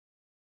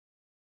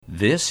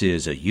This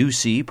is a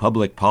UC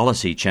Public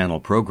Policy Channel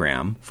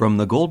program from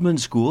the Goldman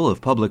School of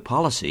Public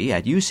Policy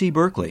at UC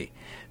Berkeley.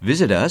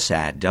 Visit us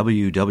at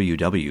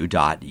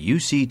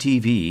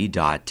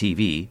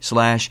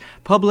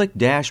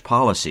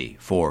www.uctv.tv/public-policy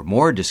for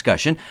more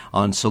discussion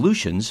on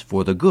solutions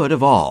for the good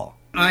of all.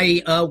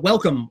 I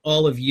welcome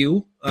all of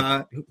you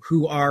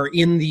who are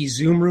in the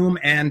Zoom room,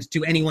 and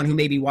to anyone who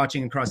may be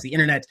watching across the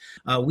internet.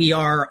 We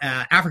are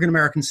African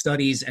American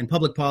Studies and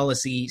Public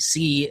Policy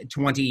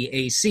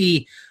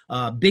C20AC,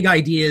 Big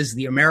Ideas,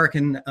 the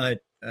American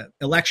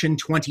Election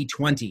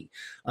 2020.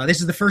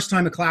 This is the first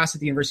time a class at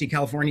the University of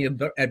California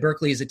at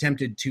Berkeley has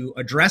attempted to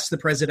address the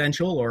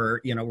presidential or,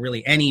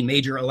 really any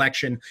major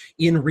election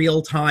in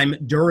real time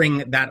during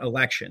that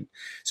election.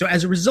 So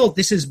as a result,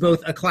 this is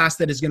both a class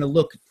that is going to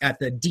look at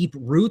the deep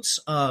roots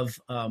of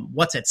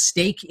what's at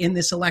stake in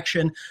this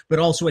election, but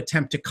also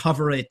attempt to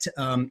cover it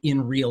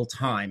in real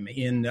time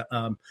in,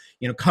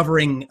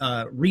 covering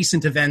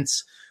recent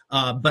events,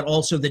 but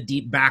also the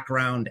deep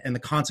background and the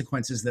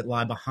consequences that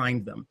lie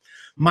behind them.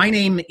 My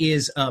name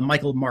is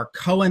Michael Mark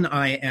Cohen.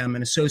 I am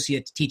an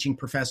associate teaching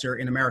professor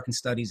in American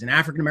Studies and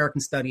African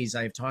American Studies.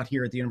 I have taught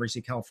here at the University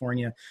of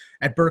California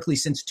at Berkeley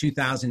since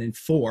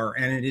 2004,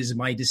 and it is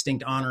my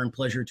distinct honor and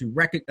pleasure to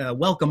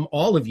welcome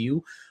all of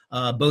you,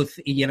 both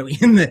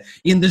in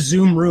the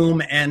Zoom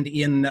room and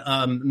in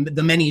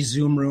the many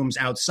Zoom rooms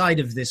outside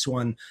of this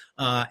one.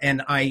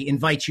 And I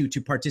invite you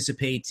to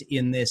participate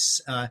in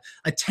this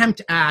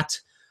attempt at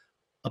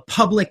a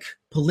public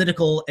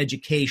political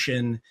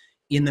education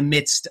in the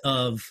midst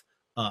of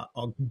a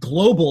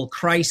global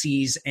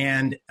crises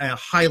and a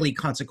highly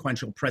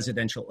consequential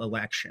presidential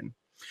election.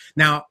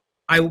 Now,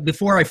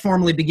 before I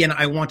formally begin,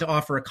 I want to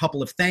offer a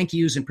couple of thank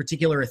yous. In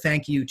particular, a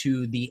thank you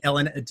to the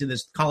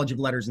College of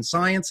Letters and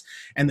Science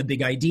and the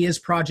Big Ideas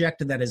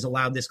Project that has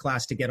allowed this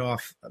class to get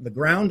off the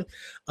ground.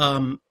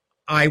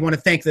 I want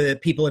to thank the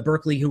people at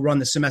Berkeley who run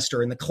the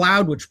Semester in the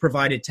Cloud, which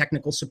provided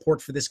technical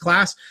support for this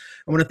class.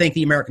 I want to thank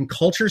the American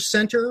Culture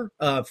Center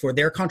for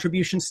their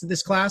contributions to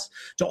this class,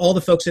 to all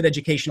the folks at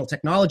Educational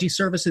Technology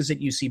Services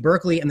at UC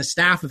Berkeley, and the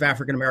staff of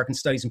African American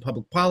Studies and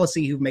Public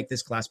Policy who make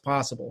this class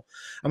possible.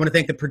 I want to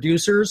thank the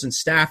producers and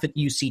staff at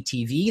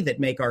UCTV that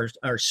make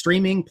our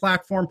streaming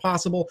platform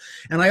possible.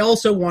 And I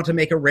also want to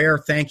make a rare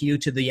thank you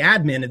to the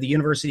admin of the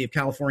University of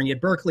California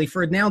at Berkeley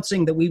for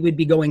announcing that we would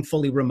be going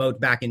fully remote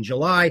back in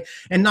July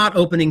and not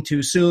opening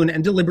too soon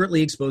and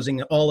deliberately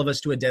exposing all of us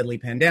to a deadly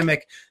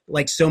pandemic,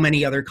 like so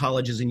many other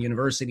colleges and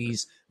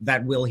universities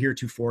that will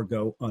heretofore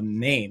go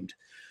unnamed.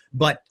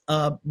 But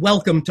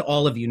welcome to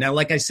all of you. Now,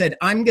 like I said,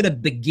 I'm going to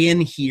begin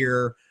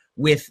here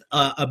with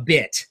a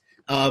bit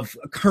of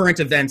current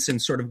events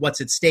and sort of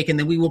what's at stake, and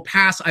then I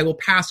will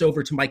pass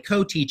over to my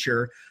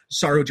co-teacher,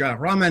 Saroja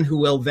Rahman, who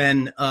will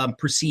then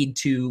proceed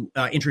to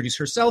introduce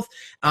herself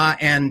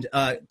and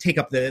take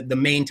up the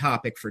main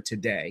topic for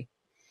today.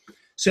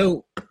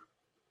 So,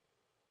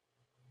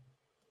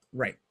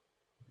 right.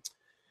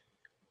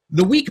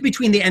 The week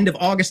between the end of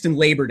August and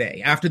Labor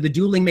Day, after the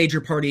dueling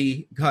major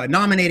party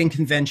nominating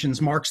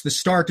conventions, marks the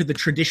start of the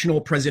traditional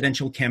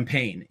presidential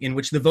campaign, in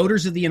which the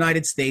voters of the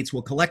United States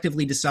will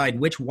collectively decide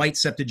which white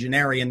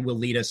septuagenarian will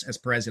lead us as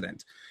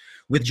president.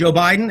 With Joe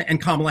Biden and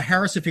Kamala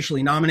Harris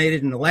officially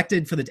nominated and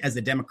elected as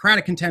the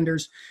Democratic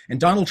contenders, and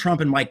Donald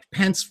Trump and Mike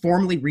Pence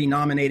formally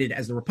renominated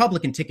as the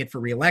Republican ticket for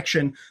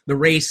re-election, the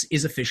race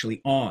is officially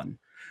on.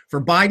 For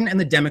Biden and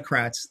the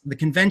Democrats, the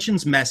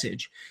convention's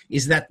message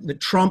is that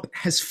Trump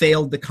has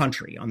failed the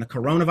country on the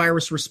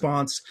coronavirus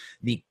response,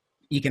 the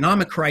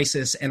economic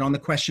crisis, and on the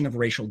question of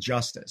racial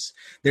justice.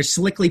 Their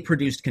slickly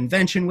produced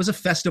convention was a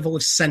festival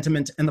of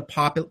sentiment and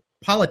the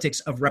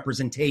politics of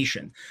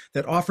representation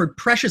that offered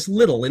precious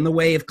little in the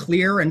way of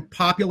clear and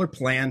popular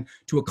plan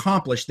to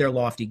accomplish their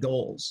lofty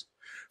goals.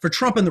 For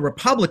Trump and the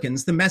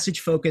Republicans, the message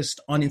focused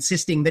on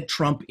insisting that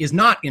Trump is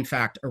not, in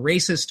fact, a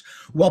racist,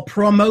 while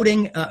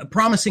promising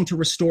to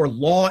restore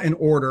law and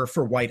order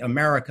for white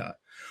America.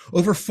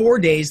 Over 4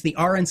 days, the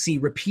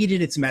RNC repeated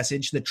its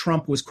message that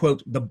Trump was,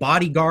 quote, the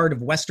bodyguard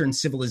of Western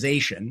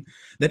civilization,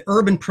 that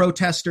urban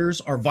protesters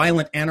are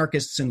violent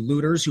anarchists and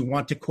looters who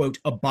want to, quote,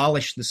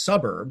 abolish the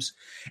suburbs,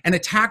 and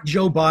attacked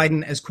Joe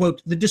Biden as,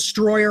 quote, the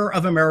destroyer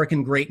of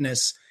American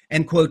greatness,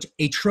 and, quote,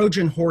 a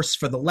Trojan horse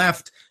for the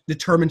left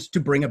determined to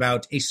bring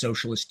about a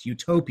socialist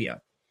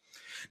utopia.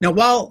 Now,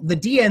 while the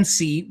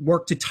DNC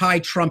worked to tie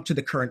Trump to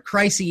the current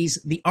crises,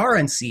 the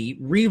RNC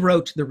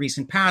rewrote the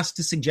recent past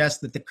to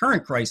suggest that the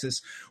current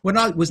crisis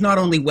was not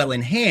only well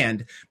in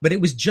hand, but it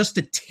was just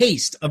a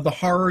taste of the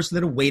horrors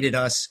that awaited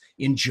us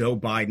in Joe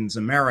Biden's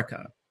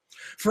America.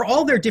 For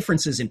all their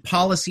differences in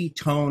policy,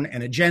 tone,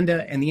 and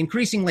agenda, and the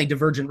increasingly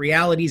divergent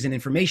realities and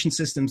information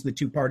systems the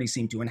two parties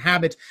seem to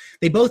inhabit,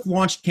 they both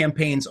launched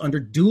campaigns under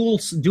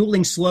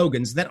dueling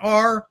slogans that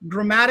are,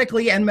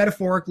 grammatically and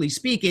metaphorically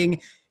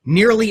speaking,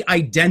 nearly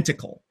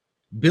identical.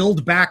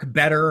 Build back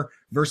better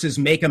versus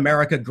make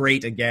America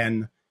great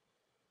again.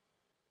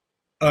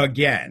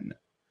 Again.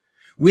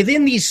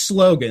 Within these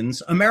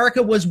slogans,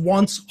 America was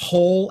once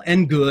whole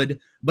and good,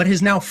 but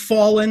has now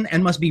fallen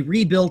and must be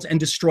rebuilt and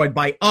destroyed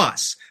by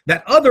us.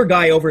 That other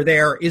guy over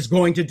there is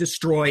going to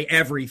destroy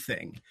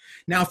everything.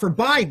 Now, for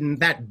Biden,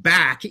 that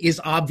back is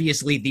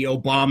obviously the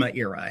Obama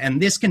era,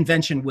 and this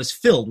convention was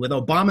filled with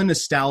Obama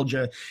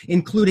nostalgia,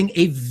 including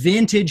a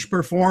vintage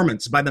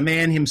performance by the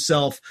man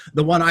himself,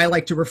 the one I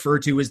like to refer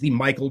to as the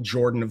Michael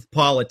Jordan of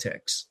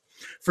politics.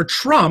 For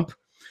Trump,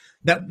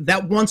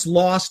 that once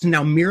lost,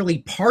 now merely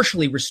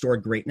partially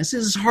restored greatness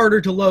is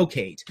harder to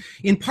locate,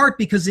 in part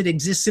because it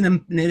exists in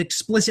an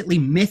explicitly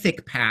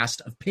mythic past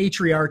of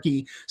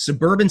patriarchy,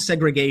 suburban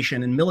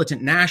segregation, and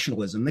militant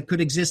nationalism that could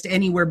exist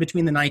anywhere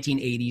between the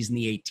 1980s and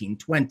the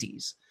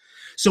 1820s.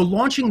 So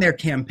launching their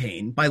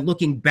campaign by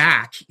looking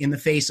back in the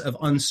face of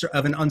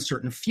an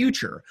uncertain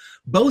future,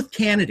 both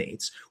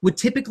candidates would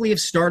typically have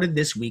started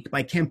this week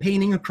by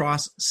campaigning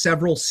across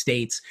several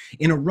states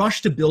in a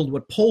rush to build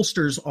what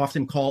pollsters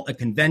often call a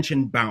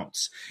convention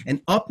bounce,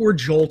 an upward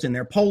jolt in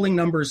their polling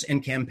numbers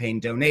and campaign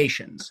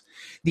donations.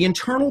 The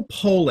internal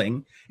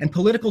polling and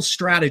political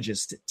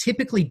strategists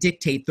typically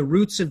dictate the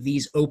routes of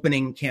these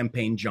opening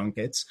campaign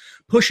junkets,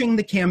 pushing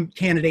the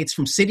candidates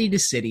from city to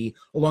city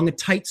along a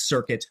tight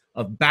circuit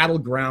of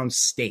battleground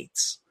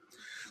states.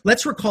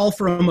 Let's recall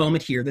for a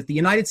moment here that the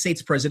United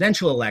States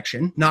presidential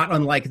election, not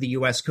unlike the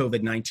U.S.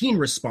 COVID-19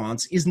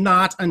 response, is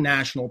not a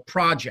national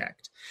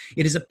project.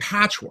 It is a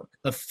patchwork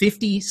of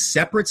 50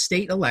 separate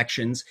state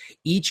elections,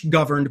 each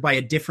governed by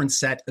a different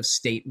set of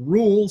state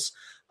rules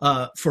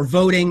for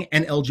voting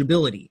and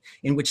eligibility,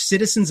 in which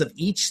citizens of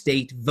each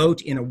state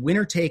vote in a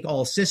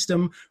winner-take-all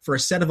system for a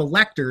set of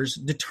electors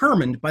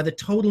determined by the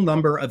total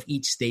number of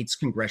each state's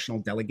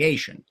congressional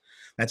delegation.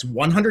 That's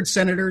 100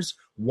 senators,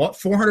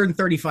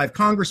 435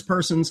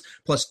 congresspersons,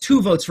 plus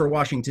 2 votes for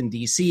Washington,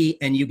 D.C.,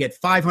 and you get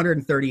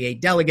 538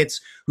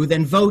 delegates who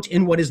then vote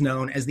in what is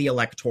known as the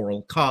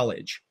Electoral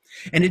College.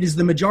 And it is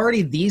the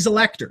majority of these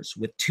electors,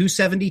 with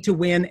 270 to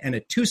win and a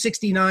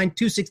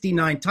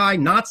 269 tie,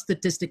 not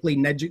statistically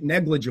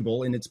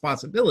negligible in its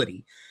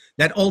possibility,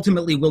 that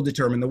ultimately will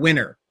determine the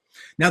winner.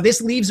 Now,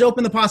 this leaves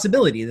open the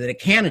possibility that a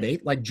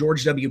candidate like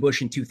George W.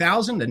 Bush in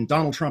 2000 and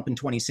Donald Trump in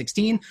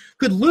 2016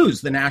 could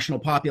lose the national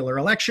popular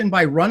election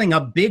by running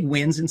up big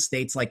wins in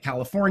states like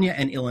California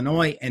and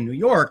Illinois and New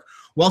York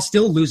while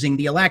still losing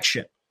the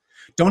election.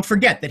 Don't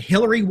forget that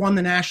Hillary won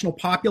the national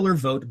popular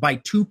vote by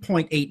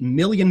 2.8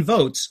 million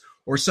votes,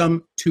 or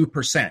some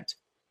 2%.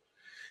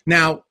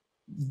 Now,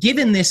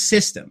 given this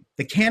system,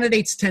 the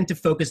candidates tend to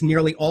focus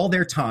nearly all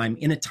their time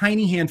in a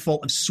tiny handful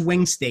of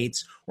swing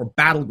states or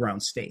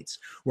battleground states,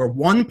 where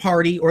one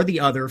party or the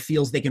other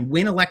feels they can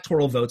win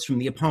electoral votes from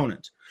the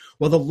opponent.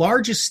 While the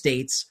largest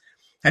states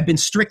have been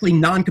strictly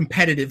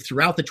non-competitive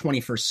throughout the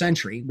 21st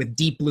century, with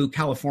Deep Blue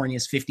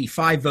California's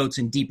 55 votes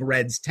and Deep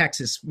Red's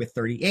Texas with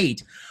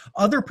 38,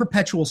 other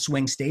perpetual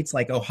swing states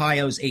like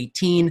Ohio's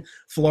 18,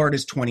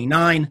 Florida's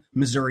 29,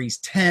 Missouri's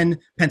 10,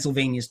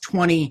 Pennsylvania's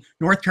 20,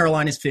 North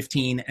Carolina's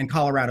 15, and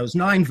Colorado's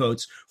 9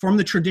 votes form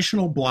the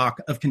traditional block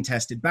of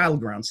contested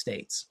battleground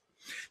states.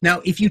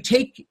 Now, if you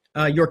take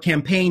your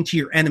campaign to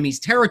your enemy's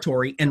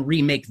territory and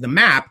remake the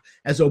map,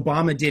 as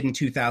Obama did in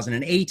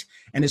 2008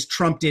 and as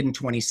Trump did in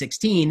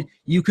 2016,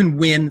 you can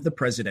win the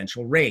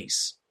presidential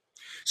race.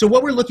 So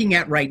what we're looking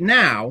at right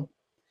now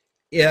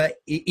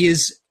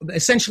is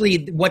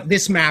essentially what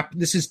this map,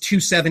 this is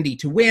 270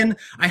 to win.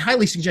 I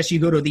highly suggest you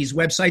go to these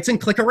websites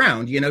and click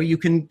around. You know, you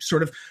can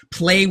sort of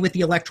play with the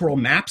electoral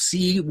map,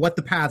 see what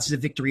the paths to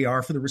victory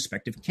are for the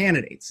respective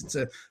candidates. It's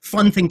a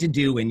fun thing to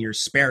do in your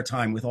spare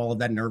time with all of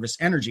that nervous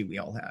energy we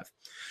all have.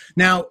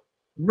 Now,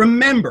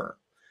 remember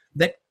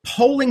that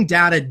polling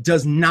data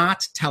does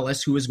not tell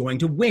us who is going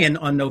to win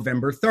on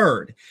November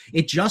 3rd.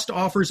 It just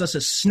offers us a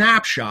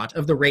snapshot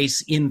of the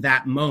race in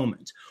that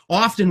moment,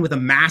 often with a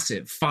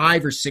massive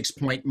 5 or 6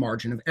 point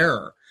margin of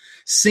error.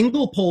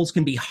 Single polls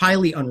can be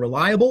highly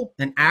unreliable,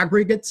 and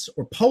aggregates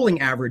or polling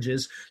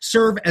averages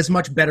serve as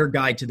much better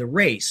guide to the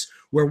race,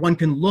 where one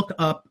can look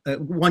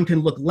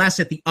less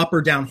at the up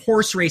or down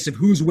horse race of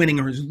who's winning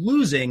or who's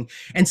losing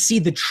and see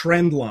the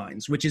trend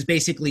lines, which is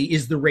basically,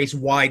 is the race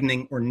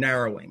widening or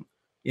narrowing?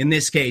 In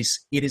this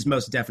case, it is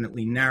most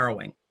definitely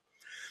narrowing.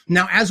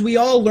 Now, as we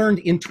all learned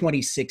in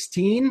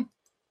 2016,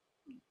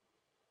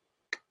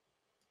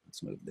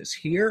 let's move this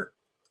here.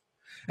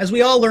 As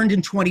we all learned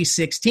in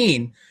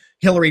 2016,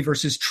 Hillary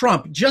versus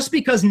Trump, just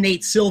because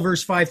Nate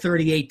Silver's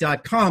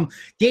 538.com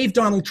gave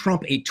Donald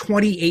Trump a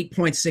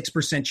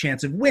 28.6%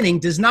 chance of winning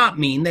does not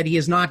mean that he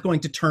is not going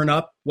to turn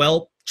up,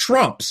 well,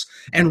 Trumps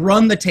and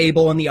run the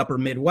table in the upper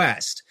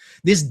Midwest.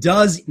 This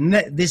does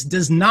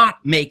not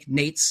make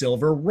Nate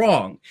Silver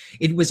wrong.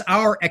 It was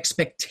our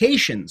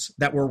expectations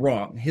that were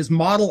wrong. His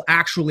model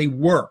actually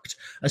worked.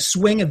 A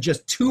swing of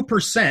just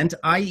 2%,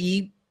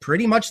 i.e.,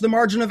 pretty much the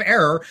margin of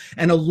error,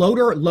 and a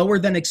lower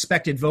than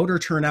expected voter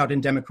turnout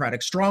in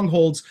Democratic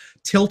strongholds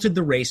tilted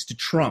the race to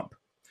Trump.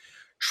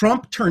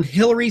 Trump turned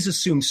Hillary's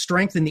assumed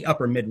strength in the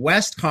upper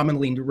Midwest,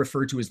 commonly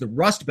referred to as the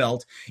Rust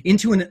Belt,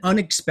 into an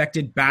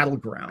unexpected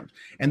battleground.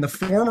 And the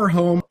former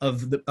home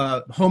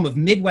of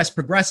Midwest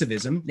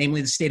progressivism,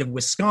 namely the state of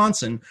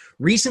Wisconsin,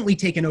 recently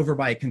taken over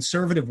by a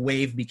conservative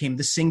wave, became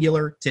the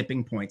singular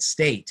tipping point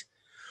state.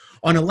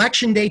 On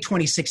Election Day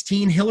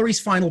 2016, Hillary's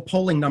final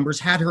polling numbers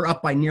had her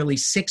up by nearly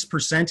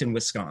 6% in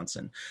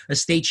Wisconsin, a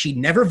state she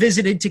never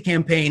visited to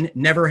campaign,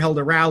 never held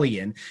a rally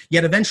in,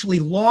 yet eventually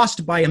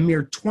lost by a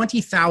mere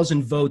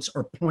 20,000 votes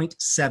or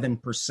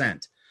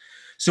 0.7%.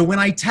 So when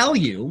I tell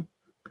you,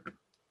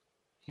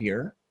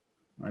 here,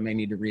 I may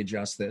need to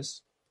readjust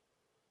this.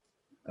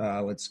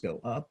 Let's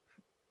go up.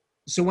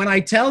 So when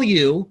I tell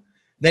you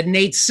that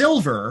Nate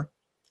Silver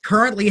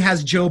currently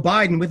has Joe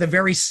Biden with a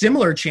very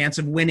similar chance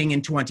of winning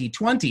in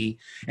 2020,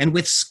 and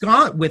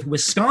with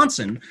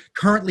Wisconsin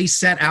currently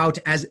set out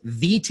as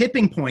the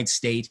tipping point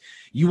state,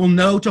 you will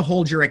know to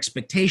hold your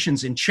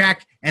expectations in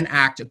check and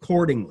act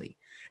accordingly.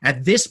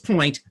 At this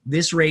point,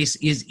 this race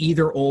is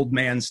either old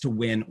man's to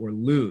win or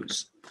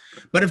lose.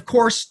 But of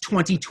course,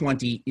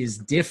 2020 is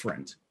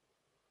different.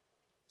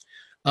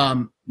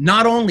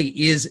 Not only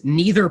is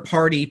neither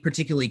party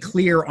particularly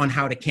clear on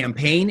how to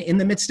campaign in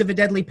the midst of a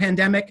deadly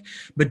pandemic,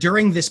 but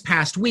during this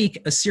past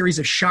week, a series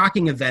of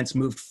shocking events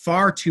moved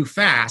far too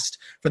fast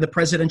for the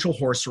presidential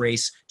horse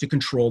race to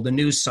control the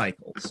news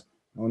cycles.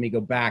 Now, let me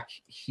go back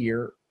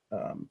here,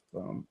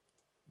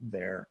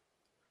 there,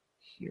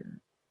 here.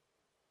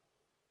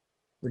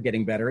 We're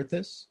getting better at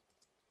this.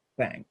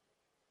 Bang.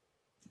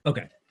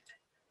 Okay.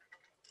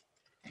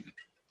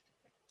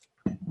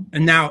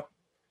 And now,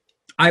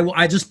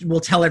 I just will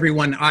tell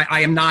everyone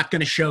I am not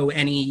going to show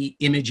any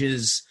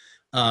images,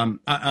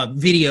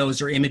 videos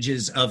or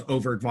images of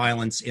overt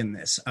violence in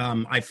this.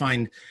 I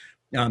find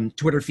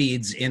Twitter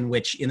feeds in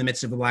which, in the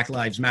midst of the Black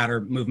Lives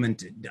Matter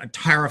movement,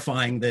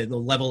 terrifying. The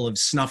level of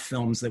snuff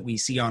films that we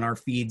see on our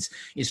feeds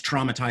is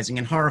traumatizing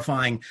and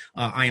horrifying.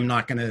 I am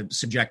not going to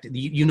subject,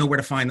 you know where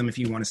to find them if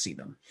you want to see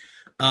them.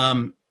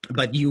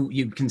 But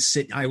you can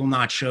sit, I will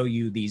not show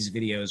you these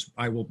videos.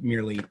 I will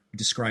merely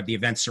describe the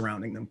events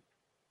surrounding them.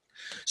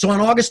 So on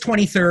August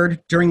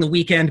 23rd, during the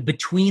weekend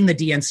between the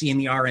DNC and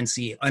the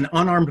RNC, an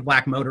unarmed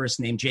black motorist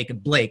named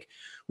Jacob Blake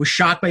was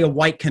shot by a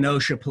white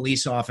Kenosha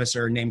police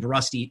officer named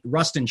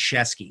Rustin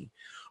Shesky.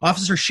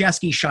 Officer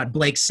Shesky shot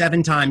Blake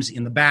 7 times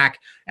in the back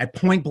at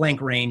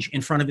point-blank range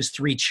in front of his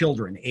 3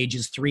 children,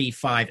 ages 3,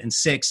 5, and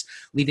 6,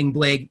 leaving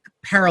Blake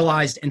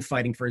paralyzed and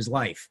fighting for his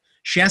life.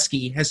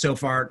 Shesky has so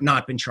far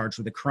not been charged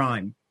with a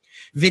crime.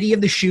 Video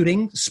of the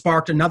shooting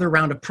sparked another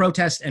round of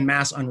protest and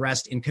mass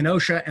unrest in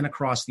Kenosha and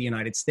across the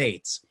United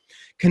States.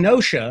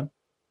 Kenosha,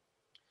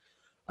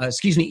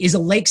 is a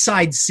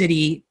lakeside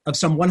city of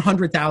some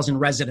 100,000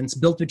 residents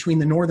built between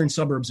the northern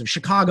suburbs of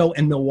Chicago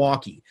and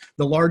Milwaukee,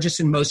 the largest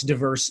and most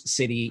diverse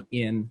city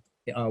in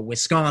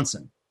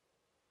Wisconsin.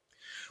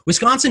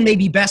 Wisconsin may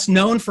be best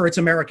known for its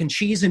American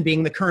cheese and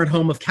being the current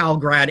home of Cal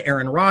grad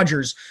Aaron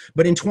Rodgers,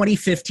 but in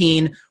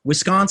 2015,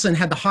 Wisconsin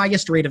had the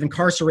highest rate of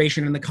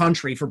incarceration in the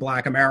country for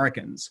Black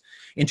Americans.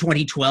 In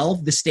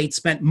 2012, the state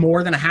spent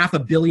more than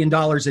 $500 million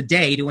a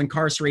day to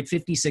incarcerate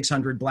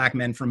 5,600 Black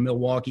men from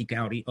Milwaukee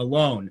County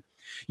alone.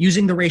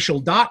 Using the racial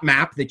dot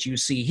map that you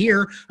see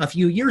here, a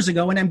few years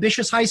ago, an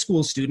ambitious high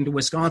school student in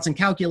Wisconsin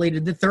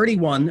calculated that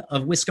 31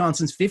 of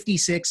Wisconsin's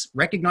 56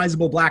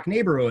 recognizable Black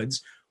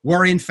neighborhoods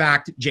were in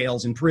fact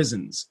jails and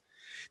prisons.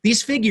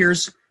 These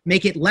figures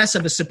make it less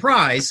of a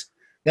surprise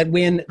that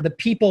when the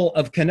people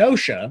of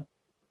Kenosha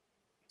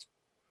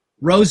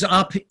rose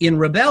up in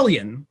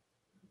rebellion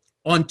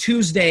on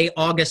Tuesday,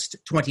 August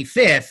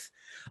 25th,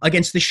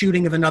 against the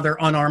shooting of another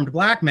unarmed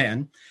Black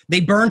man, they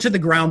burned to the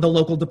ground the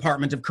local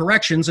Department of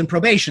Corrections and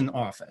Probation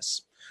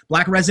office.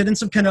 Black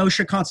residents of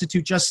Kenosha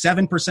constitute just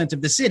 7%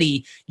 of the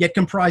city, yet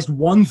comprised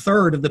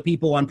 1/3 of the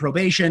people on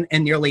probation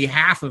and nearly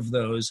half of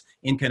those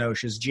in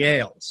Kenosha's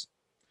jails.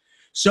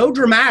 So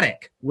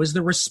dramatic was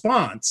the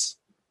response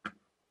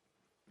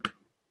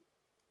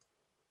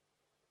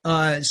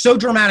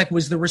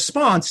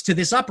to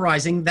this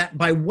uprising that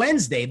by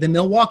Wednesday, the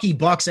Milwaukee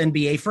Bucks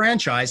NBA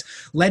franchise,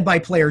 led by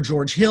player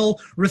George Hill,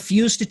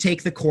 refused to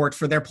take the court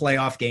for their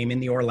playoff game in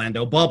the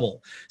Orlando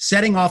bubble,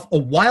 setting off a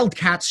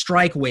wildcat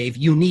strike wave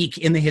unique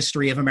in the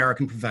history of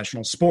American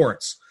professional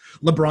sports.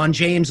 LeBron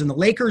James and the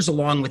Lakers,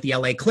 along with the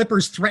LA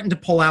Clippers, threatened to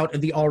pull out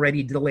of the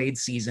already delayed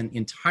season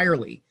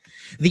entirely.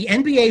 The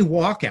NBA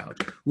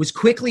walkout was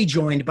quickly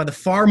joined by the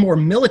far more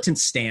militant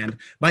stand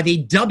by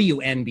the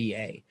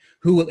WNBA,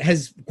 who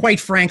has, quite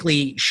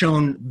frankly,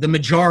 shown the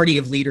majority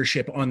of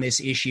leadership on this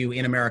issue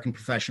in American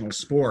professional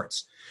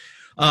sports.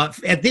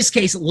 At this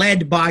case,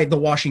 led by the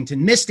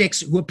Washington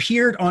Mystics, who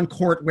appeared on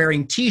court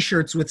wearing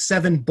T-shirts with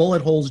 7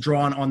 bullet holes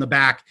drawn on the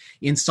back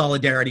in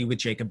solidarity with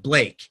Jacob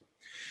Blake.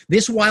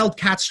 This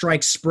wildcat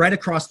strike spread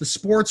across the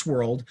sports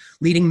world,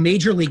 leading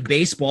Major League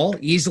Baseball,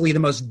 easily the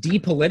most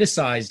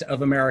depoliticized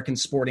of American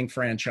sporting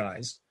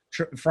franchises,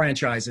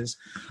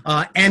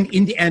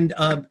 and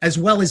as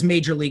well as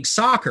Major League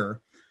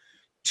Soccer,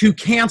 to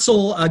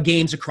cancel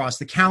games across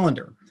the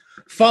calendar.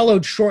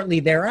 Followed shortly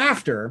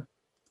thereafter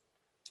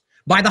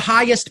by the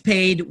highest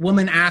paid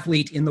woman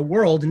athlete in the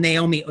world,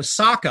 Naomi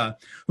Osaka,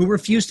 who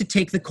refused to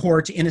take the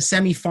court in a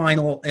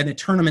semifinal in a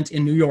tournament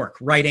in New York,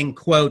 writing,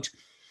 quote,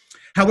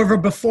 "However,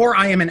 before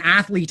I am an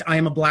athlete, I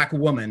am a Black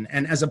woman.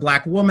 And as a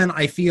Black woman,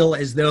 I feel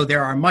as though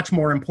there are much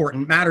more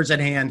important matters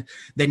at hand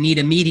that need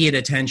immediate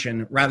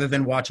attention rather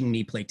than watching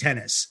me play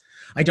tennis.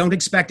 I don't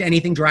expect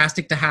anything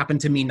drastic to happen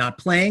to me not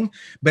playing,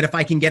 but if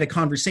I can get a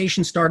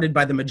conversation started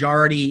by the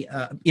majority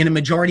in a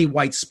majority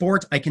white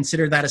sport, I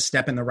consider that a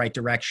step in the right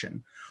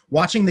direction.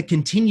 Watching the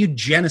continued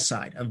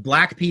genocide of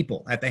Black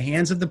people at the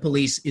hands of the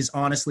police is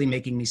honestly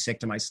making me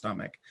sick to my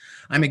stomach.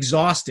 I'm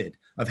exhausted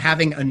of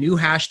having a new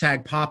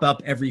hashtag pop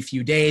up every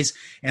few days,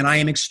 and I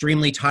am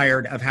extremely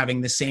tired of having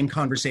the same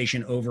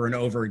conversation over and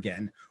over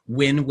again.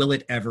 When will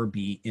it ever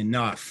be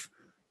enough?"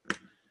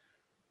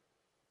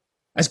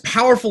 As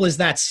powerful as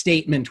that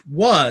statement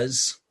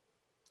was,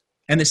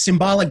 and the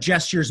symbolic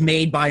gestures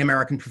made by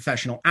American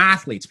professional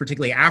athletes,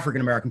 particularly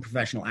African-American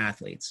professional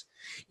athletes,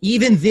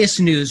 even this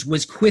news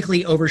was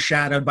quickly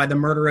overshadowed by the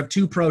murder of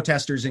 2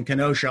 protesters in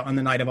Kenosha on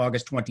the night of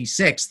August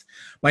 26th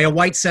by a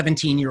white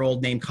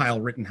 17-year-old named Kyle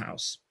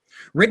Rittenhouse.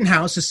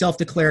 Rittenhouse, a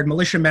self-declared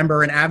militia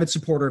member and avid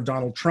supporter of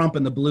Donald Trump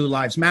and the Blue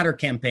Lives Matter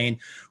campaign,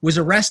 was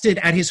arrested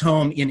at his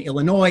home in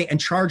Illinois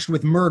and charged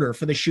with murder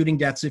for the shooting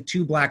deaths of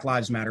 2 Black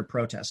Lives Matter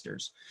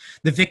protesters.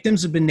 The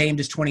victims have been named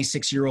as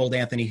 26-year-old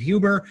Anthony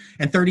Huber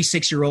and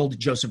 36-year-old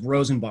Joseph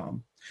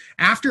Rosenbaum.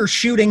 After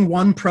shooting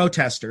 1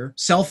 protester,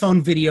 cell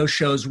phone video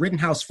shows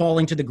Rittenhouse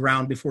falling to the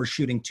ground before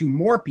shooting 2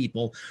 more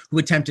people who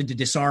attempted to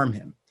disarm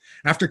him.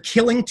 After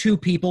killing 2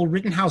 people,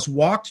 Rittenhouse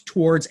walked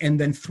towards and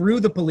then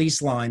through the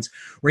police lines,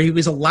 where he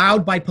was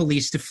allowed by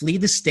police to flee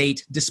the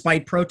state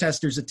despite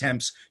protesters'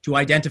 attempts to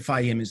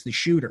identify him as the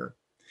shooter.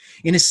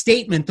 In a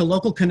statement, the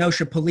local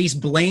Kenosha police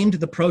blamed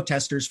the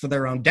protesters for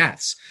their own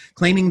deaths,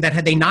 claiming that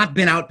had they not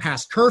been out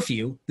past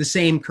curfew, the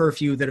same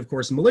curfew that, of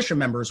course, militia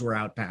members were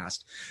out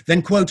past,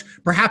 then, quote,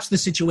 perhaps the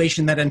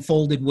situation that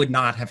unfolded would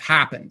not have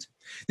happened.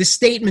 This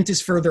statement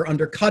is further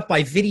undercut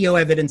by video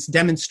evidence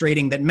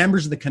demonstrating that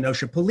members of the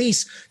Kenosha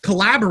police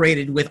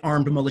collaborated with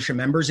armed militia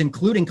members,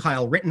 including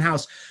Kyle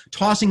Rittenhouse,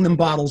 tossing them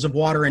bottles of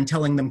water and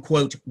telling them,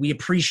 quote, "We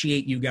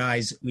appreciate you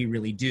guys, we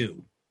really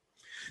do."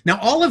 Now,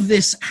 all of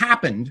this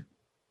happened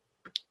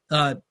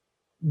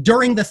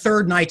during the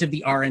 3rd night of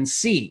the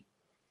RNC,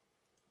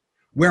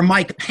 where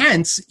Mike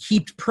Pence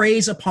heaped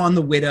praise upon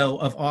the widow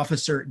of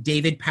Officer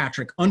David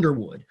Patrick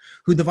Underwood,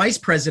 who the vice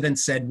president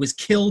said was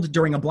killed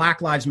during a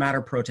Black Lives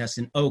Matter protest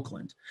in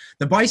Oakland.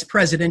 The vice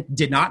president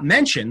did not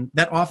mention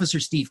that Officer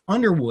Steve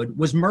Underwood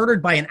was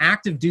murdered by an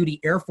active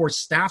duty Air Force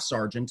staff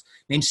sergeant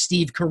named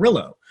Steve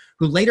Carrillo,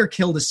 who later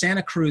killed a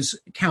Santa Cruz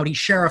County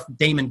Sheriff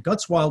Damon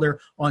Gutzwilder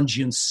on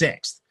June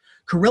 6th.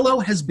 Carrillo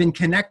has been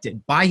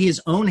connected by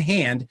his own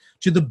hand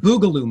to the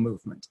Boogaloo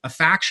movement, a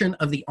faction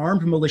of the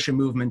armed militia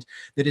movement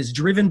that is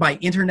driven by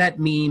internet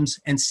memes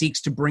and seeks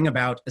to bring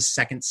about a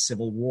second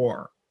civil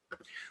war.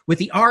 With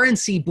the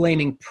RNC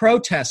blaming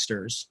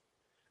protesters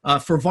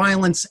for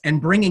violence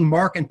and bringing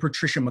Mark and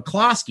Patricia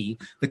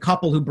McCloskey, the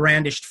couple who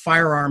brandished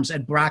firearms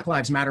at Black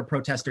Lives Matter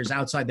protesters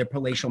outside their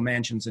palatial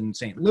mansions in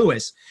St.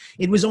 Louis,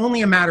 it was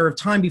only a matter of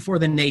time before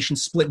the nation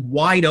split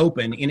wide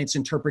open in its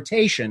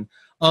interpretation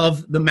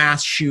of the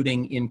mass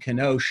shooting in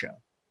Kenosha.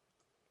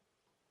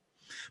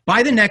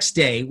 By the next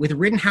day, with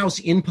Rittenhouse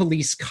in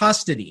police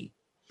custody,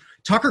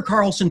 Tucker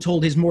Carlson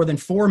told his more than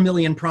 4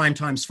 million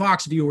Primetimes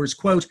Fox viewers,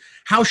 quote,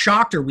 "How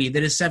shocked are we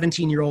that a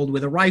 17-year-old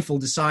with a rifle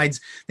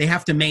decides they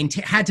had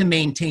to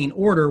maintain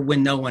order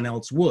when no one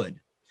else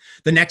would?"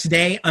 The next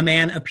day, a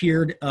man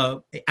appeared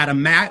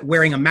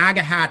wearing a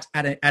MAGA hat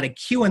at a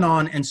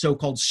QAnon and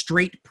so-called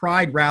straight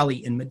pride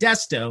rally in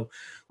Modesto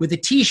with a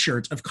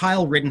T-shirt of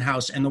Kyle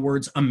Rittenhouse and the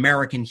words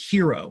 "American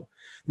Hero."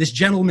 This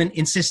gentleman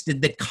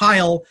insisted that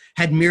Kyle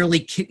had merely,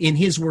 in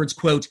his words,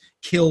 quote,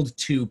 "killed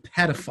 2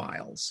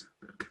 pedophiles."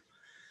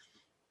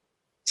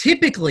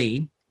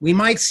 Typically, we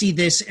might see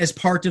this as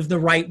part of the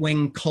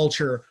right-wing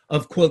culture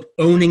of, quote,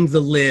 owning the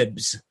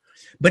libs.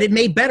 But it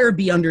may better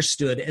be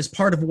understood as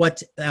part of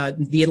what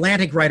the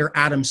Atlantic writer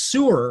Adam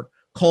Sewer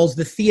calls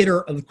the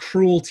theater of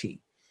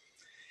cruelty.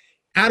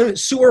 Adam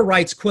Sewer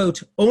writes,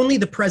 quote, "Only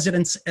the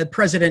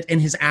president and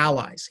his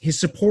allies, his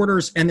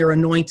supporters and their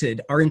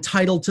anointed are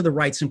entitled to the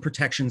rights and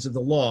protections of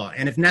the law,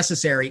 and if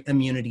necessary,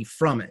 immunity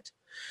from it.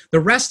 The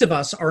rest of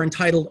us are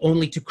entitled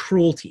only to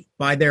cruelty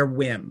by their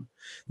whim.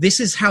 This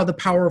is how the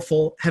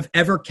powerful have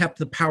ever kept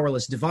the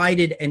powerless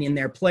divided and in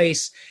their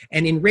place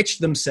and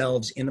enriched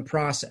themselves in the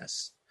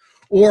process."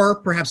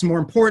 Or, perhaps more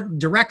important,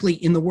 directly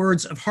in the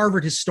words of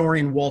Harvard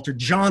historian Walter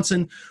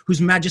Johnson, whose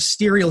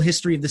magisterial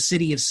history of the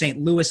city of St.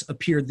 Louis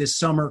appeared this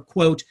summer,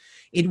 quote,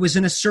 "It was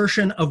an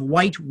assertion of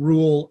white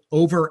rule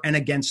over and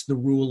against the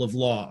rule of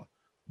law,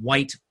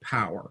 white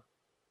power."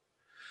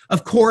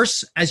 Of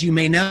course, as you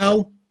may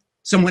know,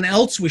 someone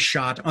else was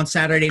shot on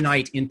Saturday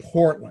night in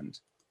Portland.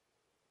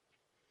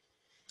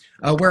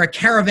 where a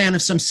caravan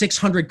of some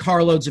 600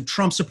 carloads of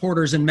Trump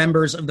supporters and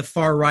members of the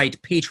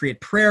far-right Patriot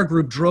Prayer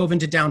Group drove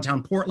into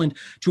downtown Portland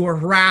to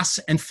harass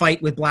and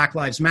fight with Black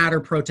Lives Matter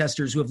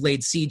protesters who have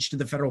laid siege to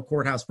the federal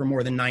courthouse for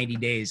more than 90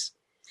 days.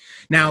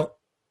 Now,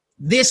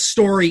 this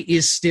story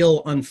is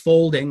still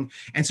unfolding,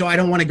 and so I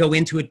don't want to go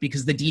into it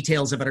because the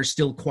details of it are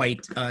still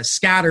quite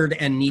scattered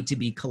and need to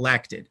be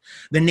collected.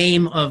 The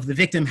name of the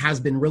victim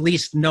has been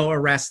released. No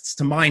arrests,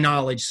 to my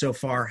knowledge, so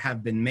far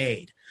have been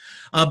made.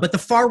 But the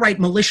far-right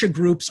militia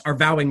groups are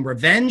vowing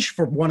revenge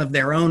for one of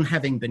their own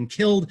having been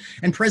killed,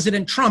 and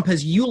President Trump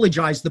has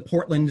eulogized the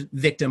Portland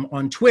victim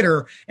on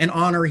Twitter, an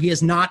honor he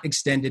has not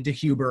extended to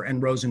Huber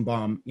and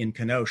Rosenbaum in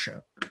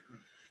Kenosha.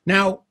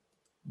 Now,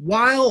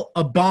 while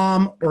a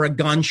bomb or a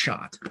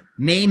gunshot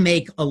may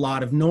make a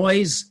lot of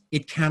noise,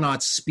 it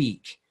cannot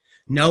speak.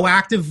 No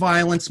act of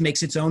violence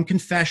makes its own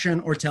confession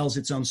or tells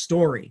its own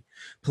story.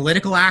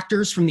 Political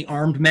actors, from the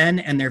armed men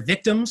and their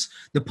victims,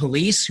 the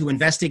police who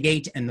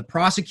investigate and the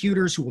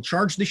prosecutors who will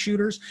charge the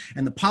shooters,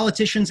 and the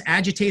politicians,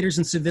 agitators,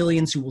 and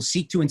civilians who will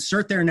seek to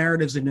insert their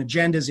narratives and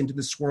agendas into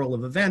the swirl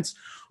of events,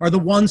 are the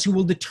ones who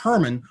will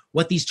determine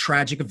what these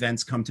tragic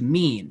events come to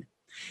mean.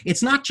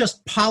 It's not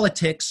just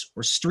politics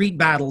or street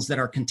battles that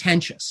are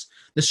contentious.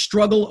 The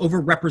struggle over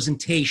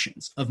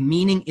representations of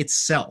meaning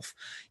itself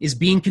is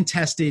being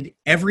contested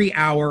every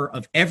hour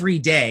of every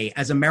day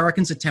as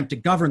Americans attempt to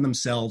govern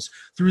themselves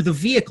through the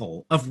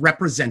vehicle of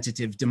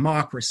representative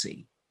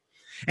democracy.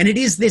 And it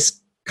is this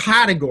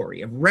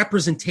category of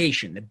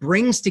representation that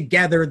brings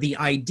together the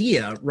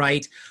idea,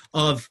 right,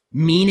 of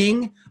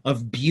meaning,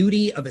 of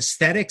beauty, of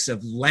aesthetics,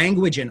 of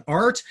language and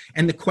art,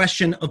 and the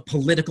question of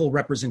political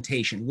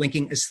representation,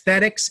 linking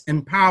aesthetics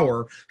and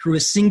power through a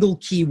single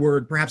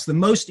keyword, perhaps the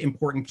most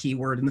important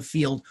keyword in the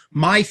field,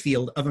 my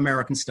field of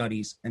American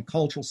studies and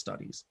cultural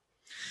studies.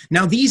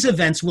 Now, these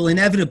events will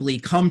inevitably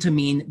come to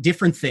mean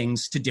different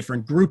things to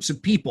different groups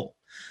of people.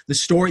 The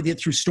story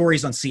through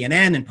stories on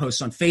CNN and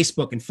posts on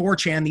Facebook and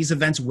 4chan, these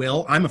events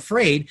will, I'm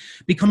afraid,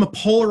 become a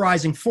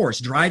polarizing force,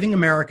 driving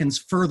Americans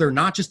further,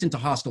 not just into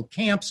hostile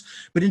camps,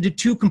 but into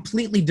two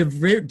completely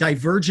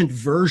divergent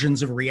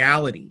versions of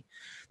reality.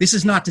 This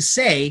is not to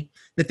say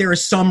that there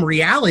is some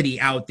reality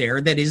out there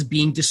that is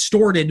being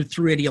distorted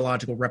through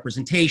ideological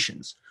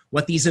representations.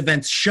 What these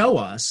events show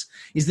us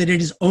is that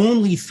it is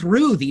only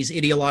through these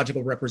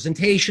ideological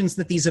representations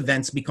that these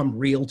events become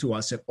real to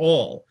us at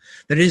all.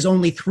 That it is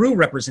only through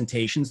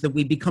representations that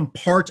we become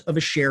part of a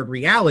shared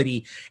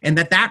reality, and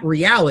that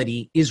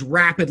reality is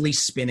rapidly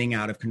spinning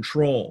out of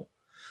control.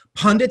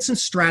 Pundits and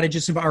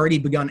strategists have already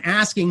begun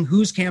asking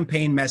whose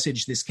campaign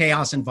message this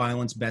chaos and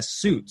violence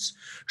best suits.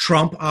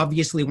 Trump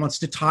obviously wants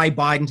to tie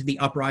Biden to the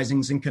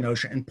uprisings in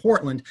Kenosha and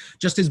Portland,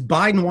 just as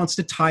Biden wants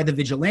to tie the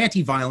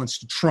vigilante violence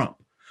to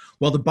Trump.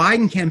 While the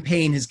Biden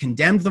campaign has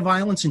condemned the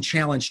violence and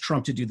challenged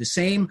Trump to do the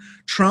same,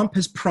 Trump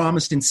has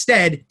promised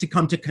instead to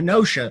come to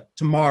Kenosha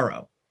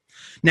tomorrow.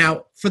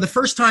 Now, for the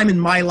first time in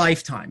my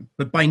lifetime,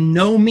 but by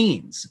no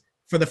means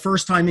for the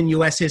first time in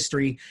U.S.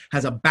 history,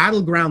 has a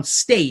battleground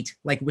state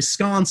like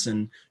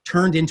Wisconsin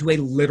turned into a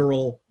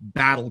literal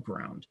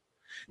battleground.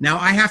 Now,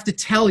 I have to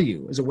tell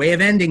you, as a way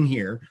of ending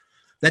here,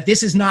 that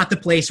this is not the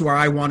place where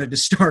I wanted to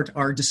start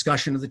our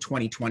discussion of the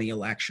 2020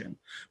 election.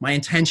 My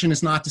intention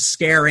is not to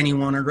scare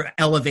anyone or to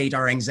elevate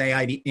our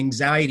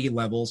anxiety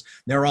levels.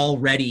 They're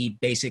already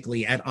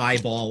basically at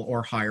eyeball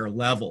or higher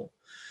level.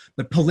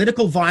 But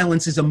political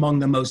violence is among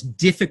the most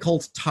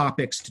difficult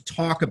topics to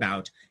talk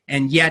about,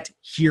 and yet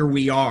here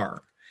we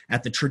are,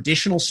 at the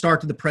traditional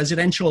start to the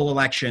presidential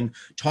election,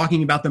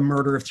 talking about the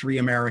murder of 3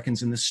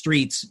 Americans in the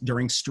streets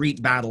during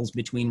street battles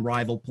between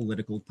rival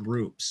political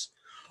groups.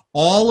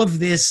 All of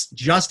this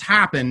just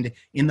happened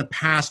in the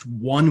past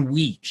 1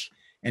 week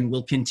and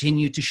will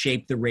continue to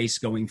shape the race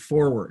going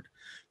forward.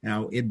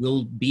 Now, it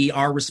will be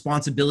our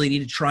responsibility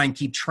to try and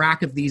keep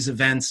track of these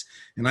events,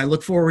 and I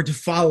look forward to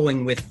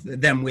following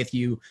them with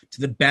you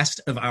to the best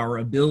of our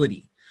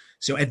ability.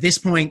 So at this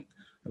point,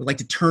 I would like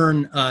to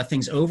turn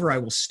things over. I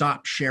will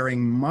stop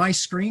sharing my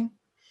screen,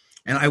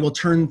 and I will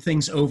turn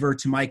things over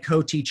to my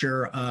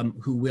co-teacher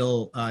who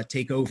will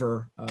take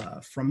over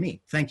from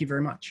me. Thank you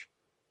very much.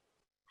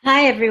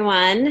 Hi,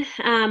 everyone.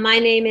 My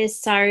name is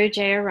Saru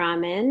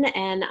Jayaraman,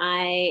 and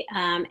I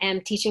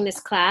am teaching this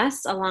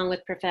class along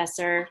with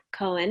Professor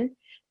Cohen.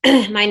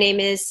 My name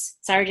is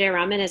Saru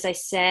Jayaraman. As I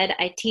said,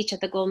 I teach at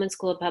the Goldman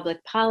School of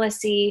Public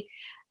Policy.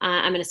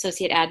 I'm an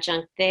associate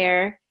adjunct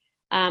there.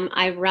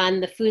 I run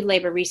the Food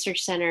Labor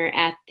Research Center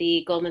at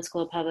the Goldman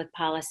School of Public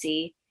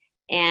Policy,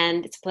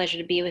 and it's a pleasure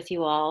to be with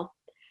you all.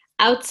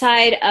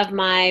 Outside of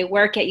my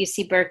work at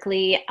UC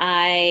Berkeley,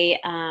 I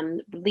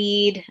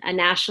lead a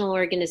national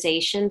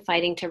organization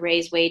fighting to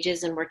raise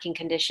wages and working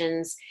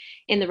conditions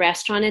in the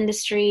restaurant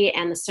industry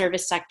and the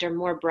service sector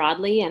more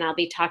broadly, and I'll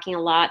be talking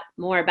a lot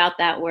more about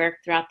that work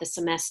throughout the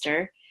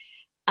semester.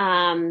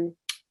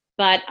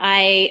 But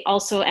I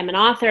also am an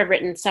author. I've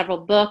written several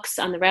books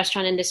on the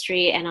restaurant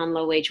industry and on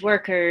low-wage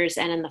workers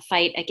and in the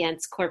fight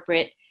against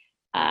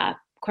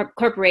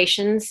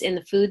corporations in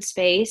the food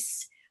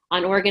space.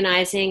 on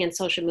organizing and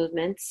social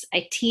movements.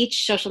 I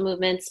teach social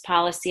movements,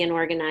 policy, and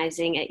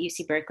organizing at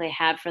UC Berkeley. I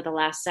have for the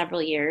last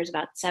several years,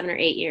 about 7 or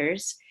 8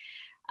 years.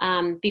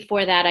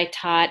 Before that, I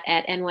taught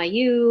at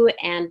NYU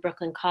and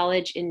Brooklyn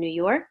College in New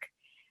York.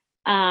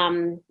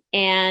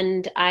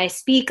 And I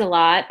speak a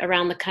lot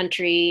around the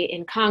country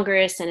in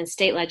Congress and in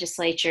state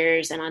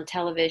legislatures and on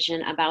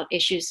television about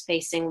issues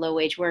facing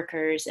low-wage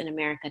workers in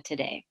America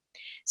today.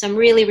 So I'm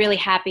really, really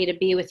happy to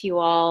be with you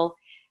all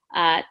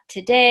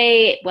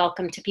today.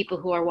 Welcome to people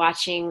who are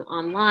watching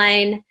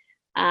online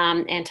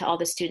and to all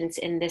the students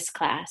in this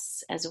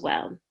class as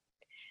well.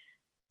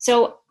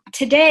 So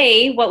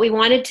today, what we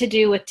wanted to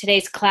do with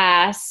today's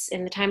class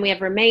in the time we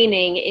have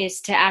remaining is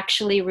to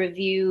actually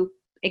review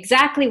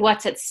exactly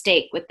what's at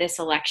stake with this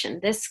election.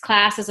 This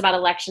class is about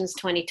elections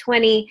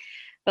 2020,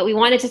 but we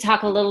wanted to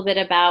talk a little bit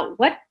about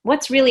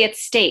what's really at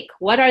stake.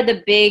 What are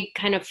the big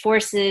kind of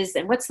forces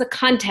and what's the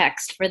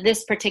context for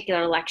this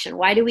particular election?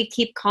 Why do we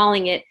keep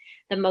calling it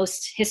the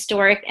most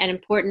historic and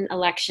important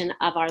election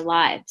of our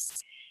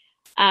lives?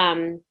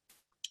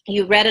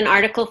 You read an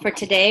article for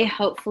today,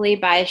 hopefully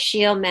by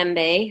Achille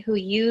Mbembe, who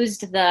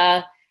used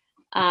the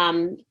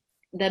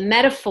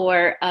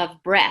metaphor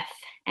of breath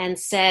and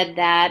said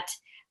that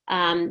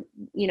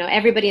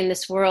everybody in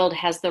this world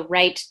has the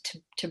right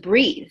to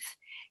breathe,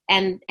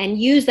 and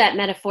use that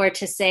metaphor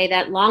to say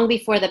that long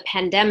before the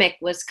pandemic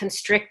was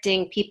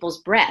constricting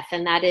people's breath,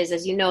 and that is,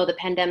 as you know, the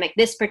pandemic,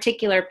 this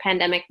particular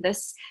pandemic,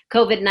 this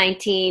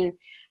COVID-19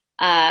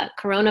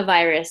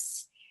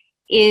 coronavirus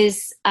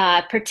is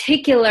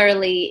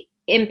particularly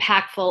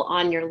impactful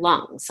on your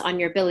lungs, on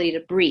your ability to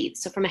breathe.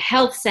 So from a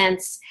health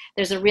sense,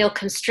 there's a real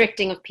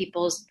constricting of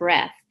people's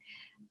breath.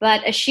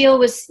 But Achille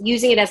was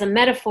using it as a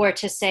metaphor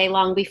to say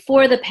long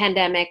before the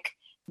pandemic,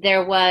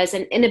 there was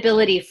an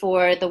inability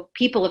for the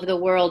people of the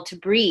world to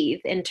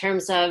breathe in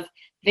terms of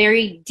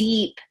very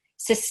deep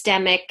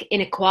systemic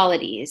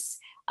inequalities.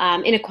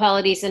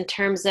 Inequalities in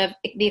terms of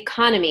the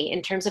economy,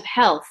 in terms of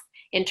health,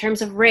 in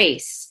terms of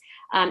race,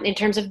 in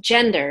terms of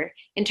gender,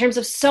 in terms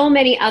of so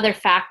many other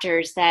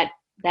factors that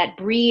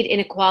breed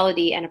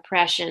inequality and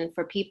oppression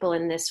for people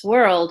in this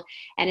world,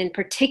 and in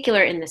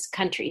particular in this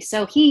country.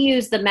 So he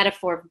used the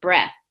metaphor of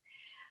breath.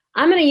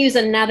 I'm going to use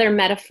another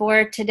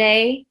metaphor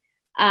today.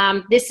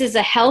 This is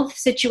a health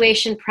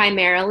situation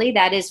primarily.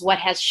 That is what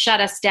has shut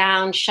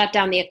down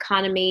the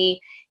economy.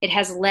 It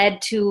has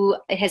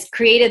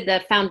created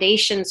the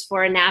foundations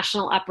for a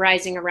national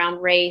uprising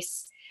around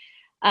race.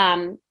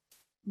 I'm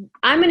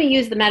going to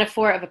use the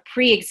metaphor of a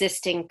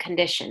pre-existing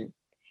condition.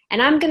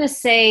 And I'm going to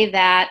say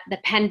that this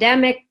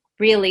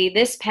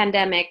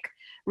pandemic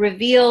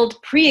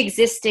revealed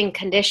pre-existing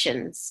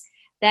conditions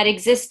that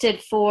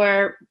existed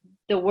for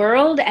the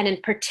world and in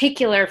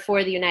particular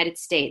for the United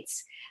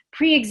States.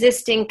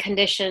 Pre-existing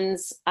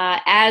conditions,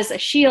 as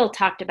Achille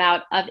talked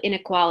about, of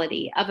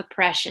inequality, of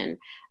oppression,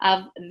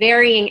 of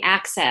varying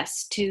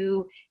access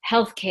to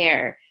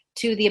healthcare,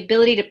 to the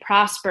ability to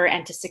prosper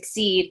and to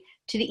succeed,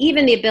 to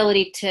even the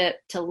ability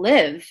to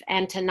live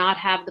and to not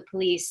have the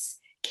police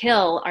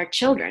kill our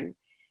children.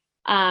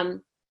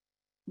 Very,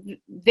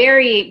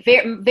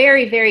 very,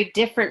 very, very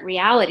different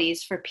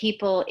realities for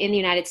people in the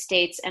United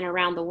States and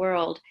around the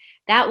world.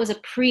 That was a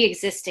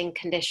pre-existing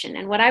condition.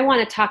 And what I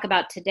want to talk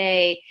about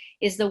today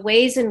is the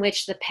ways in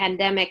which the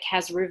pandemic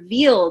has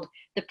revealed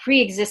the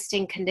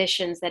pre-existing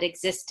conditions that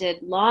existed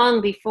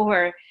long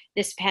before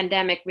this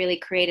pandemic really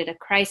created a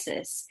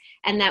crisis,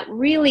 and that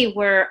really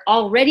were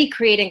already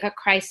creating a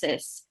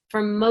crisis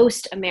for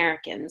most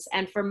Americans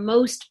and for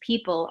most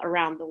people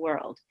around the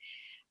world.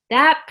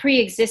 That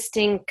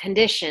pre-existing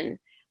condition,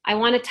 I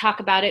want to talk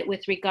about it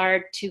with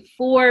regard to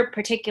 4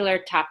 particular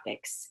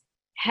topics: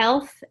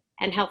 health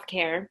and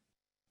healthcare,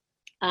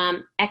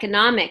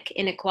 economic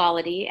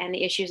inequality and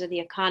the issues of the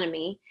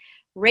economy,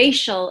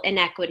 racial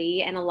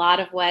inequity, and a lot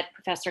of what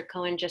Professor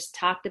Cohen just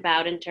talked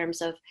about in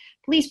terms of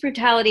police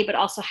brutality, but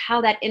also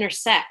how that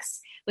intersects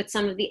with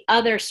some of the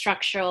other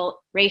structural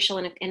racial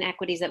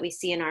inequities that we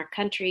see in our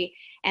country,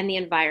 and the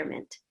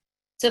environment.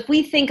 So if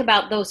we think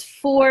about those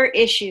 4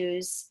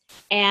 issues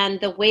and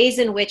the ways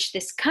in which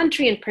this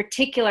country in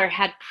particular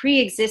had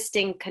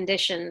pre-existing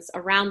conditions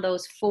around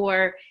those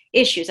 4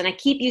 issues, and I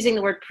keep using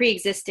the word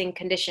pre-existing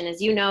condition. As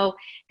you know,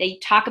 they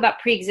talk about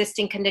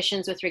pre-existing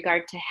conditions with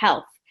regard to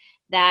health,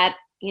 that,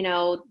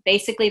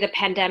 basically the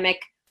pandemic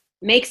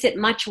makes it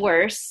much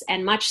worse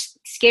and much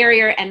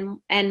scarier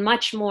and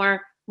much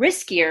more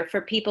riskier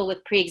for people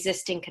with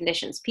pre-existing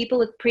conditions. People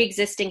with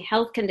pre-existing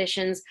health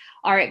conditions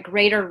are at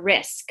greater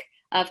risk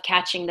of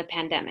catching the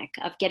pandemic,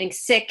 of getting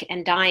sick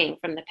and dying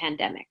from the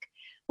pandemic.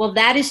 Well,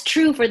 that is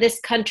true for this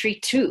country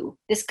too.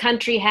 This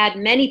country had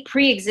many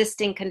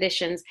pre-existing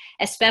conditions,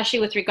 especially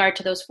with regard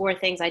to those 4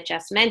 things I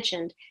just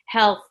mentioned: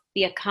 health,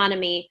 the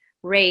economy,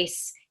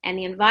 race, and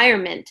the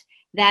environment,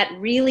 that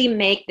really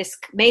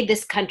made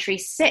this country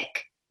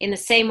sick. In the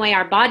same way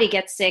our body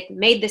gets sick,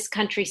 made this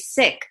country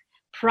sick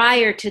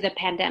prior to the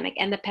pandemic.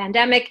 And the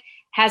pandemic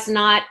has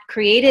not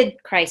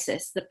created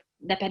crisis.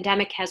 The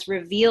pandemic has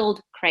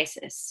revealed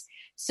crisis,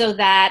 so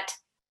that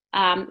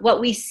What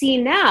we see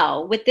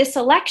now with this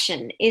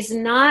election is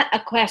not a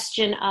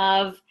question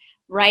of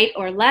right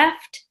or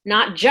left,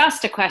 not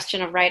just a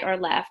question of right or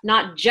left,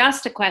 not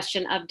just a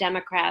question of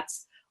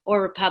Democrats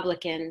or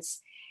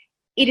Republicans.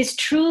 It is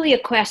truly a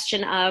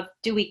question of,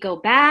 do we go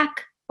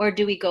back or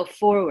do we go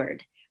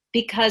forward?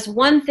 Because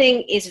one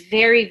thing is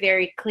very,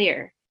 very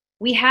clear.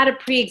 We had a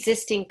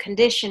pre-existing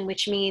condition,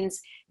 which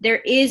means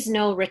there is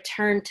no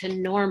return to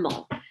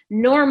normal.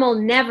 Normal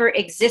never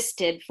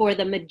existed for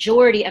the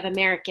majority of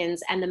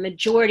Americans and the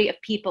majority of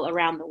people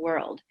around the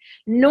world.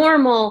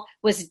 Normal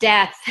was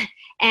death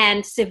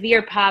and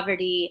severe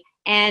poverty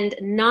and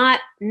not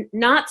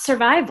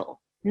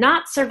survival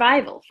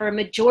for a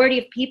majority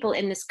of people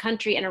in this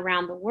country and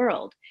around the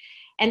world.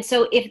 And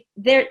so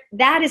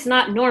that is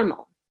not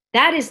normal.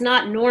 That is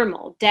not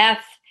normal.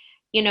 Death,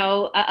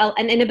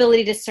 an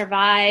inability to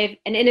survive,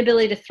 an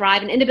inability to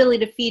thrive, an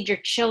inability to feed your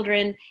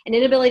children, an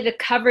inability to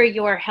cover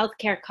your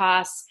healthcare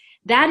costs.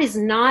 That is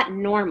not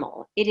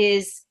normal. It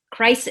is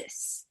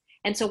crisis.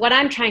 And so what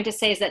I'm trying to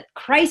say is that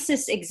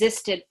crisis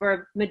existed for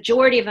a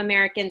majority of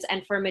Americans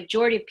and for a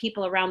majority of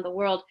people around the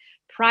world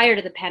prior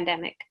to the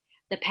pandemic.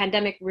 The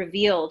pandemic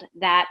revealed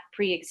that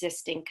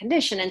pre-existing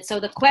condition. And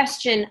so the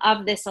question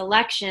of this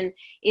election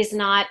is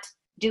not,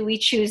 do we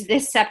choose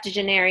this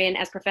septuagenarian,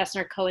 as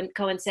Professor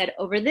Cohen said,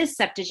 over this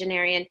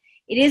septuagenarian?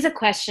 It is a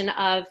question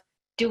of,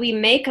 do we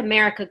make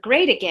America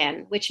great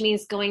again, which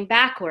means going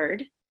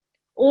backward,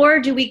 or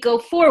do we go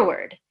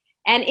forward?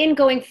 And in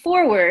going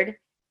forward,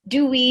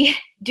 do we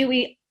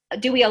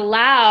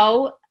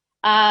allow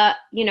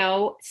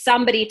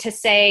somebody to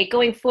say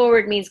going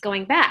forward means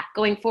going back,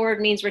 going forward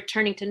means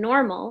returning to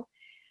normal?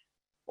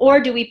 Or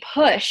do we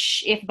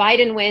push, if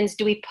Biden wins,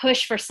 do we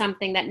push for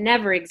something that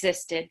never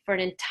existed, for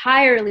an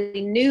entirely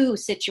new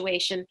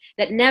situation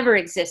that never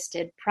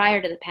existed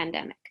prior to the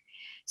pandemic?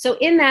 So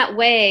in that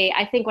way,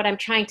 I think what I'm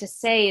trying to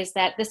say is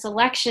that this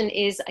election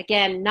is,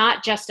 again,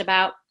 not just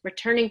about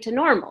returning to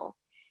normal,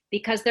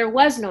 because there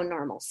was no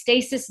normal.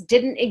 Stasis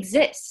didn't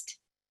exist.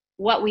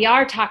 What we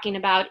are talking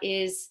about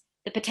is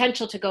the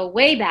potential to go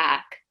way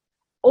back,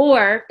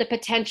 or the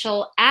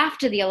potential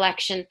after the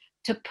election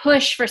to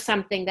push for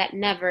something that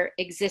never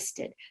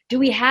existed. Do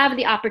we have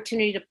the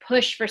opportunity to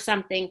push for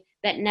something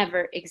that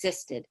never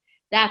existed?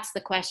 That's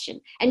the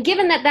question. And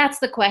given that that's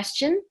the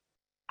question,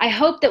 I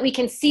hope that we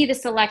can see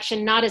this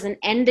election not as an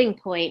ending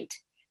point,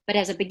 but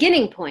as a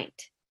beginning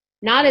point.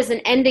 Not as an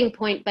ending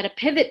point, but a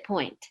pivot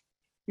point.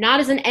 Not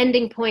as an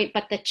ending point,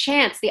 but the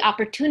chance, the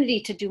opportunity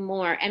to do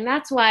more. And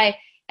that's why,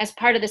 as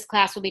part of this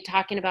class, we'll be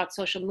talking about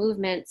social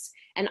movements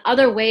and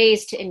other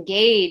ways to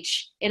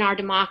engage in our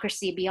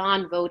democracy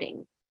beyond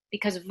voting.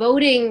 Because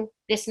voting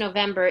this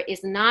November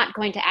is not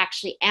going to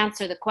actually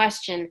answer the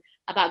question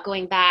about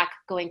going back,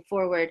 going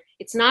forward.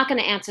 It's not going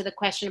to answer the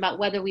question about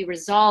whether we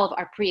resolve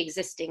our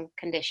pre-existing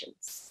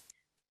conditions.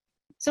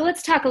 So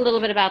let's talk a little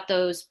bit about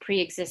those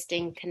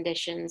pre-existing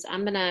conditions.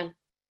 I'm going to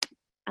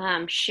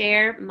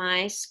share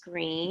my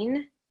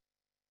screen.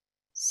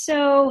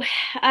 So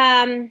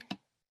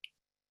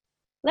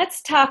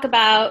let's talk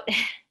about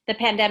the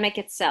pandemic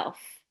itself.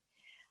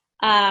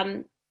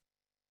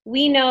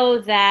 We know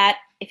that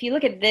if you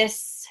look at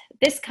this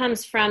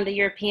comes from the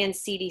European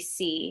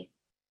CDC,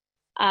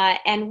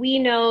 and we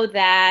know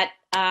that,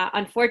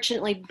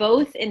 unfortunately,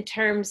 both in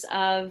terms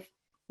of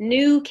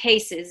new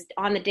cases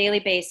on the daily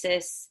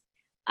basis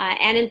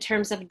and in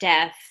terms of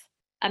death,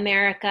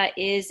 America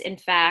is, in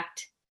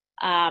fact,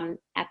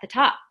 at the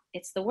top.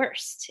 It's the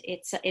worst.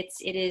 It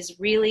is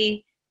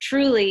really,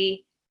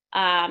 truly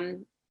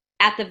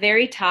at the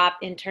very top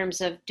in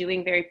terms of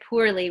doing very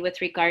poorly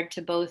with regard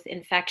to both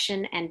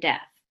infection and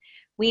death.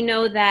 We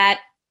know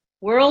that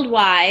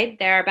worldwide,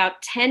 there are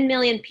about 10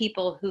 million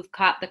people who've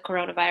caught the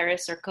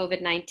coronavirus or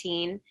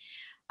COVID-19,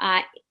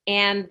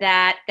 and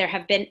that there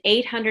have been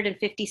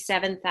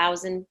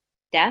 857,000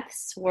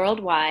 deaths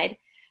worldwide.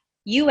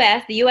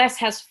 The U.S.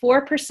 has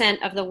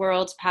 4% of the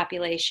world's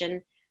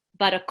population,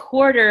 but a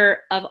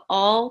quarter of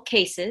all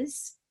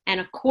cases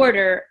and a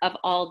quarter of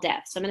all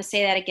deaths. So I'm going to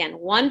say that again.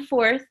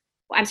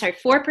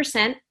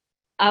 4%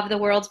 of the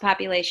world's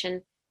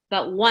population,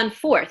 but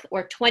 1/4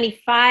 or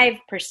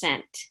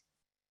 25%,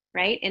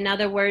 right? In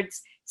other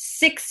words,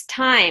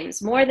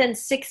 more than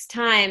six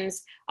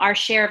times our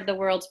share of the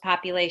world's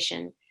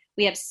population.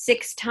 We have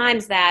 6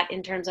 times that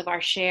in terms of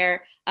our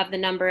share of the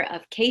number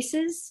of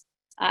cases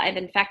of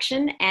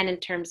infection and in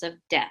terms of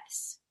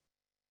deaths.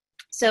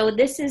 So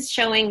this is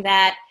showing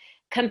that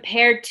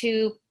compared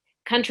to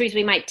countries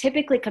we might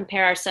typically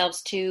compare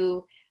ourselves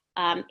to,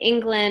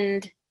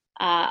 England,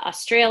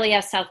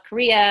 Australia, South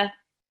Korea,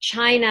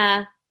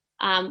 China,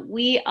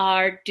 we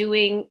are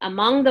doing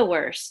among the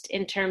worst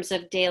in terms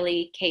of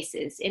daily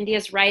cases.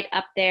 India's right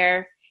up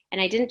there, and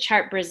I didn't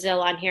chart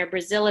Brazil on here.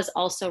 Brazil is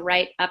also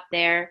right up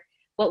there.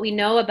 What we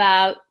know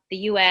about the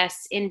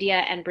US,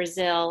 India, and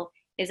Brazil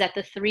is that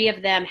the three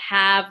of them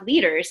have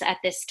leaders at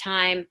this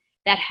time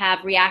that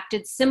have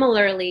reacted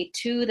similarly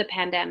to the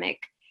pandemic,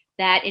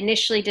 that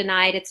initially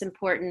denied its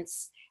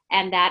importance,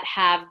 and that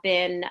have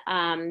been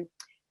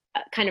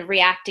kind of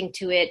reacting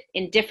to it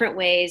in different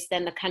ways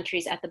than the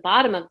countries at the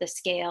bottom of the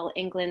scale,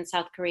 England,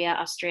 South Korea,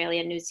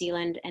 Australia, New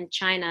Zealand, and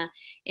China,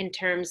 in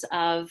terms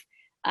of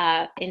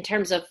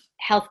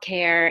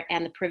healthcare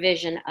and the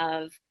provision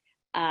of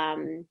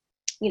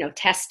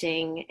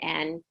testing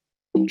and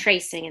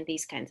tracing and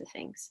these kinds of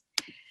things.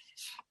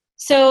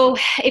 So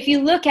if you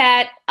look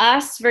at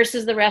us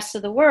versus the rest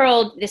of the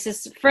world, this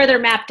is further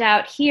mapped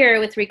out here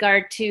with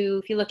regard to,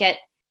 if you look at,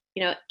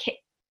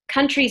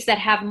 countries that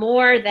have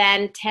more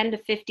than 10 to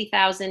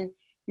 50,000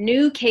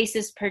 new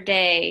cases per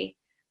day,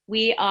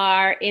 we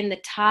are in the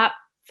top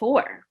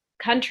 4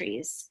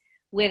 countries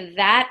with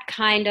that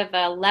kind of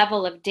a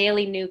level of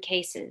daily new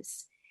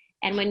cases.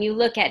 And when you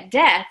look at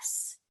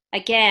deaths,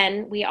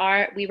 again, we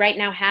right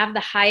now have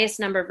the highest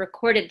number of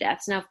recorded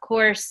deaths. Now, of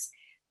course,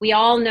 we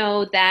all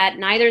know that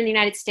neither in the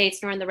United States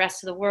nor in the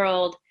rest of the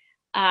world,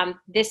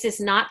 this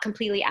is not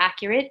completely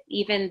accurate.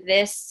 Even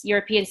this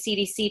European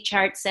CDC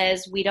chart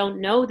says we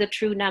don't know the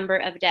true number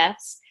of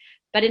deaths.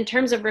 But in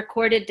terms of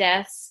recorded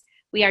deaths,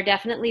 we are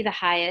definitely the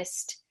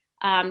highest.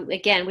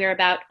 Again, we're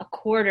about a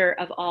quarter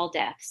of all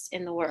deaths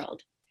in the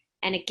world.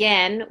 And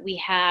again, we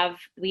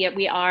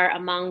are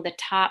among the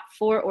top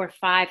 4 or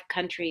 5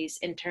 countries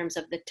in terms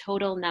of the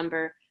total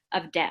number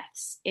of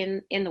deaths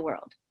in the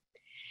world.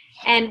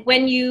 And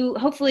when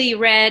hopefully you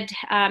read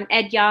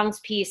Ed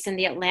Yong's piece in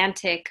The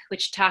Atlantic,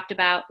 which talked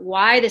about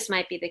why this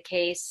might be the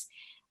case.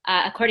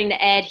 According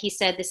to Ed, he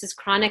said this is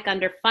chronic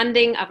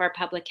underfunding of our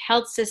public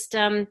health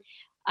system.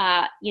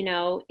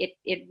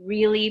 It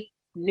really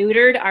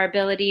neutered our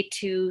ability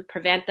to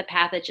prevent the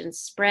pathogen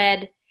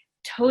spread.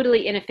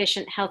 Totally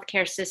inefficient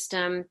healthcare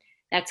system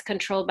that's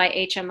controlled by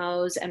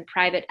HMOs and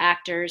private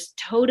actors,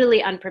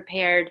 totally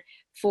unprepared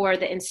for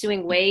the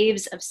ensuing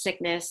waves of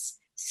sickness,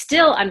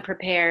 still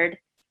unprepared,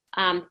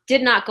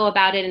 did not go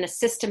about it in a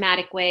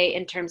systematic way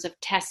in terms of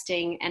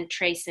testing and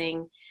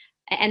tracing.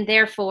 And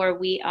therefore,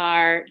 we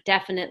are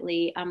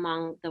definitely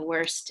among the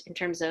worst in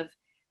terms of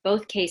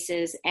both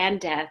cases and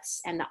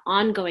deaths and the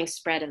ongoing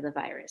spread of the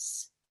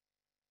virus.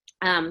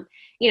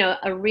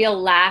 A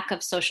real lack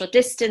of social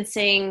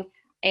distancing,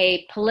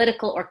 a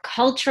political or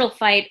cultural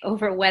fight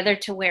over whether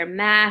to wear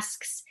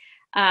masks,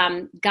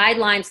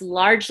 guidelines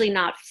largely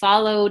not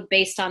followed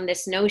based on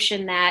this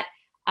notion that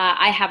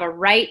I have a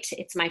right,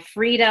 it's my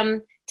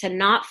freedom to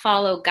not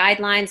follow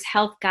guidelines,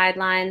 health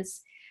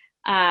guidelines.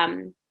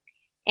 And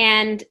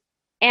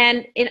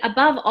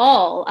above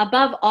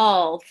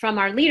all, from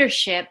our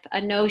leadership,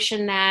 a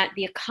notion that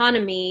the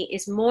economy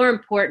is more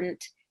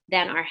important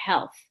than our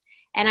health.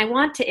 And I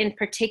want to, in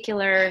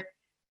particular,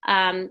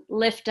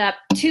 lift up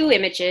 2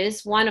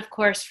 images. One, of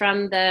course,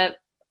 from the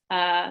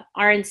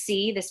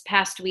RNC this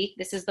past week.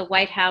 This is the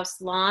White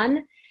House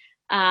lawn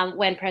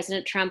when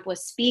President Trump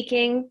was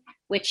speaking,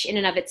 which in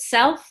and of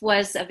itself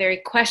was a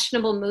very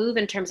questionable move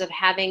in terms of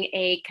having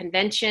a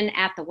convention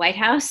at the White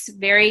House,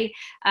 very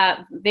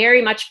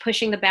much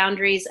pushing the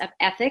boundaries of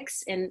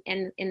ethics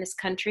in this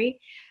country.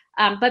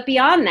 But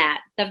beyond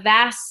that, the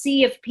vast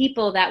sea of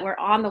people that were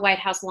on the White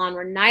House lawn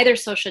were neither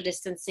social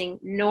distancing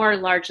nor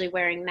largely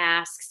wearing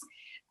masks,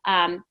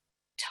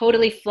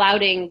 totally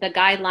flouting the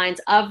guidelines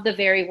of the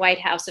very White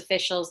House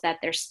officials that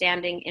they're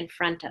standing in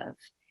front of.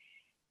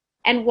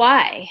 And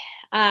why?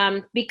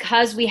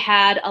 Because we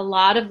had a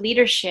lot of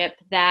leadership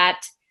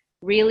that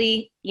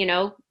really,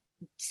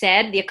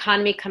 said the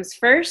economy comes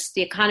first,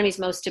 the economy is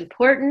most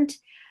important.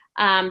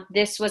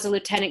 This was a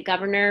lieutenant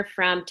governor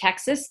from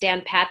Texas,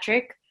 Dan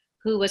Patrick,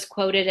 who was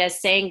quoted as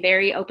saying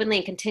very openly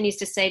and continues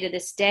to say to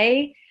this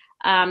day,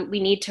 we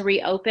need to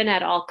reopen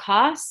at all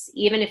costs,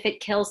 even if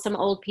it kills some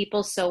old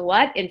people, so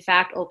what? In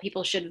fact, old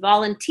people should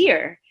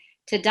volunteer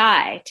to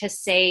die to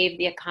save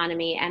the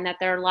economy, and that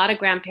there are a lot of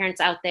grandparents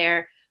out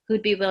there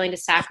who'd be willing to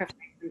sacrifice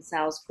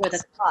themselves for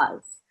the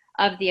cause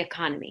of the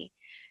economy.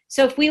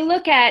 So if we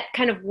look at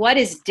kind of what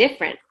is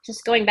different,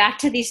 just going back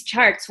to these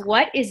charts,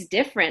 what is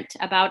different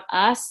about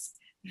us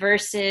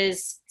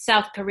versus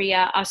South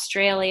Korea,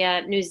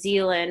 Australia, New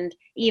Zealand,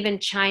 even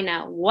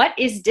China? What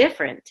is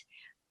different?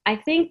 I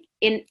think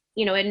in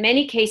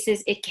many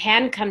cases, it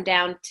can come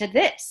down to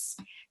this,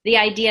 the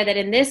idea that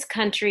in this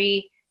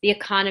country, the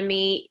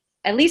economy,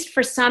 at least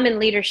for some in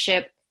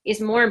leadership,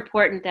 is more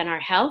important than our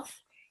health.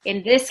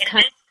 In this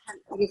country,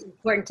 it is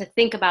important to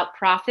think about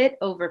profit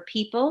over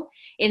people.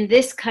 In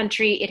this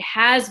country, it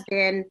has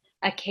been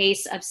a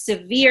case of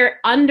severe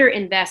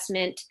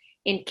underinvestment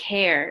in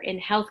care, in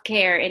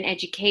healthcare, in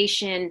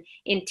education,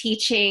 in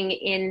teaching,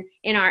 in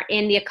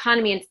the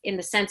economy, in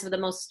the sense of the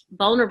most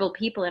vulnerable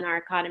people in our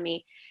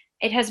economy.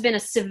 It has been a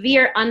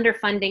severe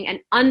underfunding and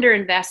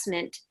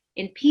underinvestment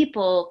in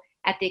people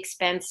at the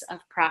expense of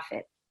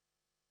profit.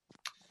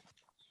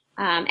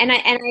 And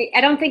I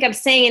don't think I'm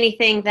saying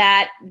anything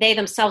that they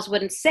themselves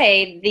wouldn't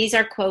say. These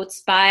are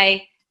quotes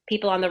by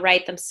people on the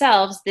right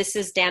themselves. This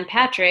is Dan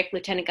Patrick,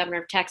 Lieutenant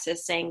Governor of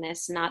Texas, saying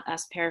this, not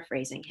us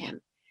paraphrasing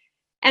him.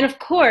 And of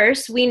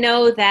course, we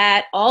know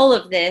that all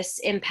of this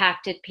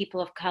impacted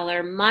people of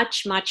color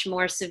much, much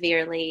more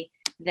severely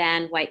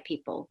than white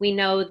people. We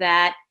know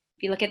that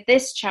if you look at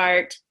this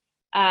chart,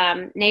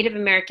 Native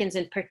Americans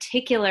in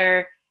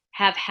particular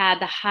have had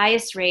the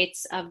highest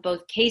rates of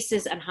both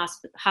cases and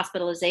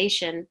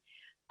hospitalization,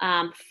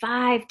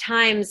 5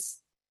 times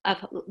of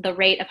the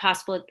rate of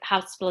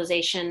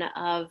hospitalization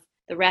of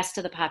the rest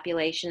of the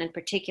population, in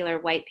particular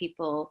white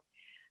people.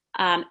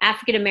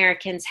 African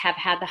Americans have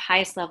had the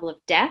highest level of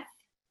death,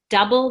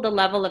 double the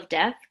level of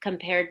death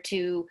compared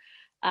to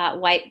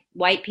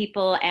white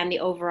people and the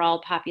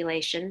overall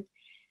population.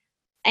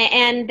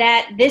 And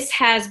that this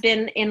has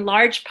been in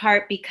large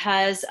part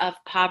because of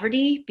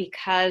poverty,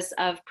 because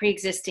of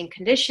pre-existing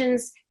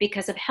conditions,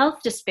 because of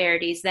health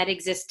disparities that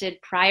existed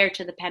prior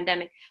to the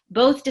pandemic,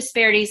 both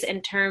disparities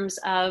in terms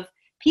of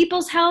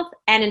people's health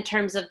and in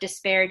terms of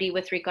disparity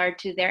with regard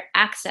to their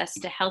access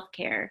to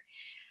healthcare.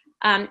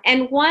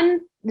 And one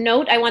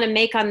note I want to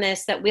make on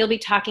this that we'll be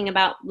talking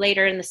about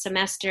later in the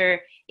semester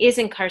is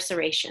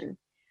incarceration.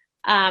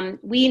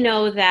 We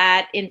know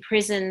that in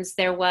prisons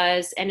there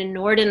was an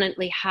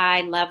inordinately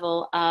high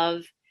level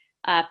of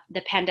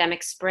the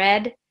pandemic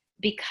spread,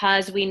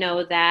 because we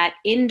know that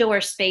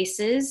indoor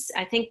spaces,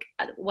 I think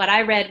what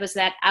I read was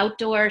that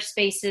outdoor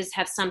spaces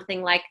have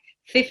something like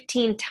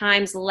 15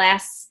 times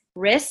less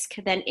risk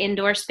than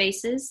indoor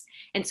spaces.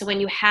 And so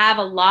when you have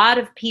a lot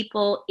of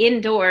people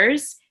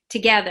indoors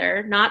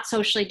together, not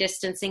socially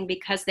distancing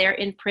because they're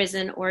in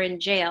prison or in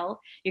jail,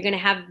 you're going to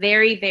have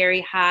very,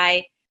 very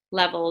high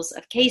levels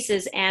of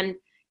cases. And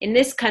in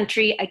this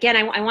country, again,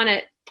 I want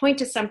to point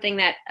to something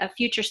that a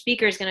future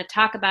speaker is going to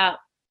talk about.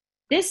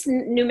 This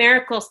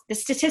the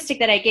statistic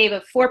that I gave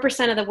of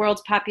 4% of the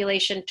world's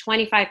population,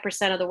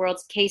 25% of the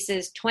world's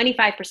cases,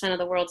 25% of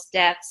the world's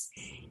deaths,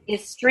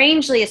 is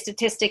strangely a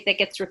statistic that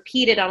gets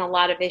repeated on a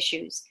lot of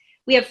issues.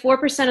 We have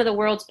 4% of the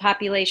world's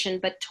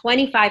population, but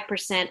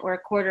 25% or a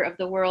quarter of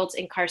the world's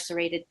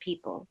incarcerated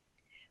people.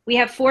 We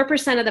have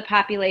 4% of the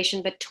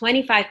population, but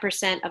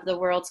 25% of the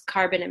world's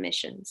carbon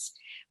emissions.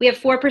 We have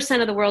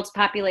 4% of the world's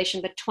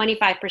population, but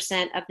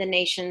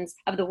 25%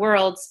 of the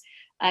world's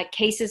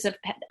cases of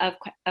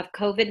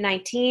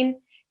COVID-19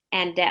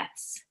 and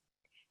deaths.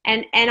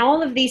 And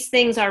all of these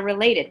things are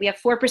related. We have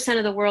 4%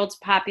 of the world's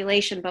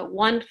population, but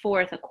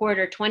 1/4, a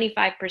quarter,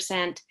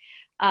 25%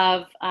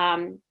 of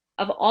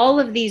all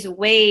of these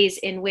ways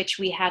in which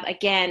we have,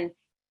 again,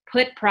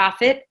 put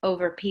profit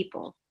over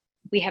people.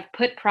 We have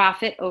put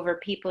profit over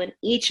people in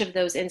each of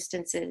those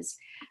instances.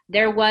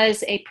 There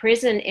was a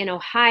prison in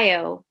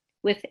Ohio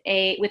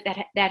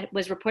that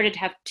was reported to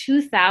have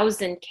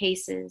 2,000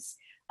 cases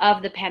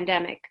of the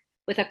pandemic,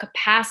 with a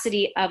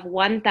capacity of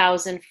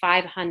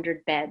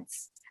 1,500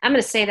 beds. I'm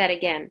going to say that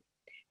again.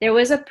 There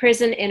was a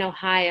prison in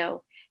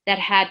Ohio that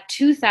had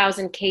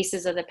 2,000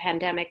 cases of the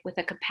pandemic with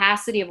a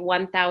capacity of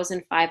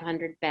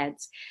 1,500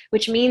 beds,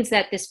 which means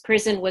that this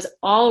prison was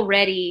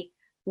already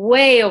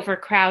way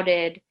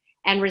overcrowded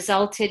and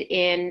resulted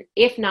in,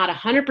 if not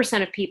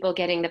 100% of people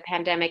getting the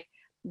pandemic,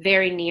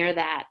 very near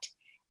that.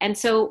 And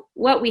so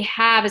what we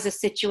have is a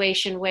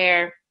situation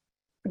where,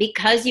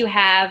 because you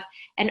have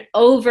an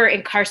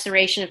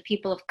over-incarceration of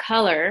people of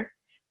color,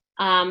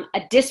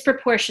 a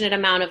disproportionate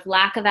amount of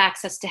lack of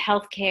access to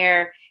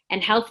healthcare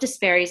and health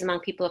disparities among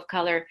people of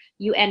color,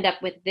 you end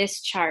up with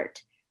this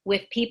chart,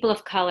 with people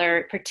of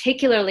color,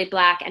 particularly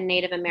Black and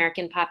Native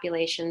American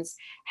populations,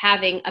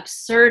 having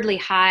absurdly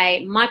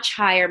high, much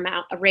higher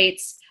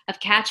rates of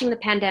catching the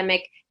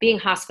pandemic, being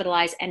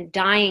hospitalized, and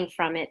dying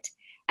from it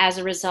as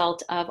a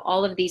result of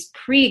all of these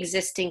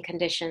pre-existing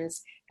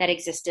conditions that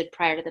existed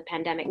prior to the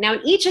pandemic. Now,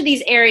 in each of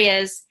these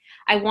areas,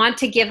 I want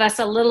to give us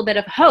a little bit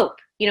of hope.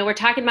 You know, we're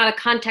talking about a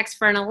context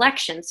for an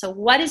election. So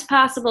what is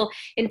possible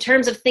in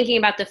terms of thinking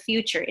about the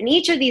future? In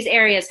each of these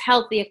areas,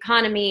 health, the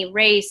economy,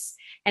 race,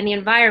 and the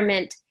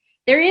environment,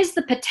 there is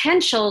the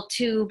potential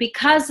to,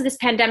 because this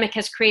pandemic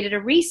has created a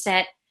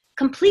reset,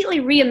 completely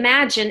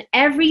reimagine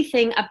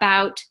everything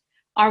about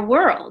our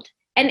world.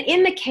 And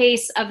in the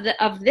case of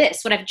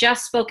this, what I've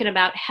just spoken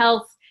about,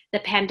 health, the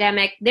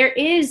pandemic, there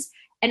is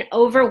an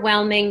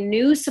overwhelming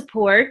new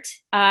support,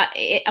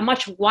 a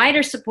much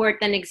wider support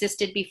than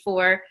existed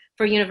before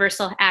for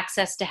universal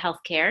access to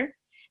healthcare.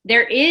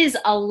 There is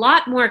a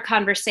lot more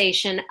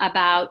conversation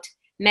about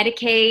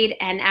Medicaid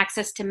and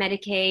access to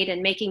Medicaid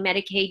and making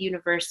Medicaid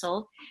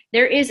universal.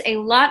 There is a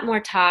lot more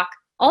talk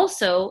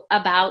also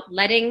about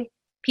letting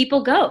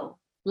people go,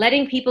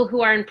 letting people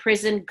who are in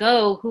prison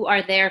go, who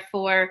are there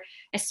for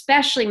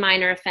especially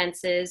minor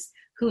offenses,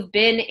 who've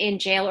been in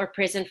jail or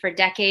prison for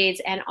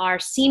decades and are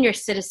senior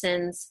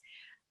citizens.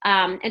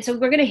 And so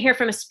we're going to hear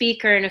from a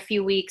speaker in a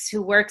few weeks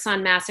who works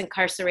on mass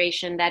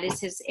incarceration. That is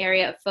his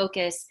area of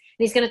focus.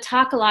 And he's going to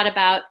talk a lot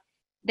about,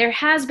 there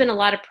has been a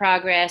lot of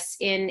progress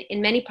in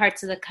many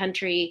parts of the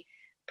country,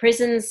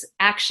 prisons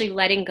actually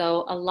letting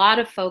go a lot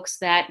of folks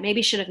that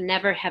maybe should have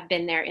never have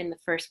been there in the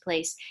first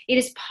place. It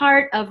is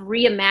part of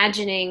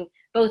reimagining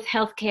both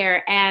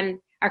healthcare and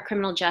our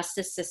criminal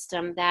justice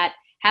system that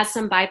has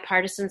some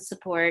bipartisan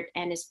support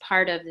and is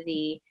part of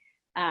the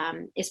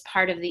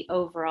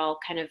overall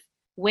kind of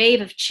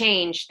wave of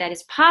change that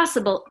is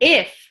possible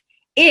if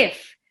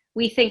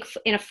we think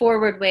in a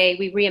forward way,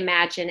 we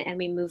reimagine and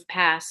we move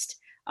past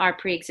our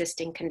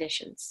pre-existing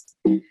conditions.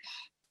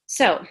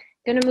 So,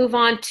 going to move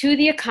on to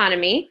the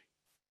economy.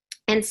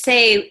 and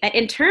say,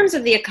 in terms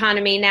of the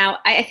economy, now,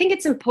 I think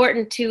it's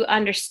important to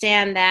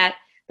understand that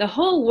the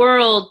whole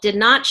world did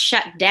not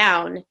shut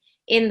down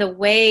in the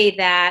way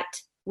that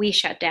we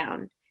shut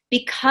down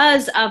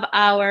because of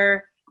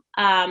our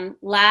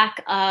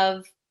lack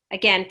of,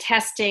 again,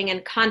 testing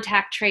and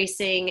contact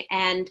tracing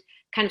and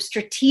kind of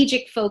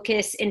strategic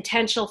focus,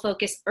 intentional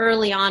focus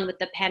early on with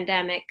the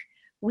pandemic.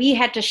 We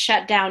had to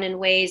shut down in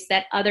ways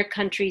that other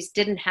countries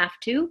didn't have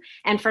to,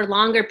 and for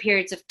longer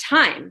periods of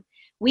time.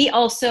 We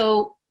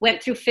also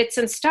went through fits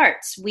and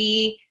starts.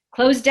 We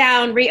closed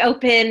down,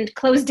 reopened,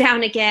 closed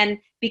down again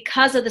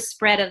because of the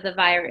spread of the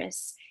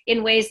virus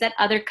in ways that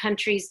other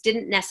countries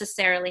didn't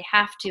necessarily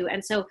have to.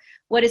 And so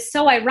what is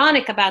so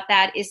ironic about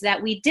that is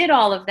that we did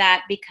all of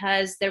that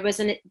because there was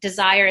a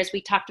desire, as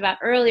we talked about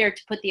earlier,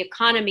 to put the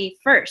economy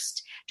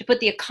first, to put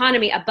the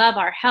economy above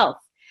our health.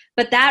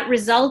 But that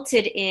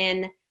resulted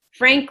in,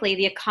 frankly,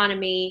 the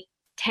economy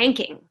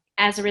tanking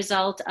as a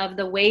result of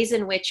the ways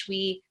in which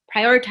we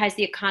prioritize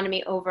the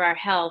economy over our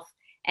health.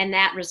 And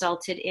that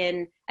resulted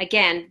in,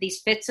 again,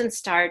 these fits and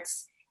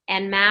starts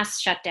and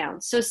mass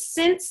shutdowns. So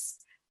since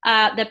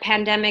the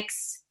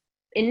pandemic's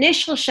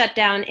initial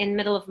shutdown in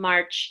middle of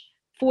March,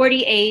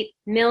 48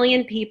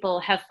 million people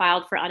have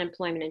filed for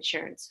unemployment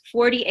insurance.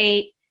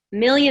 48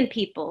 million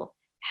people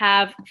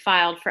have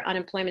filed for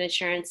unemployment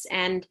insurance.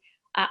 And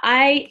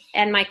I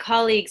and my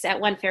colleagues at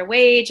One Fair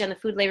Wage and the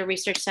Food Labor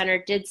Research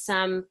Center did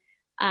some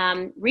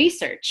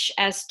research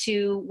as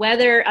to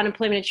whether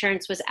unemployment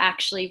insurance was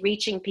actually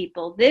reaching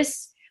people.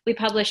 This we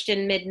published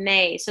in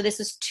mid-May. So this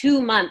is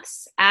 2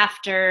 months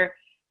after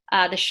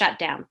the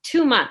shutdown,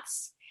 2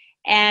 months.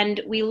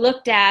 And we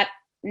looked at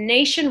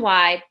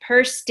nationwide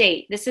per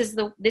state. This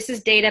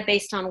is data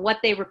based on what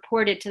they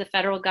reported to the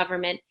federal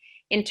government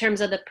in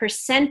terms of the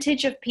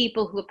percentage of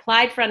people who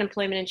applied for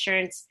unemployment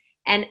insurance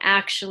and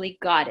actually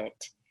got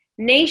it.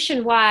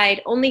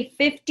 Nationwide, only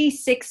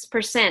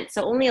 56%,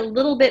 so only a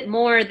little bit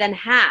more than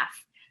half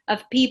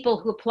of people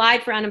who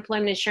applied for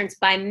unemployment insurance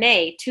by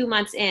May, 2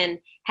 months in,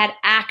 had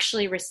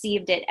actually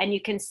received it. And you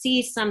can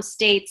see some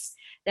states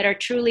that are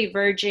truly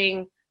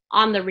verging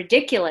on the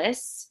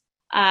ridiculous.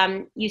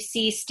 You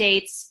see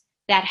states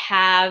that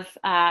have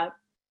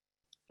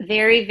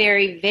very,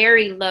 very,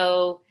 very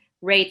low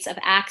rates of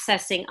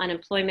accessing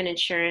unemployment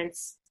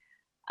insurance,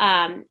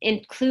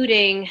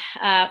 including,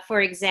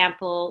 for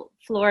example,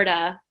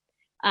 Florida.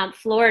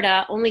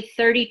 Florida, only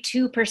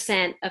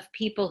 32% of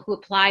people who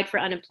applied for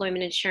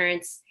unemployment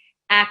insurance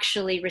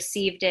actually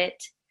received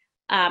it.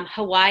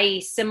 Hawaii,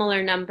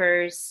 similar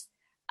numbers.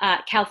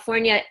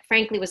 California,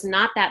 frankly, was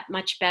not that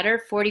much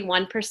better.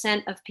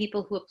 41% of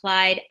people who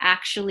applied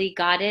actually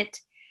got it.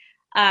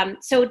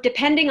 So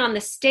depending on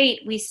the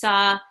state, we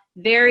saw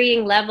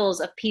varying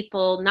levels of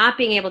people not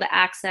being able to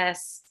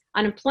access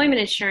unemployment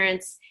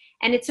insurance.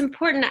 And it's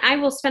important, I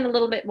will spend a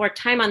little bit more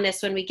time on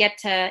this when we get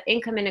to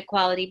income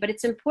inequality, but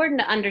it's important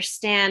to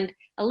understand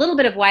a little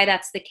bit of why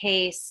that's the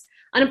case.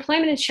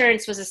 Unemployment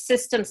insurance was a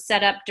system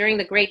set up during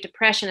the Great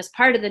Depression as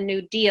part of the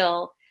New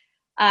Deal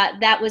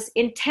that was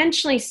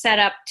intentionally set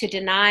up to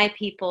deny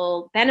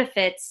people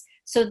benefits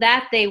so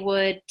that they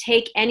would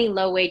take any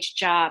low-wage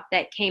job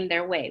that came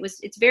their way.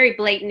 It's very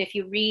blatant. If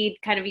you read,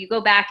 you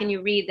go back and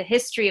you read the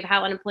history of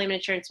how unemployment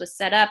insurance was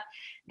set up,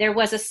 there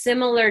was a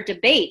similar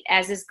debate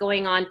as is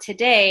going on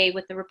today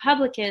with the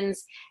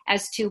Republicans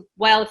as to,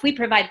 well, if we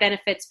provide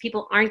benefits,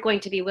 people aren't going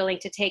to be willing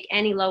to take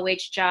any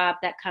low-wage job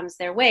that comes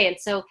their way. And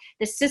so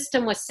the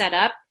system was set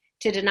up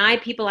to deny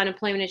people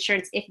unemployment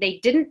insurance if they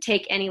didn't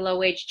take any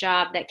low-wage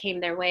job that came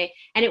their way.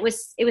 And it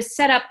was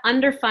set up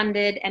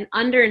underfunded and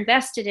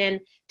underinvested in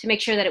to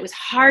make sure that it was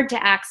hard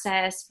to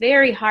access,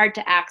 very hard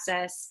to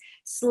access,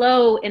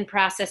 slow in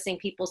processing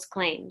people's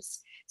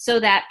claims, so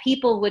that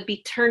people would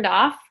be turned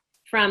off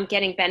from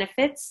getting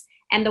benefits.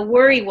 And the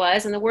worry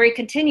was, and the worry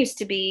continues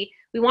to be,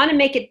 we want to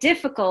make it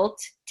difficult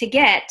to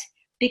get,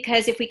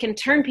 because if we can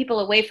turn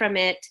people away from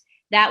it,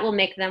 that will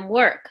make them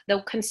work.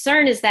 The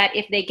concern is that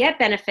if they get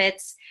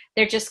benefits,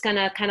 they're just going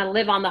to kind of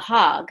live on the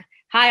hog,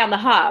 high on the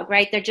hog,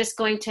 right? They're just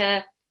going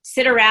to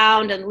sit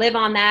around and live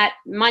on that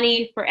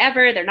money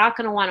forever. They're not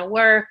going to want to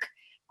work.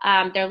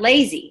 They're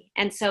lazy.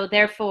 And so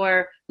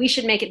therefore, we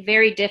should make it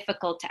very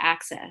difficult to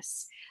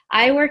access.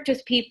 I worked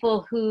with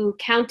people who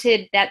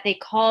counted that they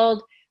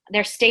called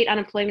their state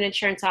unemployment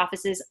insurance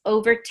offices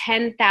over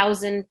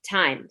 10,000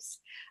 times.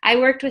 I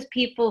worked with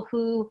people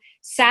who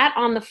sat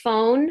on the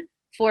phone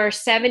for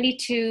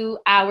 72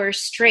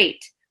 hours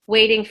straight,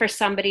 waiting for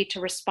somebody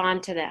to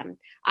respond to them.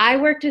 I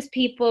worked with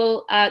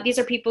people, these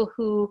are people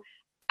who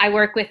I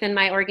work with in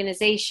my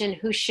organization,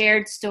 who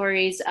shared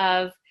stories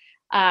of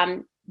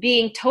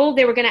being told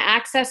they were going to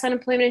access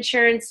unemployment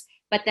insurance,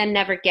 but then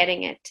never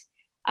getting it.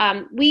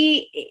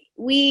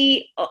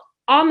 We,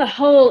 on the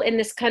whole in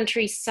this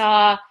country,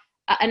 saw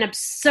an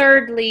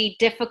absurdly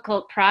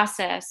difficult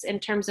process in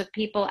terms of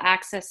people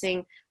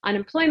accessing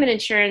unemployment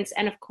insurance.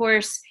 And of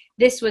course,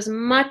 this was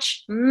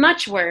much,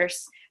 much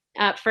worse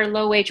for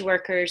low-wage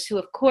workers, who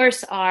of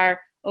course are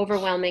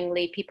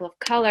overwhelmingly people of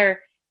color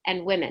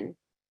and women.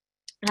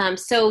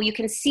 So you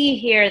can see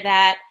here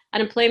that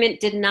Unemployment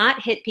did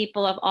not hit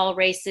people of all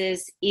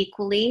races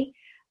equally.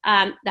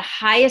 The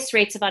highest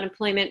rates of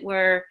unemployment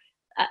were,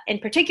 in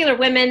particular,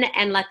 women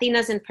and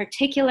Latinas in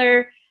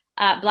particular,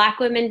 Black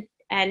women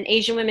and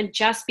Asian women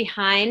just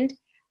behind.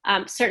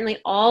 Certainly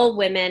all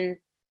women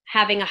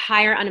having a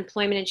higher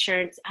unemployment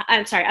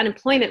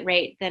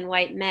rate than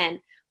white men.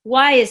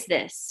 Why is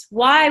this?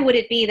 Why would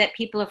it be that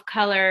people of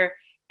color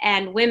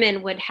and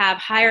women would have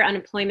higher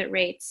unemployment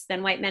rates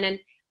than white men? And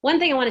one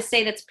thing I want to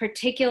say that's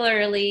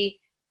particularly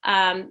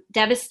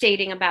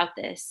devastating about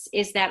this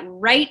is that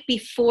right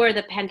before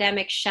the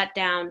pandemic shut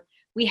down,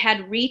 we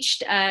had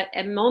reached an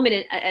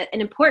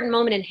important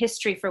moment in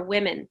history for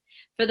women.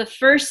 For the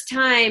first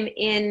time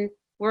in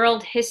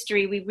world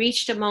history, we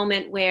reached a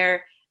moment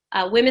where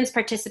women's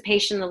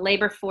participation in the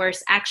labor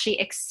force actually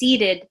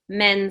exceeded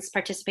men's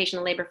participation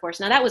in the labor force.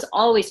 Now, that was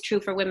always true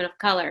for women of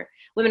color.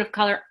 Women of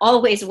color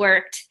always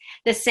worked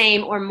the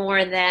same or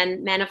more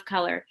than men of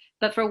color.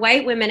 But for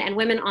white women and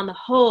women on the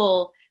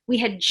whole, we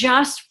had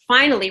just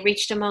finally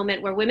reached a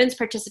moment where women's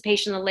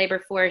participation in the labor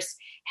force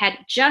had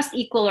just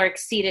equal or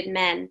exceeded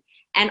men.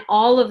 And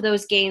all of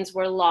those gains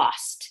were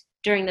lost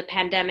during the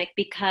pandemic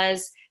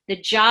because the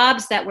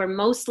jobs that were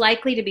most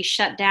likely to be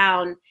shut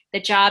down, the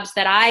jobs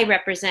that I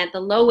represent, the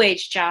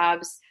low-wage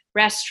jobs,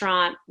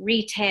 restaurant,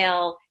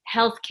 retail,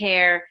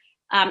 healthcare,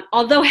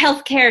 although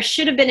healthcare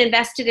should have been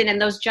invested in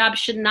and those jobs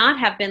should not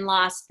have been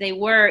lost, they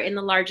were in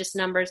the largest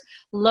numbers.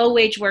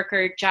 Low-wage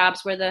worker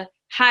jobs were the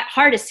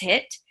hardest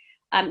hit.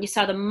 You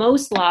saw the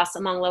most loss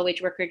among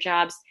low-wage worker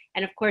jobs.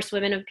 And of course,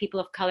 women and people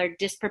of color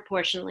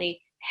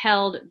disproportionately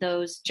held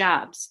those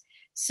jobs.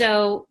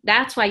 So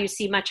that's why you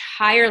see much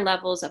higher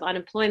levels of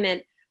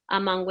unemployment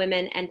among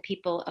women and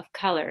people of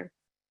color.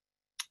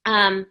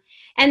 And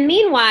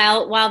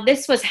meanwhile, while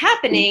this was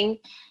happening,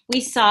 we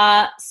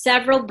saw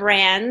several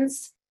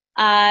brands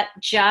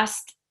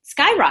just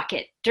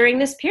skyrocket during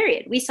this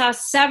period. We saw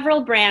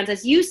several brands,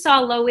 as you saw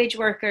low-wage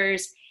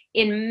workers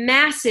in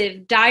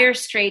massive, dire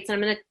straits. And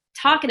I'm going to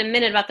talk in a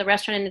minute about the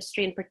restaurant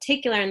industry in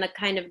particular and the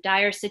kind of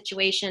dire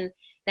situation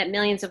that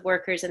millions of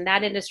workers in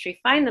that industry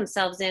find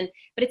themselves in.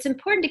 But it's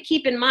important to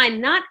keep in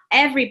mind, not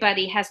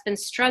everybody has been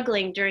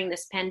struggling during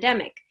this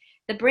pandemic.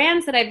 The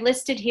brands that I've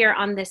listed here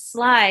on this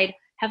slide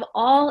have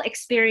all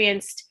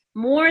experienced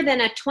more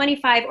than a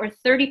 25 or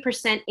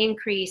 30%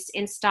 increase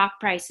in stock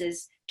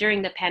prices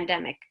during the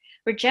pandemic.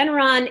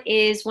 Regeneron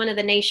is one of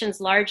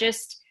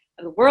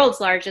the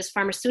world's largest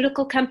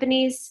pharmaceutical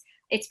companies.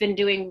 It's been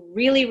doing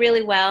really,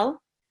 really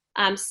well.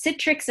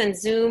 Citrix and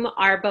Zoom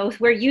are both,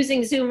 we're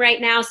using Zoom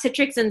right now.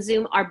 Citrix and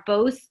Zoom are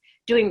both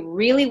doing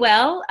really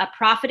well,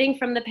 profiting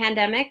from the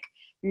pandemic.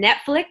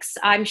 Netflix,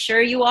 I'm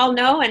sure you all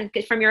know, and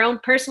from your own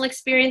personal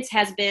experience,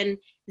 has been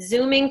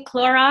Zooming.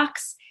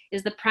 Clorox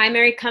is the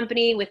primary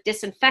company with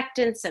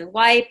disinfectants and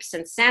wipes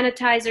and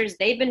sanitizers.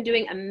 They've been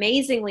doing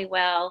amazingly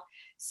well.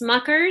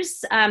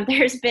 Smuckers,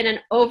 there's been an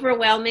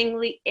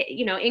overwhelmingly,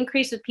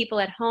 increase with people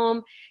at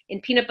home in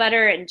peanut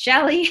butter and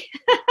jelly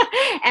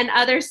and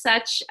other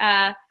such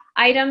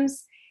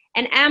items.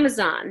 And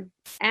Amazon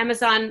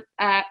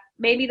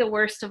may be the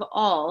worst of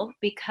all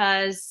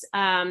because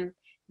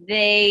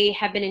they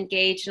have been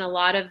engaged in a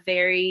lot of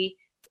very,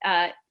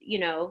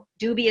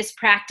 dubious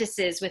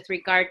practices with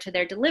regard to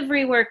their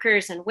delivery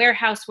workers and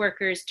warehouse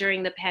workers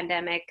during the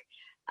pandemic.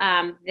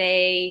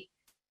 They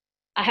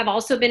have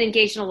also been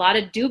engaged in a lot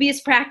of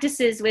dubious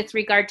practices with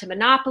regard to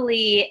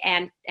monopoly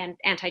and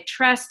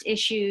antitrust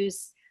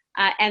issues,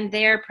 and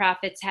their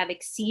profits have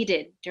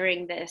exceeded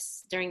during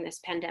this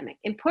pandemic.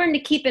 Important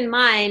to keep in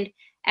mind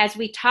as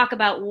we talk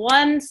about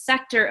one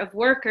sector of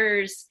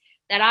workers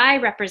that I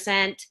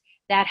represent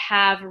that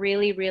have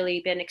really,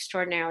 really been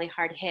extraordinarily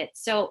hard hit.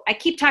 So I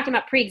keep talking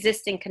about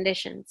pre-existing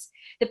conditions.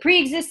 The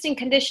pre-existing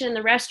condition in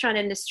the restaurant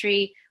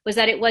industry was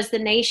that it was the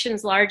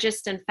nation's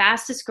largest and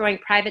fastest growing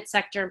private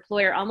sector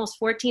employer, almost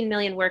 14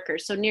 million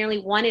workers, so nearly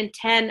 1 in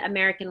 10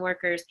 American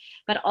workers,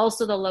 but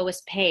also the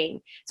lowest paying.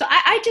 So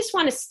I just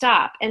want to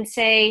stop and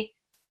say,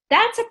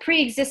 that's a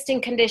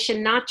pre-existing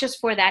condition, not just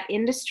for that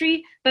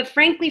industry, but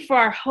frankly for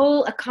our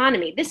whole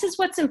economy. This is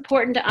what's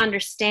important to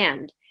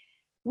understand.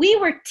 We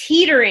were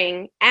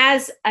teetering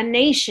as a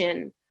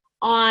nation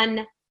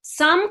on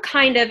some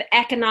kind of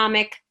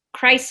economic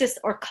crisis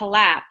or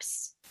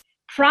collapse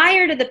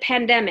prior to the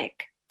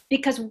pandemic,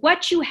 because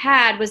what you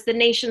had was the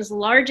nation's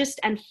largest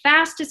and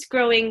fastest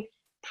growing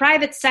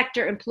private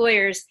sector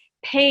employers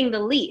paying the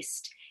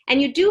least. And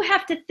you do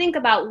have to think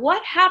about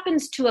what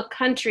happens to a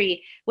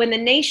country when the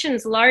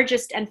nation's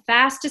largest and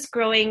fastest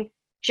growing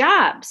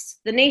jobs,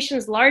 the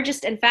nation's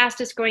largest and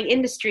fastest growing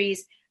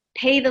industries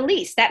pay the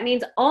least. That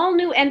means all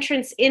new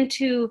entrants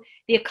into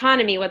the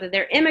economy, whether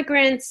they're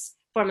immigrants,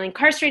 formerly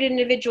incarcerated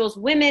individuals,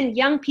 women,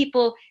 young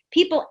people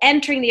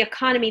entering the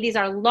economy, these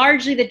are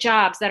largely the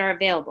jobs that are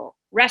available.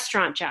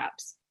 Restaurant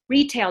jobs,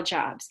 retail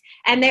jobs,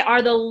 and they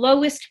are the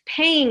lowest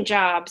paying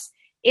jobs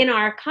in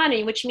our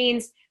economy, which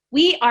means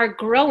we are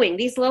growing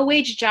these low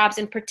wage jobs,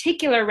 in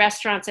particular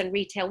restaurants and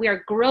retail. We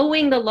are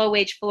growing the low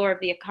wage floor of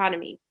the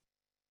economy.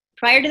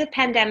 Prior to the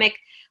pandemic,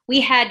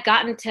 we had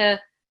gotten to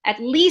at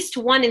least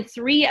 1 in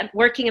 3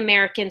 working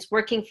Americans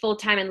working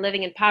full-time and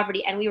living in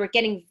poverty. And we were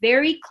getting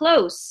very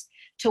close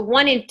to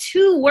 1 in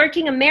 2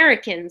 working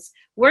Americans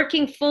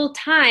working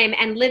full-time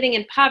and living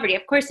in poverty.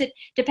 Of course, it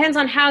depends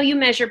on how you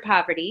measure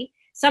poverty.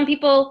 Some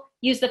people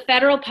use the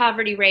federal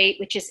poverty rate,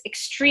 which is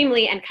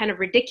extremely and kind of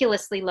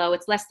ridiculously low.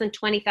 It's less than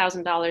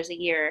 $20,000 a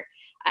year.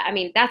 I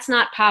mean, that's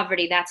not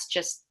poverty. That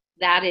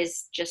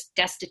is just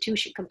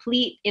destitution,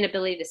 complete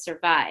inability to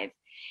survive.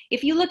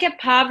 If you look at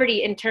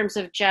poverty in terms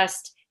of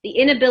just the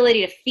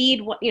inability to feed,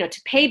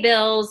 to pay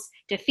bills,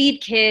 to feed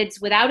kids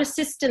without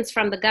assistance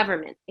from the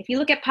government, if you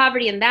look at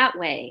poverty in that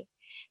way,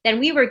 then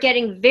we were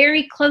getting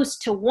very close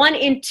to 1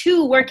 in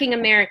 2 working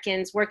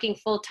Americans working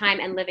full-time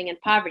and living in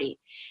poverty.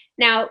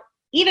 Now,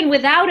 even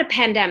without a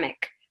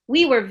pandemic,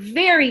 we were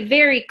very,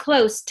 very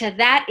close to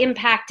that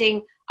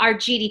impacting our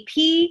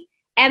GDP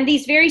and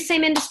these very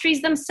same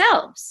industries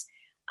themselves.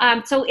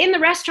 So in the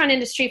restaurant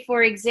industry,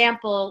 for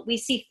example, we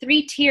see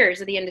 3 tiers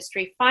of the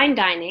industry. Fine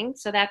dining,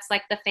 so that's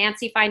like the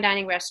fancy fine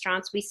dining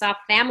restaurants. We saw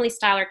family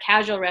style or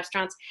casual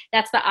restaurants.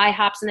 That's the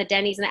IHOPs and the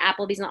Denny's and the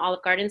Applebee's and the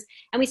Olive Gardens.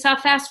 And we saw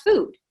fast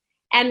food.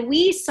 And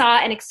we saw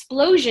an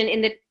explosion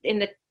in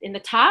the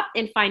top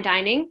in fine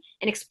dining,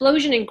 an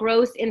explosion in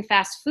growth in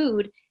fast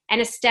food,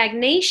 and a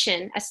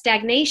stagnation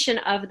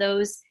of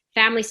those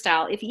family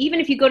style. Even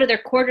if you go to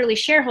their quarterly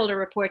shareholder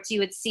reports, you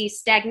would see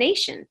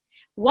stagnation.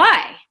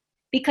 Why?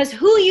 Because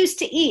who used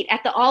to eat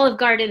at the Olive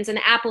Gardens and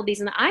the Applebee's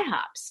and the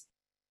IHOPs?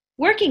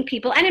 Working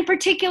people, and in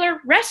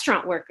particular,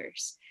 restaurant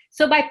workers.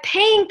 So by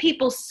paying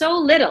people so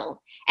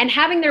little and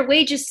having their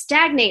wages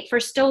stagnate for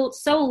so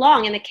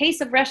long, in the case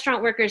of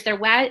restaurant workers, their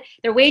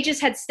wages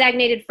had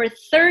stagnated for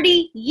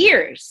 30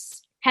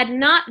 years, had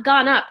not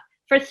gone up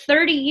for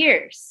 30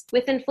 years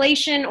with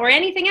inflation or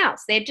anything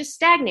else. They had just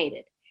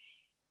stagnated.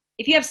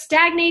 If you have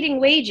stagnating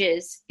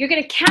wages, you're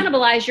going to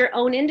cannibalize your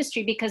own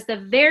industry because the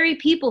very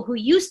people who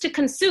used to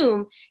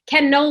consume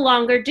can no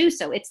longer do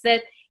so. It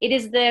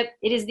is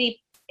the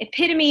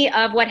epitome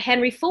of what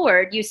Henry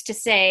Ford used to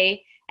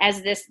say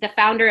as the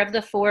founder of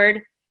the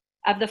Ford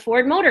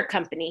Motor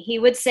Company. He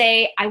would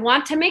say, I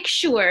want to make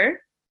sure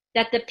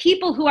that the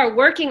people who are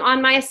working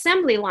on my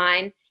assembly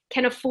line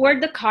can afford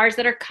the cars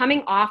that are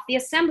coming off the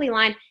assembly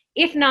line.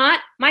 If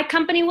not, my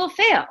company will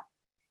fail.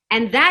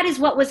 And that is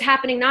what was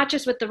happening, not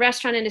just with the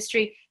restaurant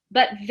industry,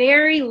 but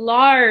very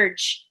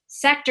large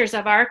sectors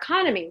of our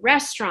economy,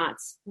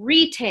 restaurants,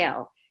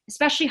 retail,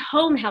 especially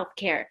home health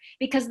care,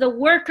 because the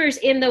workers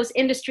in those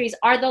industries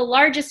are the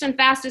largest and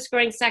fastest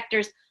growing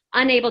sectors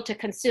unable to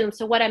consume.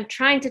 So what I'm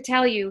trying to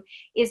tell you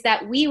is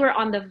that we were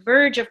on the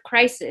verge of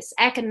crisis,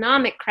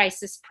 economic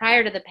crisis,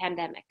 prior to the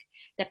pandemic.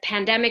 The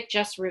pandemic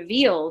just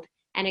revealed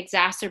and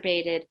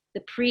exacerbated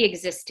the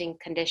pre-existing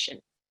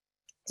condition.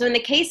 So in the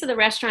case of the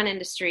restaurant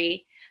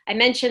industry, I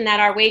mentioned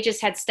that our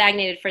wages had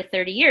stagnated for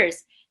 30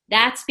 years.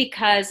 That's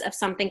because of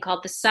something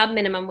called the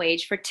sub-minimum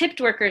wage for tipped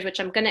workers,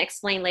 which I'm going to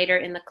explain later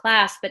in the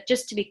class. But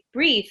just to be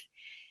brief,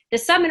 the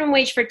sub-minimum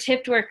wage for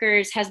tipped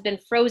workers has been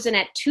frozen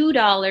at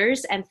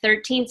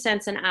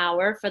 $2.13 an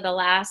hour for the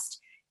last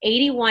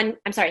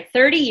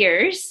 30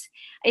 years.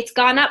 It's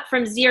gone up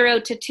from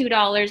 $0 to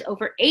 $2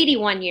 over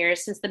 81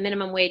 years since the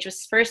minimum wage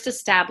was first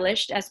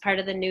established as part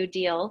of the New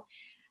Deal.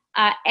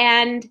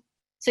 And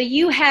so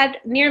you had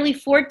nearly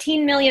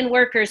 14 million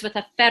workers with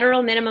a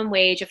federal minimum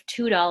wage of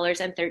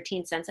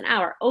 $2.13 an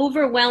hour.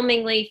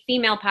 Overwhelmingly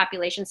female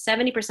population,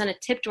 70% of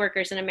tipped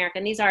workers in America.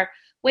 And these are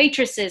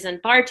waitresses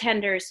and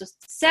bartenders. So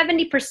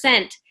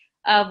 70%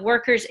 of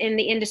workers in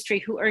the industry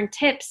who earn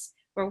tips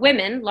were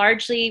women,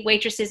 largely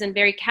waitresses in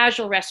very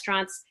casual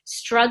restaurants,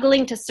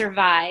 struggling to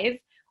survive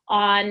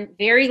on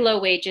very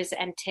low wages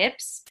and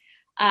tips.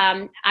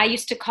 I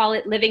used to call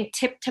it living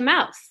tip to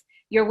mouth.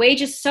 Your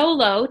wage is so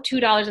low,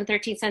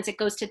 $2.13, it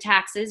goes to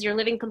taxes. You're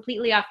living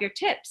completely off your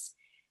tips.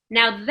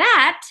 Now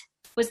that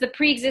was the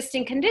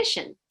pre-existing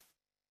condition.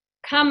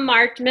 Come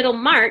middle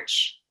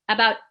March,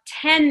 about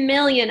 10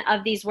 million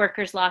of these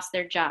workers lost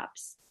their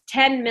jobs.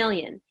 10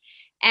 million.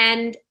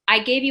 And I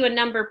gave you a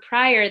number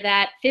prior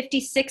that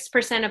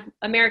 56% of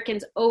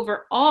Americans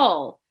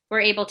overall were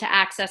able to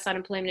access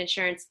unemployment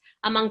insurance.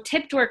 Among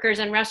tipped workers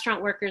and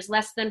restaurant workers,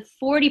 less than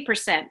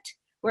 40%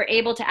 were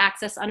able to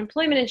access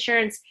unemployment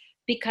insurance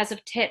because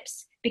of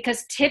tips,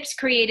 because tips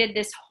created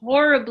this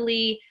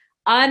horribly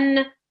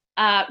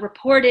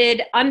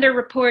underreported,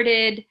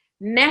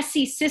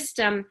 messy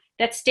system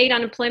that state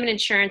unemployment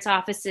insurance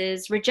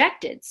offices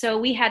rejected. So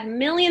we had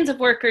millions of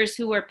workers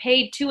who were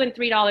paid $2 and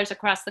 $3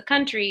 across the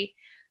country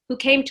who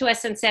came to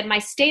us and said, my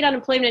state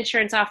unemployment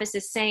insurance office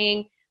is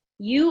saying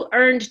you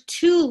earned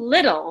too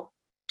little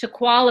to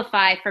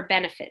qualify for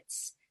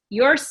benefits.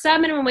 Your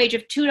sub-minimum wage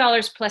of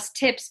 $2 plus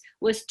tips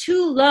was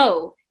too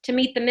low to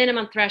meet the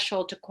minimum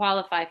threshold to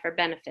qualify for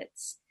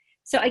benefits.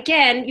 So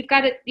again, you've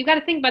got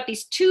to think about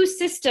these two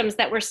systems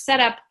that were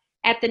set up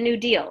at the New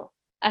Deal: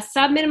 a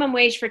sub-minimum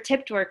wage for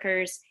tipped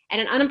workers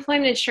and an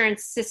unemployment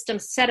insurance system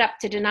set up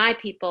to deny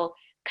people,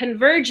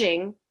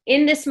 converging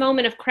in this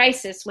moment of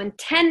crisis when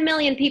 10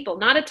 million people,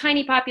 not a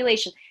tiny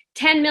population,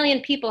 10 million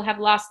people have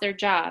lost their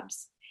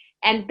jobs.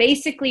 and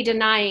basically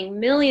denying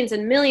millions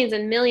and millions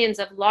and millions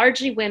of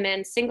largely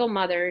women, single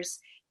mothers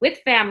with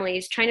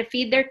families trying to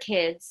feed their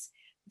kids,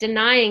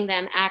 denying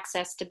them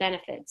access to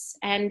benefits.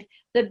 And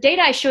the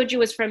data I showed you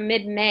was from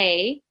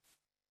mid-May.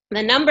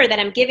 The number that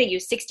I'm giving you,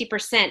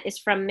 60%, is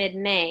from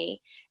mid-May.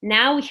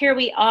 Now here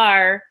we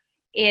are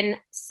in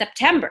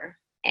September,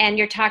 and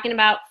you're talking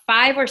about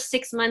 5 or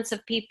 6 months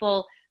of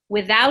people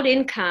without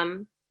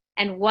income.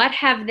 And what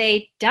have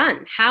they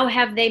done? How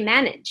have they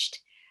managed?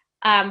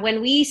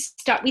 When we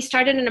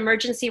started an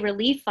emergency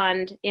relief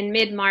fund in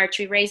mid-March.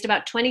 We raised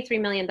about $23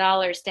 million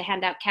to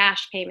hand out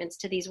cash payments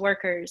to these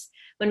workers.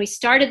 When we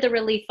started the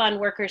relief fund,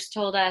 workers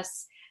told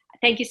us,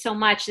 thank you so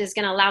much. This is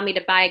going to allow me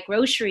to buy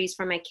groceries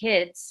for my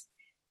kids.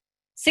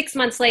 6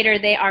 months later,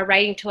 they are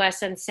writing to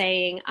us and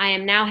saying, I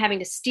am now having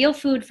to steal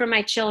food from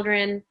my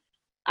children.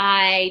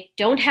 I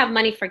don't have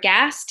money for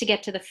gas to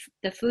get to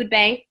the food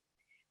bank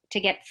to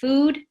get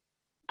food.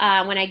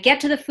 When I get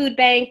to the food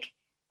bank,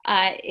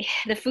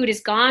 the food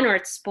is gone or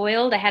it's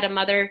spoiled. I had a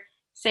mother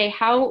say,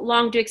 how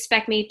long do you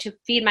expect me to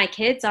feed my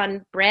kids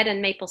on bread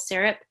and maple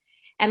syrup?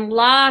 And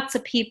lots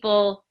of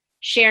people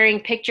sharing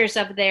pictures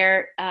of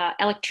their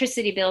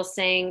electricity bills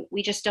saying,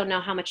 we just don't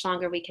know how much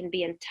longer we can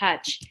be in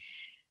touch.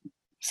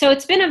 So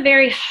it's been a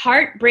very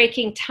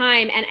heartbreaking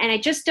time. And I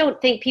just don't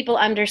think people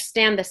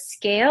understand the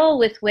scale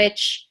with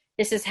which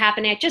this is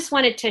happening. I just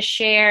wanted to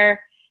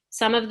share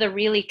some of the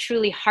really,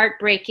 truly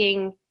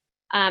heartbreaking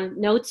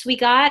notes we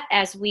got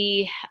as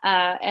we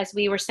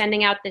were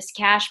sending out this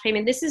cash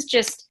payment. This is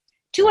just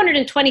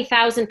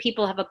 220,000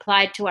 people have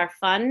applied to our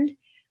fund.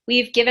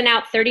 We've given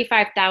out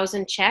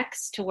 35,000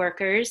 checks to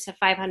workers of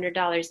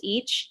 $500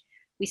 each.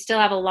 We still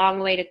have a long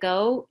way to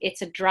go.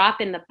 It's a drop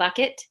in the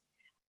bucket.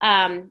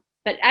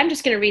 But I'm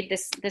just going to read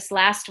this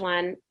last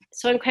one.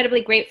 So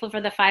incredibly grateful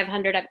for the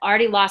 500. I've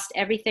already lost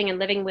everything and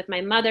living with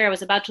my mother. I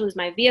was about to lose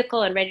my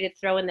vehicle and ready to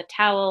throw in the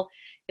towel.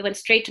 It went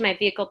straight to my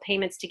vehicle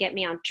payments to get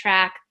me on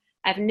track.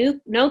 I have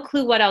no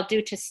clue what I'll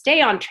do to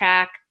stay on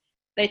track,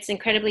 but it's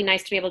incredibly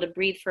nice to be able to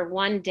breathe for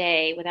one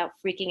day without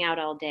freaking out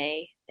all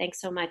day.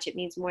 Thanks so much. It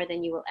means more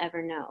than you will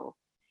ever know.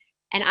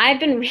 And I've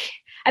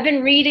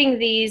been reading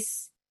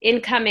these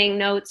incoming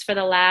notes for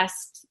the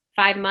last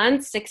 5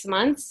 months, 6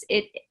 months.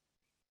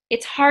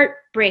 It's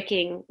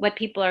heartbreaking what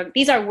people are.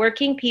 These are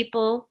working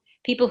people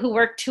who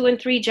work 2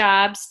 and 3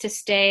 jobs to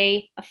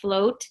stay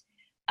afloat,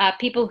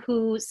 people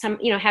who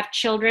have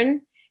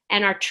children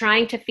and are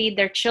trying to feed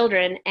their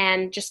children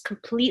and just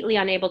completely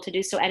unable to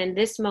do so. And in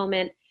this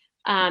moment,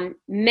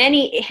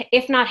 many,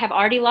 if not have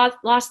already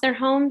lost their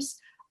homes,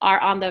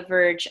 are on the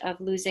verge of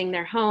losing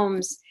their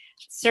homes,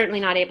 certainly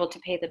not able to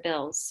pay the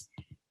bills.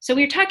 So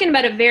we're talking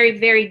about a very,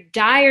 very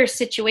dire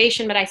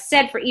situation, but I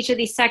said for each of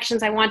these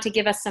sections, I want to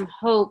give us some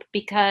hope,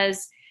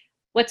 because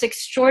what's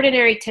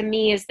extraordinary to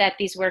me is that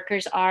these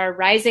workers are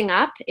rising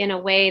up in a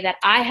way that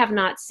I have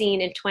not seen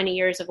in 20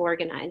 years of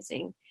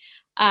organizing.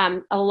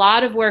 A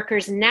lot of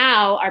workers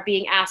now are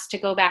being asked to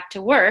go back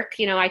to work.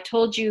 I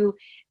told you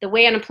the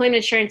way unemployment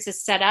insurance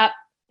is set up,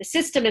 the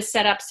system is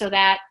set up so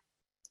that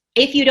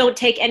if you don't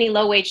take any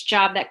low-wage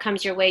job that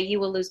comes your way, you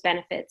will lose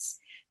benefits.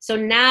 So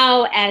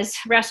now as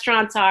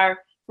restaurants are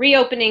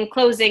reopening,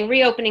 closing,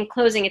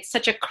 it's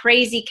such a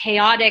crazy,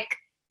 chaotic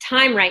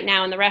time right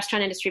now in the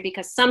restaurant industry,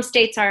 because some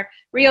states are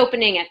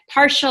reopening at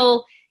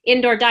partial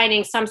indoor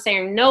dining, some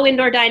saying no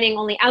indoor dining,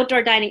 only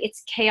outdoor dining.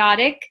 It's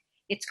chaotic,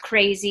 it's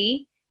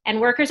crazy, and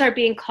workers are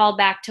being called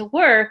back to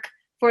work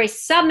for a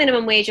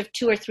sub-minimum wage of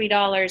 $2 or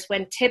 $3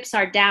 when tips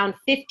are down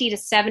 50 to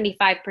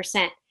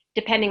 75%,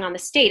 depending on the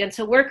state. And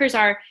so workers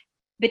are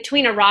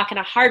between a rock and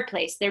a hard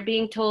place. They're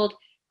being told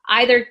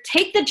either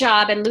take the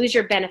job and lose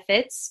your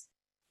benefits,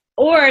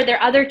 or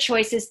their other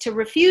choice is to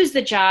refuse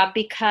the job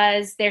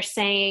because they're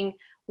saying,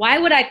 why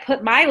would I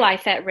put my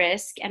life at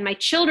risk and my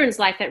children's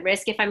life at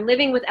risk? If I'm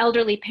living with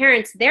elderly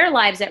parents, their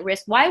lives at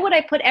risk, why would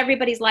I put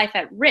everybody's life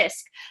at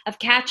risk of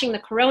catching the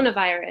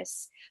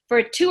coronavirus for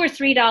a $2 or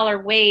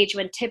 $3 wage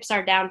when tips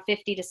are down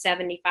 50 to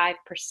 75%?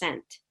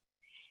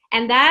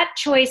 And that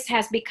choice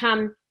has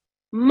become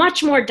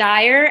much more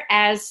dire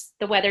as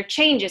the weather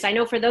changes. I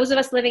know for those of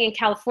us living in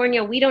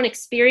California, we don't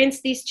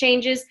experience these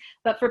changes,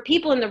 but for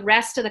people in the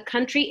rest of the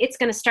country, it's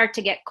going to start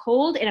to get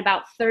cold in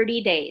about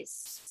 30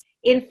 days.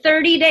 In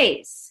 30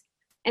 days.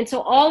 And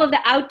so all of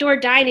the outdoor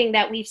dining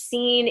that we've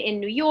seen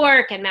in New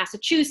York and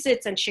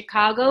Massachusetts and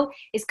Chicago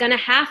is going to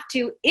have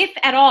to, if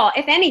at all,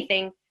 if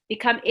anything,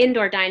 become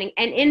indoor dining.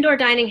 And indoor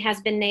dining has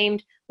been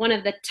named one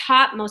of the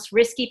top most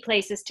risky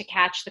places to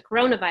catch the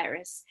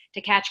coronavirus,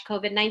 to catch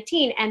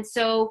COVID-19. And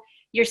so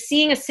you're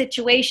seeing a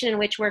situation in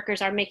which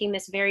workers are making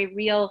this very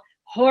real,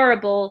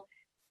 horrible,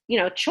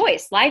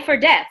 choice, life or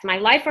death, my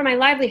life or my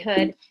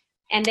livelihood,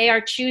 and they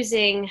are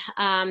choosing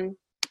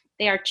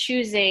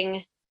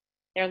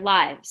their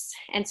lives.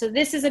 And so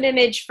this is an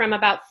image from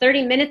about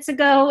 30 minutes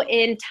ago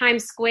in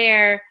Times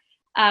Square.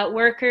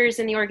 Workers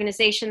in the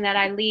organization that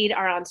I lead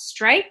are on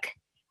strike.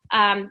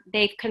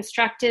 They've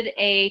constructed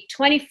a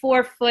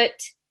 24-foot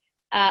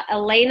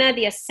Elena,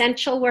 the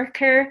essential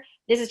worker.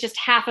 this is just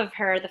half of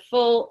her. The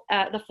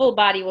full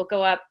body will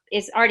go up,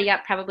 is already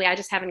up probably. I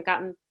just haven't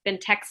been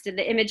texted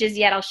the images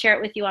yet. I'll share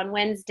it with you on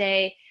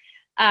Wednesday.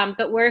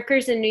 But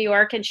workers in New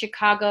York and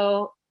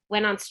Chicago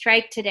went on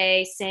strike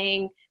today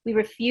saying we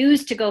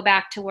refuse to go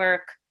back to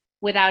work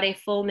without a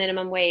full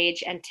minimum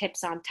wage and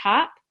tips on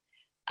top.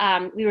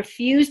 We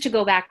refuse to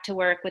go back to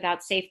work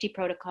without safety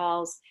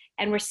protocols.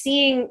 And we're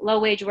seeing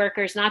low-wage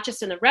workers, not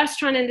just in the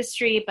restaurant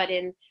industry, but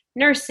in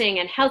nursing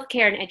and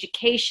healthcare and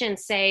education,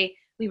 say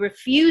we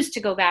refuse to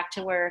go back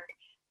to work.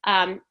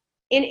 And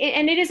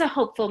it is a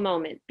hopeful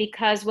moment,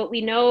 because what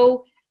we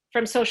know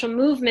from social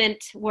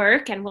movement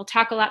work, and we'll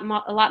talk a lot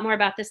more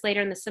about this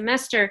later in the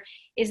semester,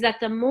 is that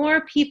the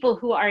more people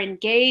who are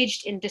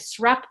engaged in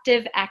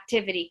disruptive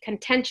activity,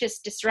 contentious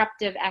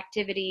disruptive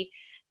activity,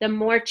 the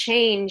more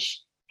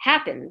change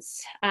happens.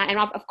 And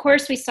of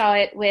course, we saw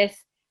it with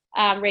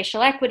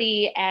racial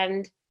equity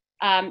and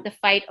the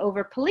fight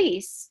over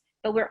police,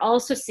 but we're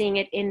also seeing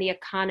it in the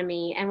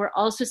economy, and we're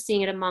also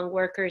seeing it among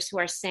workers who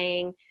are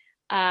saying,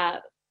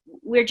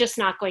 we're just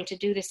not going to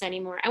do this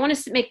anymore. I want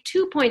to make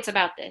 2 points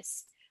about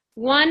this.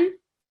 One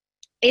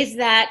is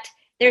that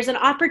there's an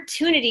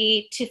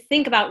opportunity to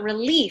think about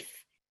relief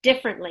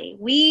differently.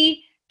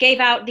 We gave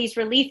out these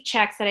relief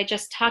checks that I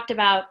just talked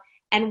about,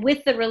 and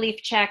with the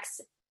relief checks,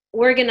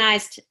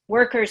 organized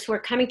workers who are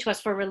coming to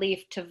us for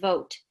relief to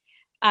vote.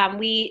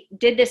 We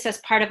did this as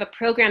part of a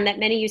program that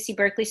many UC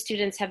Berkeley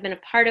students have been a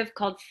part of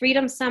called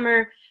Freedom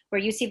Summer,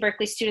 where UC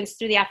Berkeley students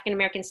through the African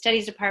American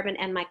Studies Department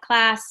and my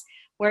class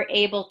were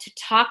able to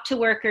talk to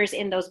workers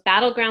in those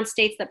battleground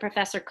states that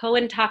Professor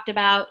Cohen talked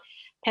about,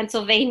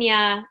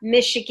 Pennsylvania,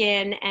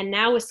 Michigan, and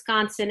now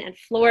Wisconsin and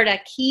Florida,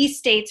 key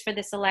states for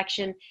this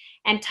election,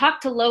 and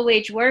talk to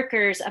low-wage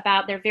workers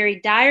about their very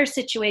dire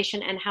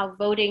situation and how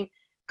voting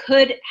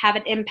could have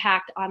an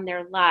impact on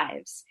their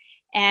lives.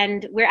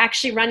 And we're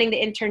actually running the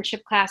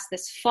internship class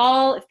this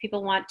fall. If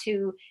people want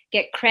to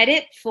get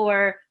credit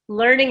for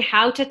learning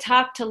how to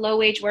talk to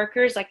low-wage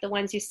workers, like the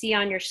ones you see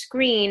on your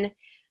screen,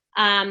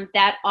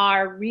 that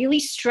are really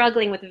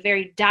struggling with a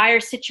very dire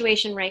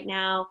situation right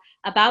now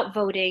about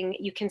voting,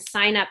 you can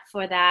sign up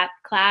for that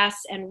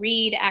class. And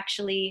Reed,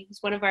 actually,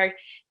 who's one of our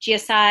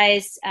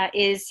GSIs,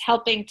 is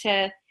helping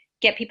to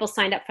get people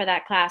signed up for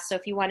that class. So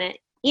if you want to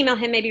email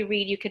him, maybe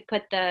Reed, you could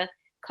put the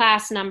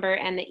class number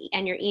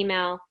and your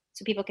email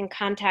so people can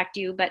contact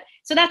you. But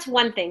so that's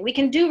one thing. We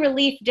can do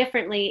relief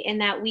differently in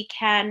that we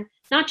can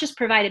not just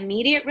provide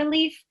immediate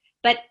relief,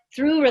 but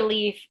through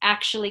relief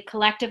actually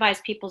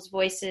collectivize people's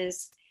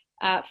voices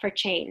for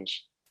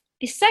change.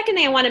 The second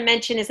thing I want to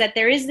mention is that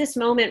there is this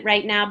moment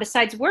right now,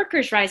 besides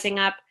workers rising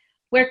up,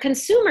 where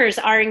consumers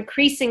are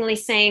increasingly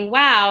saying,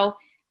 wow,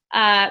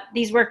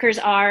 these workers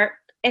are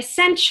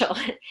essential.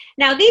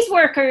 Now, these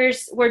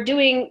workers were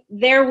doing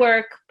their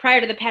work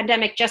prior to the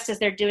pandemic just as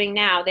they're doing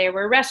now. They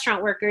were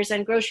restaurant workers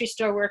and grocery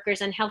store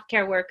workers and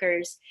healthcare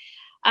workers.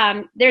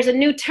 There's a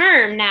new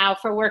term now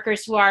for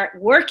workers who are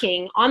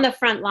working on the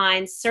front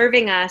lines,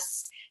 serving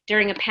us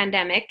during a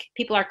pandemic.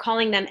 People are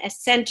calling them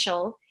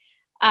essential.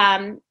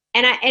 And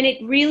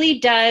it really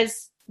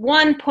does,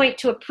 one, point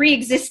to a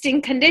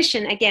pre-existing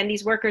condition. Again,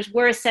 these workers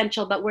were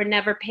essential, but were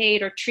never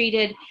paid or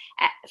treated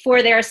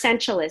for their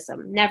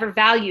essentialism, never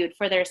valued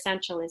for their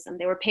essentialism.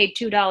 They were paid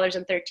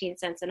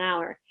 $2.13 an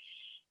hour.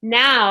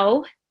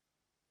 Now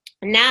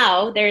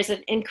there's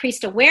an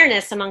increased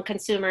awareness among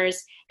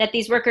consumers that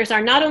these workers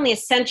are not only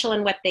essential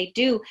in what they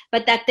do,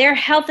 but that their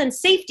health and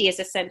safety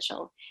is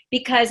essential.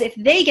 Because if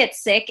they get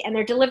sick and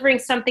they're delivering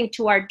something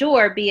to our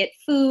door, be it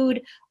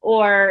food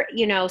or,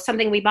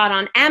 something we bought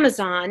on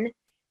Amazon,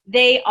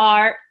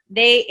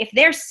 if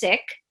they're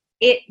sick,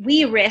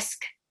 we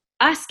risk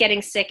us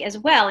getting sick as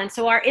well. And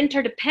so our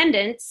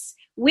interdependence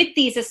with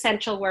these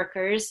essential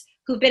workers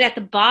who've been at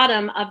the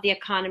bottom of the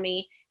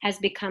economy has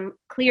become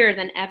clearer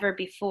than ever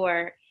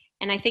before.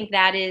 And I think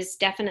that is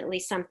definitely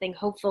something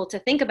hopeful to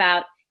think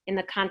about in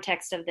the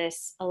context of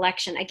this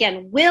election.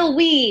 Again, will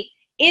we,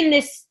 in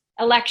this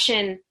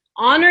election,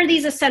 honor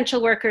these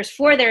essential workers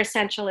for their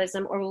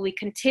essentialism, or will we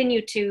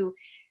continue to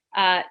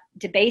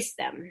debase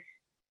them?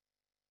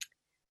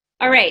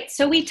 All right,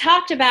 so we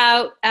talked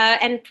about,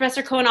 and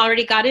Professor Cohen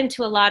already got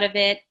into a lot of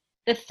it,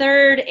 the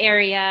third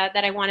area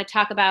that I want to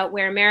talk about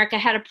where America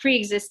had a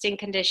pre-existing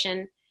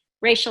condition,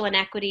 racial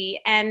inequity.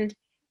 And,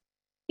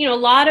 a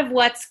lot of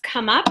what's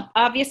come up,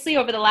 obviously,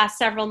 over the last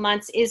several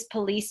months is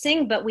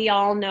policing, but we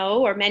all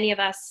know, or many of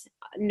us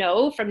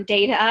know from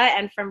data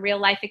and from real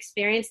life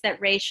experience,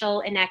 that racial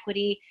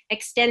inequity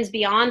extends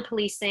beyond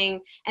policing,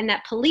 and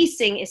that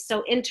policing is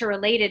so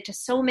interrelated to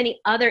so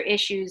many other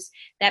issues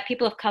that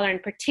people of color, in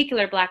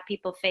particular Black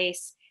people,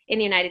 face in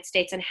the United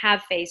States and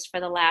have faced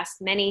for the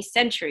last many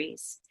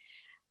centuries.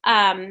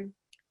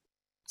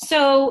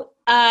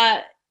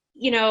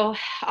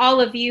 All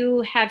of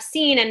you have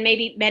seen, and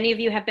maybe many of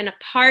you have been a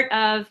part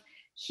of,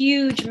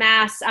 huge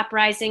mass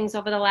uprisings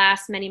over the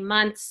last many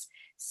months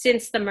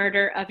since the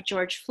murder of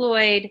George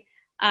Floyd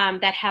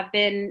that have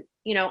been,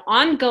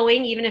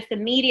 ongoing, even if the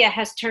media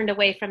has turned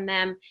away from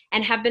them,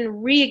 and have been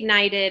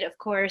reignited, of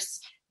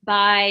course,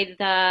 by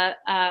the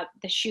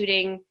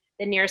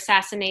the near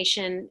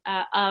assassination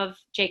of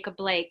Jacob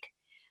Blake.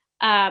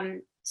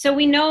 So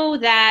we know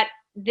that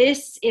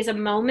this is a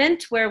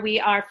moment where we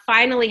are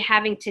finally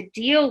having to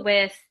deal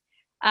with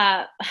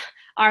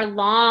our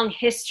long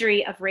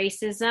history of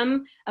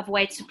racism, of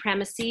white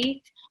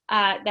supremacy,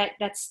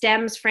 that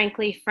stems,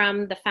 frankly,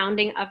 from the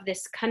founding of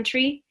this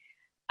country.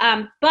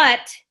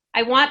 But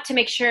I want to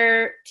make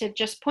sure to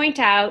just point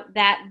out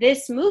that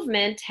this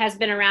movement has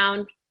been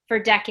around for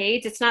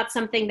decades. It's not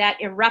something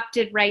that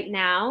erupted right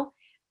now.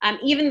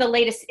 Even the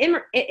latest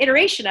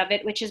iteration of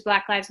it, which is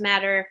Black Lives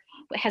Matter,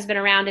 has been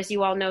around, as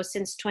you all know,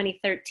 since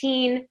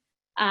 2013,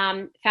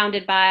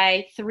 founded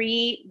by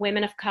 3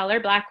 women of color,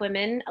 Black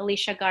women,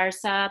 Alicia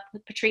Garza,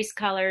 Patrisse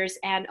Cullors,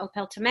 and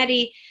Opal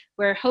Tometi.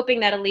 We're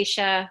hoping that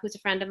Alicia, who's a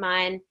friend of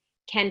mine,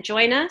 can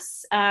join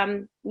us,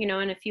 in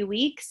a few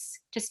weeks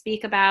to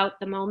speak about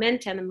the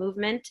moment and the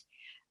movement.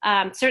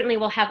 Certainly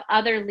we'll have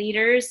other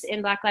leaders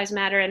in Black Lives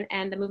Matter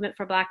and the movement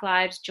for Black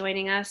Lives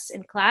joining us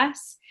in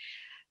class.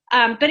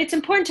 But it's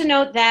important to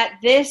note that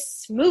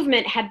this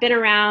movement had been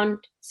around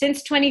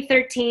since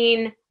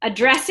 2013,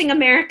 addressing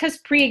America's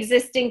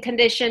pre-existing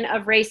condition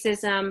of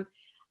racism,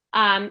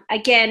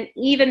 again,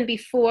 even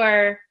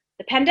before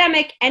the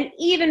pandemic and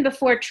even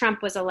before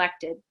Trump was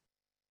elected.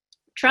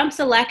 Trump's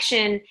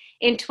election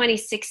in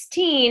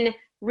 2016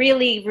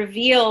 really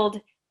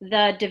revealed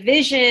the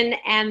division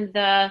and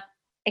the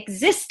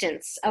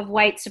existence of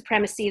white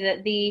supremacy,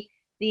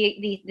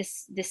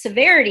 the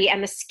severity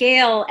and the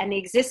scale and the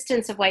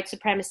existence of white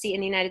supremacy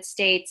in the United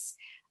States,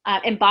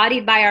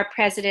 embodied by our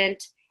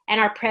president, and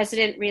our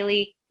president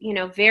really,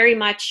 very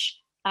much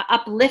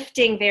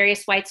uplifting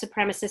various white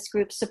supremacist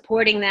groups,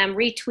 supporting them,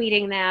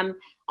 retweeting them,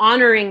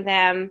 honoring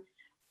them.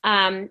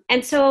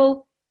 And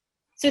so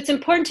it's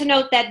important to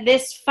note that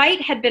this fight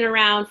had been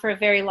around for a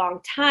very long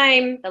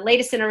time. The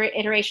latest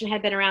iteration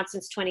had been around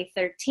since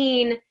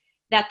 2013,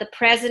 that the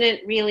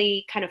president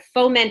really kind of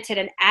fomented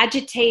and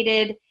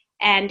agitated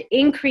and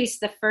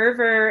increased the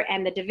fervor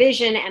and the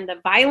division and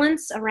the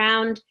violence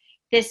around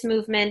this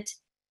movement.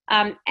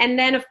 And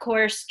then, of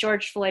course,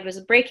 George Floyd was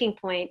a breaking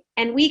point.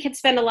 And we could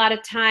spend a lot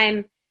of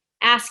time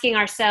asking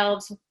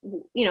ourselves,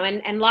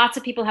 and lots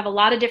of people have a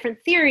lot of different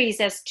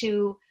theories as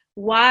to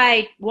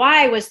why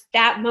was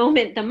that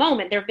moment the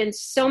moment. There have been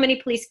so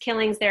many police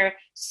killings. They're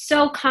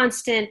so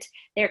constant.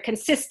 They're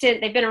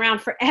consistent. They've been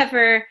around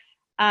forever.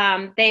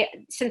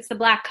 It's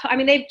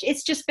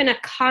just been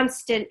a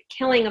constant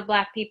killing of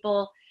Black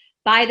people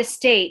by the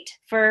state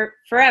for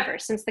forever,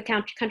 since the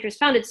country was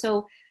founded.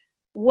 So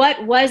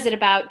what was it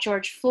about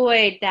George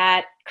Floyd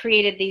that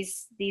created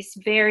these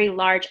very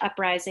large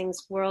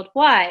uprisings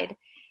worldwide?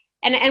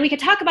 And we could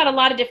talk about a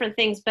lot of different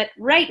things, but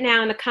right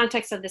now in the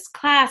context of this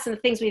class and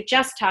the things we've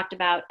just talked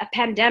about, a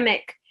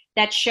pandemic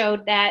that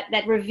showed that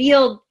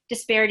revealed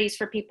disparities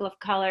for people of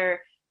color,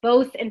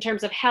 both in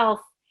terms of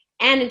health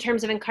and in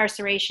terms of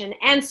incarceration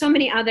and so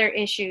many other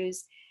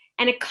issues,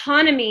 an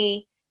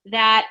economy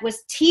that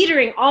was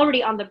teetering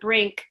already on the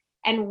brink,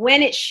 and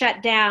when it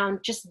shut down,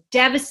 just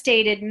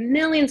devastated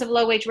millions of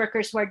low-wage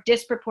workers who are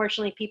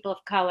disproportionately people of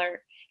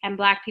color, and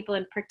Black people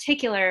in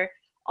particular.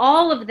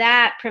 All of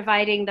that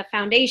providing the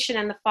foundation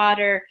and the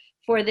fodder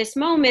for this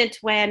moment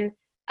when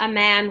a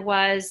man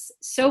was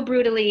so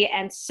brutally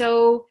and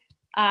so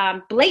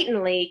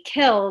blatantly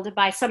killed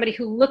by somebody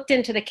who looked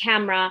into the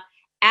camera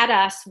at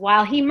us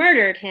while he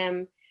murdered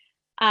him.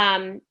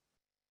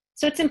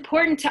 So it's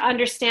important to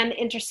understand the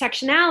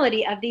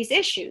intersectionality of these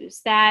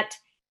issues, that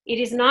it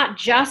is not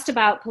just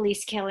about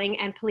police killing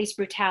and police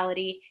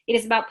brutality. It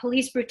is about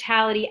police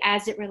brutality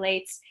as it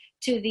relates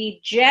to the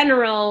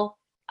general,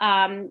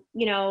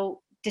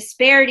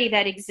 disparity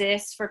that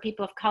exists for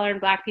people of color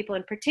and Black people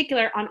in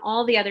particular on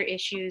all the other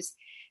issues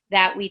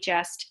that we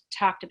just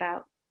talked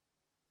about.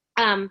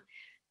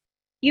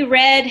 You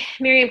read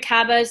Miriam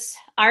Kaba's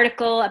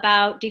article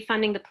about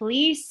defunding the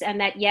police,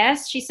 and that,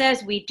 yes, she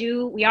says we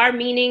are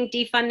meaning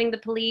defunding the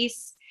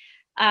police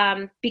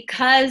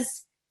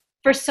because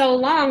for so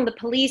long the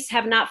police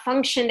have not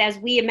functioned as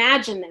we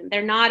imagine them.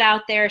 They're not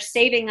out there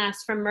saving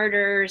us from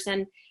murderers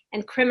and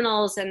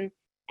criminals, and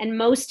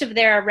most of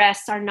their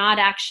arrests are not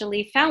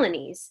actually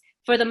felonies.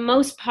 For the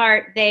most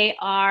part, they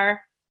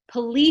are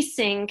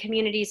policing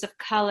communities of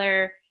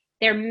color.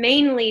 They're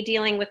mainly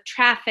dealing with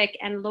traffic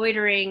and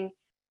loitering.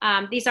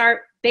 These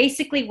are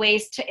basically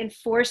ways to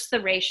enforce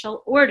the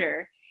racial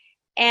order.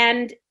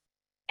 And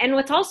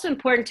what's also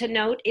important to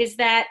note is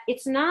that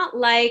it's not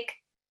like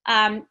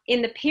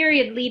in the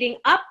period leading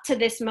up to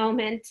this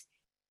moment,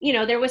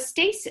 there was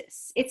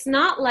stasis. It's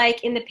not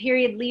like in the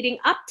period leading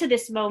up to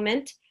this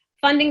moment,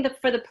 funding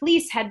for the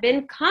police had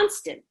been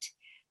constant.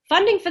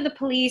 Funding for the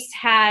police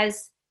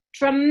has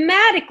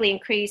dramatically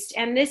increased,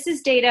 and this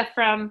is data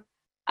from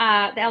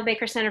the Ella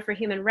Baker Center for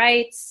Human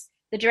Rights.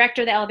 The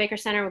director of the Ella Baker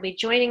Center will be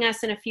joining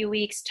us in a few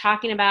weeks,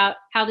 talking about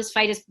how this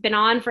fight has been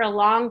on for a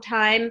long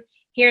time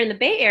here in the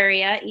Bay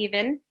Area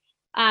even,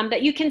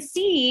 that you can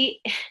see,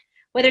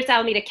 whether it's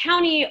Alameda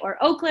County or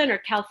Oakland or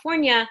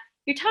California,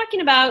 you're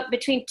talking about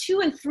between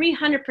 200% and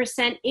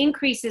 300%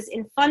 increases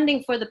in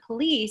funding for the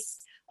police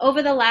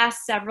over the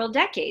last several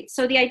decades.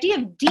 So the idea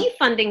of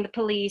defunding the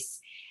police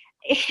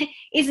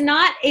is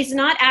not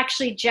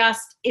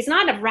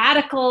a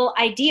radical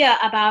idea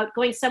about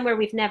going somewhere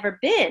we've never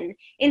been.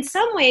 In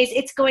some ways,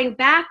 it's going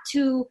back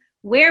to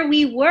where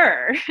we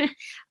were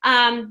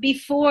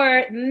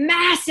before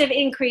massive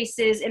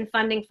increases in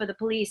funding for the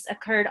police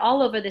occurred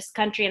all over this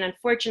country, and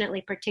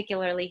unfortunately,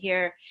 particularly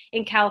here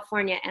in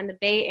California and the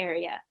Bay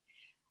Area.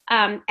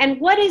 And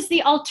what is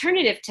the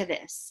alternative to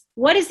this?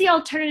 What is the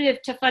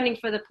alternative to funding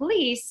for the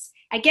police?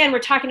 Again, we're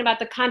talking about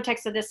the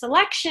context of this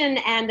election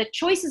and the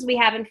choices we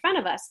have in front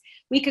of us.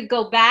 We could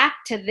go back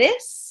to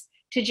this,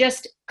 to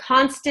just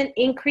constant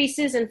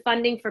increases in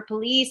funding for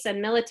police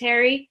and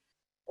military,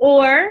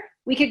 or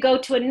we could go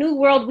to a new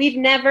world we've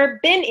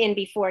never been in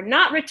before,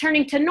 not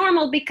returning to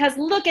normal, because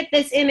look at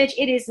this image.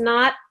 It is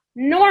not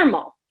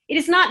normal. It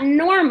is not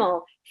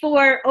normal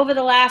for over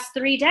the last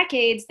 3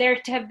 decades there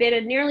to have been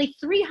a nearly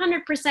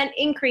 300%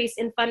 increase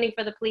in funding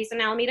for the police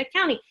in Alameda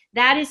County.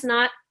 That is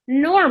not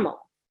normal.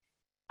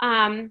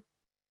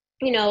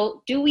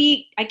 Do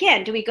we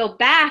go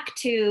back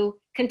to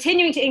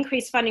continuing to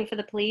increase funding for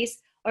the police,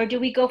 or do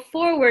we go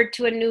forward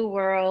to a new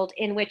world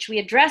in which we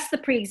address the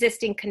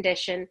pre-existing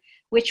condition,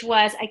 which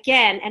was,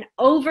 again, an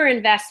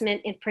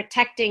overinvestment in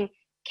protecting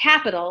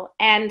capital,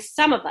 and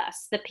some of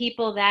us, the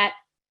people that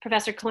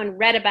Professor Cohen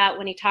read about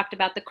when he talked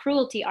about the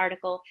cruelty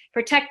article,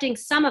 protecting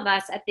some of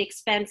us at the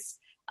expense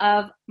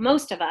of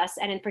most of us,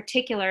 and in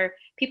particular,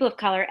 people of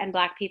color and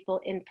Black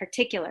people in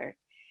particular.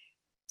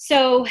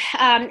 So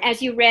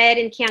as you read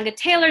in Keeanga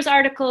Taylor's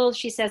article,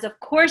 she says, of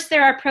course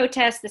there are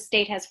protests. The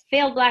state has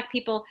failed Black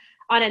people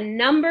on a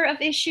number of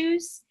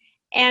issues.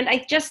 And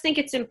I just think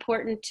it's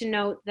important to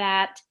note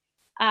that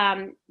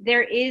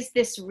there is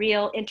this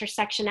real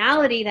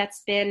intersectionality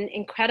that's been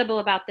incredible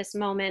about this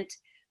moment,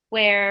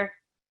 where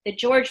the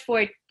George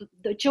Floyd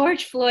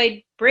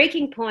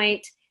breaking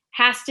point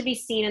has to be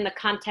seen in the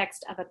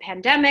context of a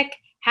pandemic,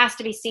 has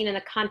to be seen in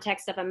the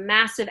context of a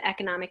massive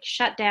economic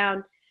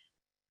shutdown.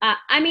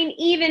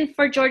 Even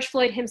for George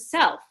Floyd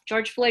himself,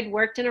 George Floyd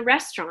worked in a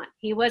restaurant.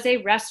 He was a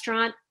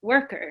restaurant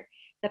worker.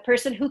 The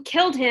person who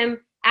killed him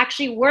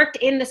actually worked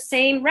in the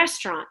same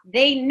restaurant.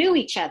 They knew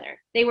each other.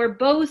 They were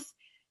both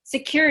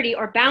security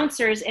or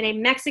bouncers in a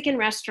Mexican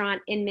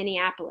restaurant in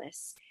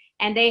Minneapolis.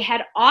 And they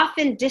had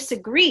often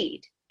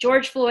disagreed.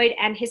 George Floyd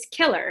and his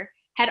killer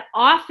had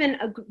often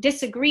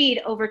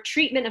disagreed over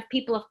treatment of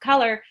people of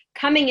color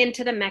coming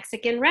into the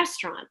Mexican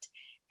restaurant.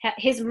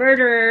 His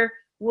murderer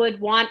would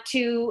want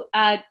to,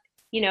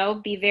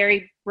 be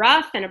very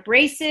rough and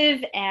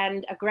abrasive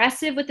and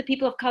aggressive with the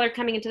people of color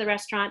coming into the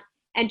restaurant,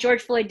 and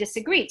George Floyd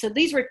disagreed. So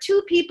these were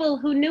two people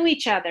who knew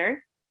each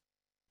other,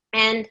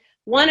 and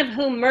one of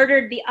whom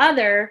murdered the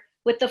other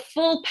with the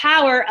full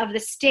power of the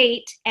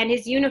state and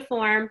his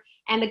uniform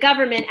and the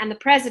government and the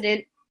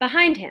president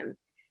behind him.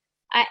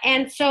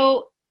 And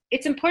so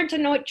it's important to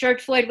note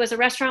George Floyd was a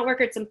restaurant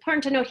worker. It's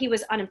important to note he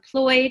was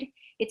unemployed.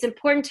 It's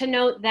important to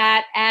note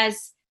that,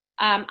 as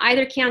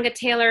either Keeanga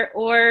Taylor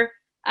or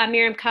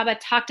Miriam Kaba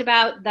talked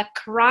about, the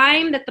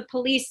crime that the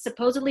police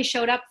supposedly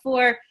showed up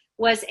for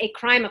was a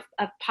crime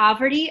of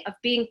poverty, of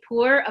being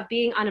poor, of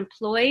being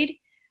unemployed.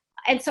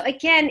 And so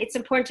again, it's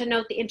important to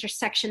note the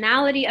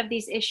intersectionality of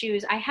these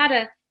issues. I had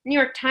a New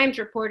York Times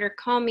reporter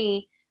call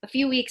me a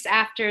few weeks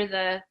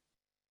after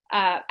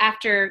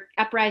after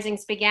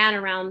uprisings began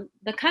around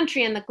the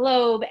country and the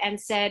globe, and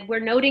said, we're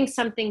noting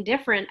something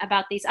different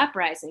about these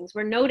uprisings.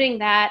 We're noting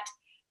that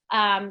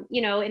in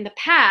the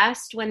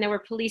past, when there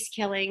were police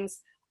killings,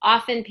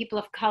 often people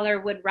of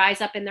color would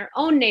rise up in their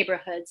own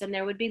neighborhoods, and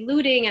there would be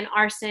looting and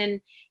arson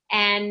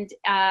and,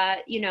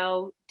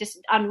 just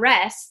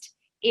unrest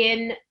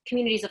in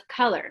communities of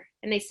color.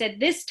 And they said,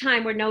 this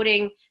time we're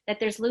noting that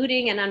there's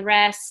looting and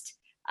unrest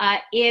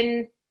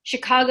in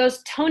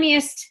Chicago's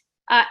toniest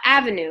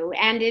avenue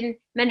and in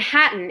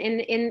Manhattan,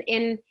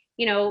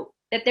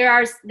 that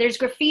there's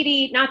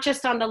graffiti not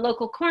just on the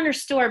local corner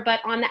store, but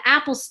on the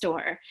Apple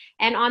store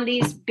and on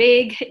these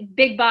big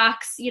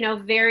box,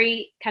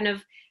 very kind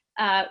of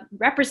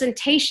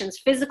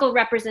physical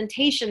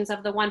representations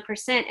of the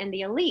 1% and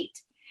the elite.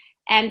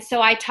 And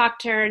so I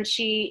talked to her, and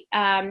she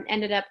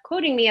ended up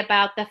quoting me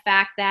about the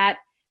fact that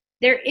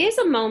there is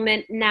a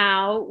moment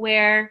now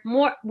where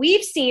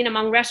we've seen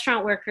among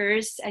restaurant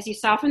workers, as you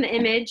saw from the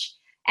image,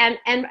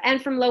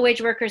 and from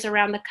low-wage workers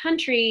around the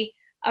country,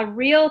 a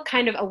real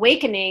kind of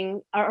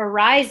awakening or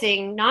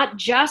arising, not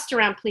just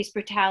around police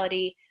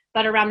brutality,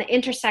 but around the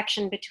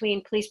intersection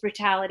between police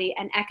brutality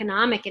and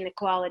economic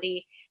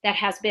inequality that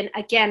has been,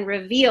 again,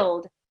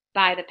 revealed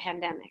by the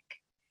pandemic.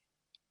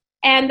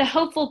 And the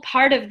hopeful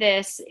part of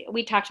this,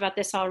 we talked about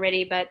this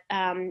already, but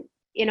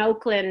in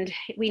Oakland,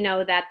 we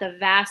know that the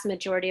vast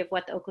majority of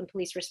what the Oakland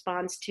police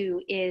responds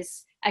to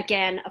is,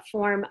 again, a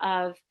form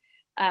of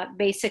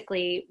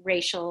basically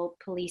racial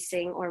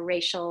policing or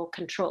racial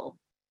control,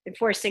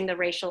 enforcing the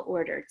racial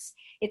orders.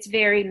 It's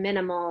very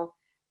minimal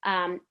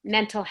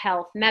mental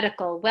health,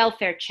 medical,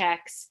 welfare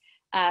checks,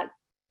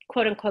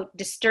 quote unquote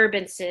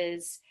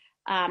disturbances,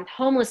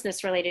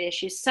 homelessness related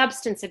issues,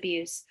 substance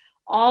abuse,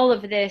 all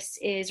of this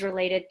is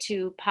related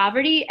to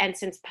poverty. And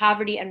since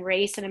poverty and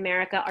race in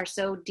America are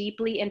so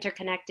deeply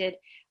interconnected,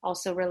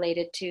 also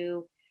related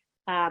to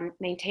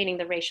maintaining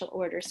the racial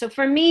order. So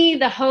for me,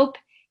 the hope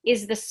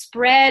is the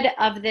spread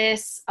of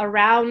this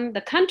around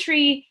the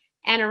country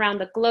and around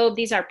the globe.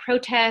 These are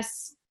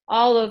protests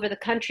all over the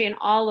country and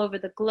all over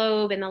the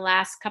globe in the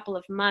last couple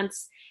of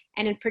months.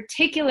 And in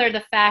particular,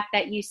 the fact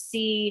that you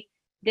see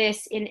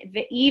this in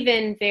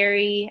even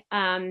very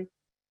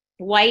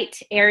white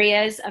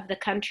areas of the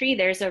country.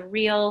 There's a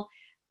real,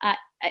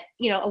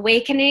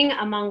 awakening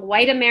among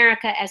white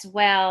America as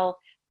well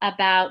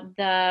about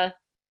the,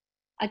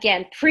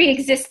 again,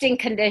 pre-existing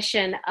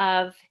condition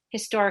of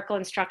historical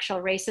and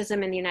structural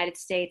racism in the United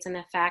States and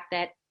the fact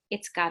that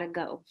it's got to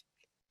go.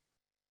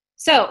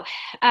 So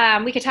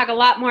we could talk a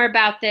lot more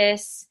about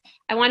this.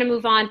 I want to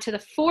move on to the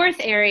fourth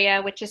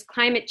area, which is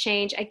climate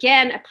change.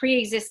 Again, a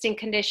pre-existing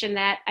condition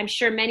that I'm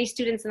sure many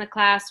students in the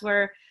class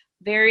were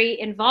very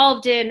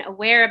involved in,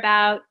 aware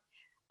about.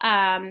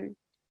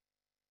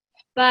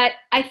 But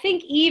I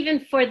think even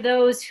for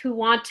those who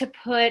want to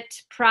put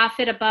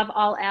profit above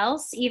all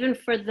else, even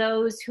for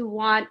those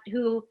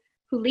who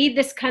lead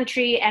this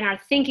country and are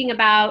thinking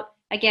about,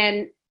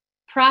 again,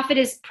 profit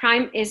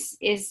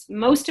is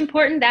most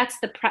important.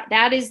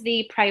 That is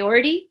the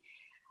priority.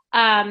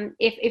 Even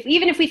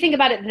if we think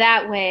about it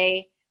that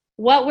way,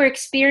 what we're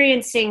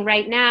experiencing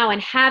right now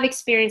and have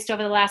experienced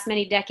over the last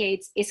many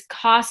decades is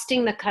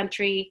costing the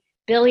country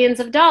billions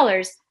of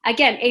dollars.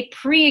 Again, a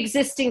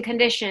pre-existing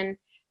condition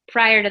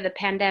prior to the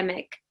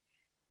pandemic.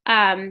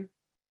 And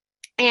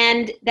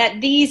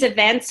that these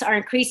events are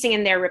increasing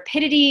in their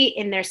rapidity,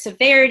 in their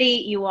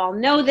severity. You all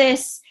know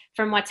this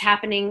from what's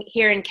happening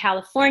here in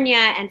California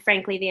and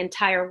frankly, the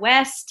entire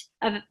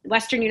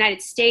Western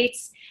United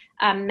States.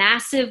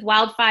 Massive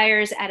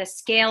wildfires at a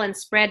scale and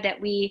spread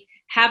that we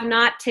have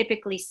not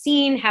typically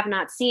seen,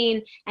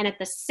 and at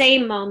the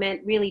same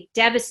moment, really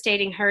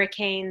devastating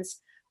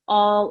hurricanes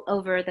all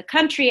over the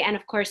country. And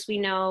of course, we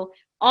know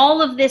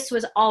all of this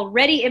was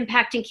already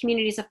impacting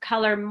communities of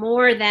color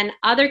more than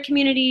other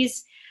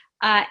communities.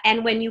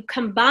 And when you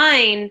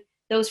combine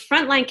those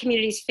frontline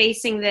communities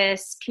facing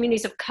this,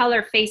 communities of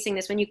color facing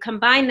this, when you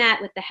combine that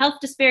with the health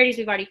disparities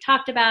we've already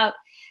talked about,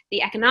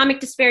 the economic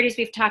disparities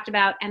we've talked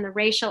about, and the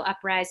racial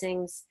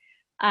uprisings,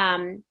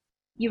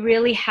 you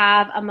really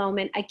have a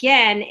moment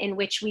again in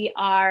which we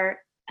are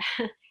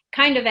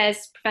kind of,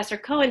 as Professor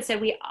Cohen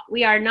said,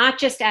 we are not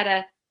just at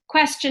a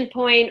question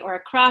point or a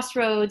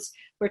crossroads,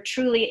 we're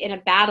truly in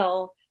a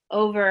battle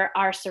over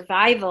our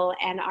survival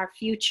and our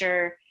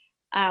future.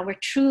 We're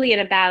truly in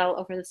a battle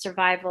over the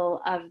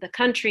survival of the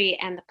country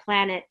and the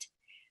planet.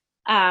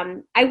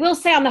 I will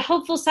say on the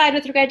hopeful side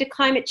with regard to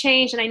climate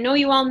change, and I know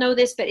you all know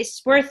this, but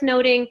it's worth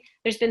noting,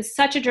 there's been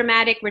such a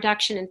dramatic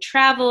reduction in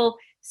travel,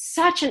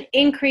 such an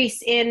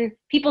increase in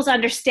people's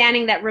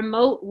understanding that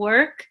remote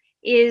work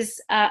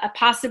is a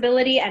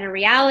possibility and a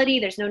reality.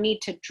 There's no need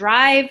to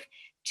drive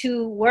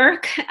to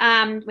work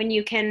when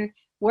you can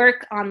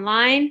work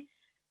online.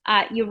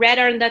 You read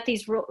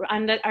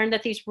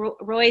Arundhati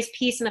Roy's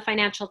piece in the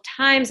Financial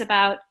Times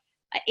about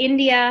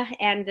India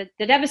and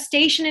the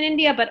devastation in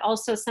India, but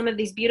also some of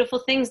these beautiful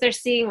things they're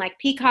seeing, like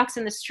peacocks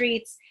in the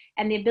streets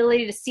and the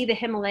ability to see the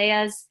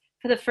Himalayas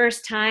for the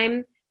first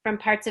time from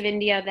parts of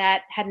India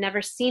that had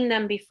never seen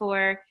them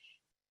before.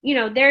 You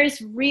know,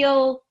 there's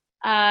real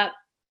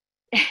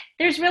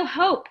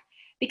hope,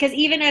 because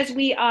even as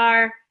we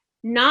are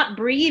not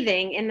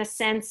breathing in the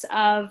sense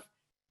of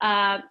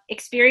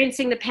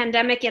experiencing the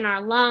pandemic in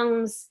our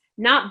lungs,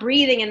 not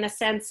breathing in the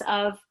sense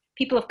of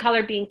people of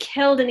color being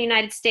killed in the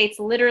United States,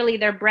 literally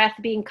their breath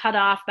being cut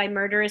off by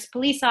murderous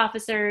police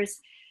officers,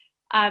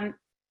 and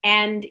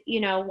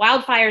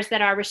wildfires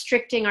that are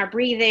restricting our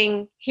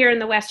breathing here in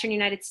the Western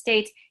United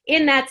States.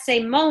 In that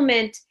same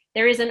moment,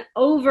 there is an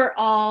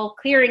overall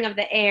clearing of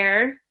the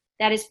air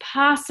that is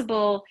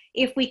possible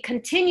if we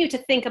continue to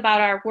think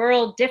about our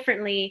world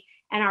differently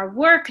and our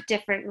work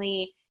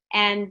differently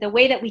and the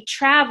way that we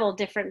travel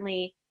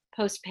differently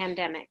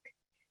post-pandemic.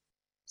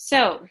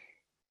 So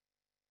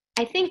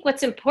I think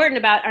what's important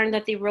about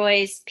Arundhati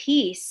Roy's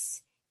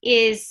piece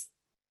is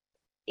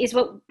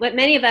what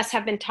many of us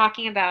have been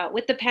talking about.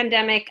 With the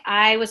pandemic,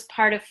 I was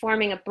part of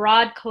forming a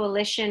broad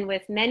coalition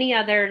with many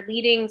other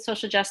leading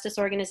social justice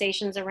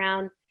organizations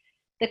around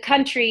the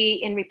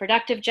country in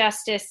reproductive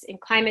justice, in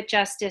climate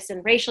justice,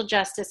 in racial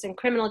justice, in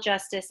criminal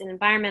justice, in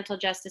environmental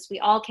justice. We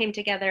all came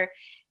together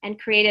and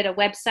created a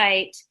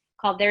website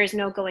called There Is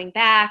No Going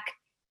Back,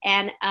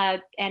 and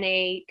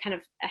a kind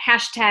of a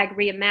hashtag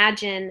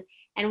reimagine.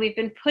 And we've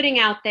been putting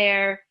out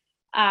there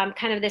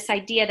kind of this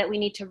idea that we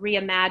need to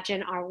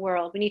reimagine our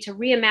world. We need to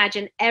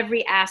reimagine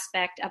every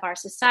aspect of our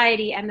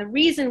society. And the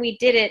reason we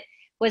did it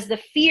was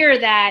the fear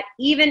that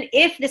even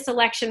if this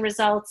election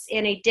results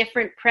in a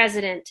different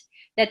president,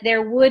 that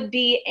there would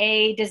be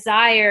a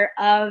desire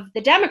of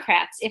the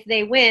Democrats, if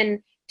they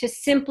win, to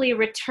simply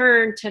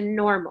return to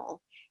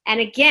normal.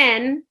 And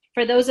again,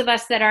 for those of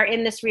us that are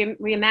in this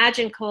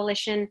Reimagine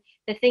coalition,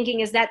 the thinking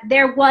is that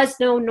there was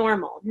no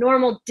normal.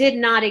 Normal did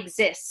not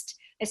exist.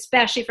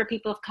 especially for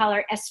people of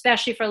color,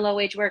 especially for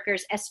low-wage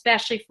workers,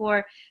 especially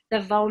for the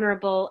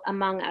vulnerable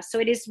among us. So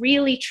it is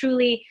really,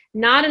 truly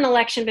not an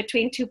election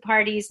between two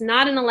parties,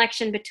 not an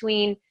election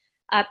between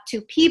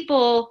two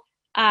people,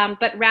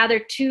 but rather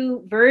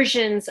two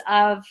versions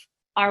of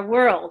our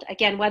world.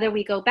 Again, whether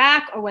we go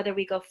back or whether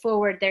we go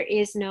forward, there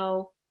is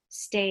no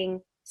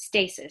staying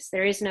stasis.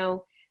 There is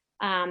no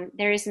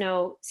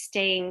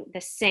staying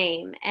the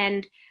same.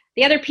 And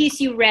the other piece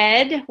you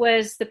read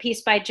was the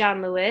piece by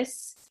John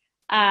Lewis,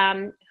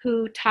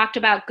 who talked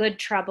about good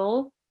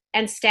trouble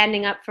and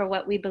standing up for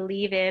what we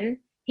believe in.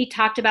 He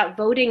talked about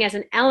voting as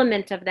an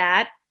element of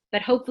that,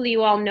 but hopefully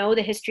you all know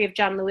the history of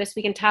John Lewis.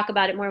 We can talk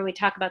about it more when we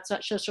talk about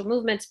social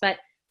movements, but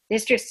the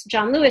history of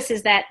John Lewis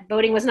is that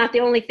voting was not the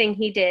only thing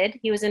he did.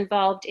 He was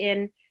involved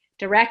in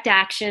direct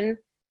action,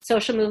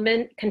 social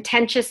movement,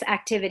 contentious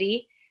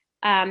activity.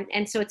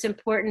 And so it's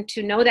important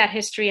to know that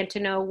history and to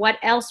know what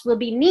else will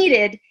be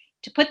needed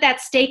to put that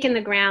stake in the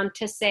ground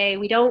to say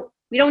we don't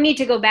need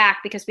to go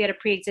back because we had a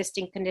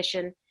pre-existing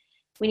condition.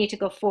 We need to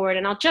go forward.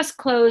 And I'll just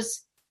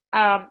close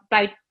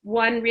by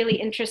one really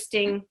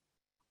interesting,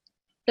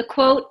 the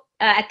quote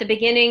at the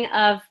beginning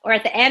of, or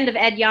at the end of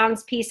Ed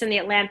Yong's piece in The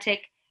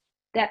Atlantic,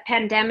 that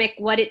pandemic,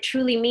 what it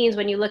truly means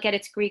when you look at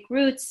its Greek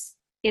roots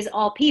is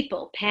all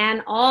people.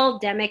 Pan, all,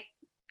 demic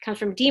comes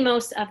from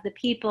demos, of the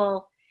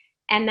people,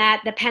 and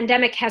that the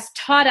pandemic has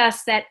taught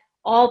us that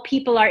all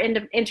people are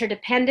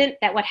interdependent,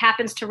 that what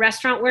happens to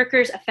restaurant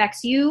workers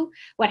affects you,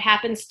 what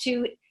happens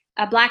to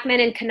Black men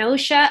in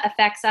Kenosha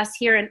affects us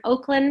here in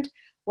Oakland,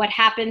 what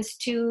happens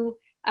to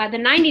the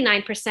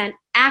 99%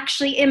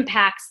 actually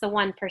impacts the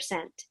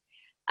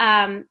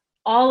 1%.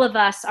 All of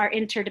us are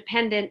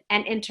interdependent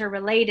and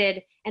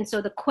interrelated. And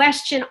so the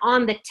question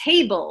on the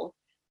table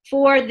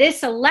for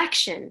this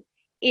election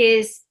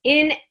is,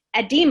 in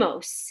a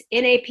demos,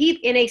 in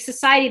a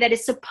society that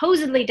is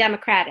supposedly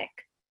democratic,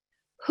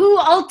 who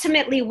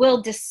ultimately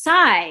will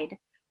decide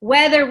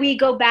whether we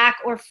go back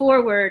or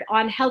forward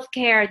on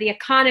healthcare, the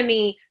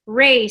economy,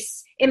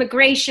 race,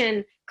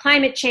 immigration,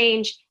 climate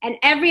change, and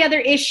every other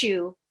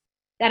issue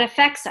that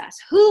affects us?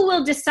 Who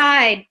will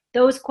decide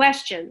those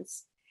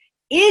questions?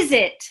 Is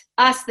it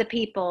us, the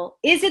people?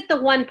 Is it the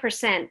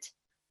 1%?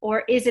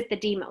 Or is it the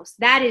demos?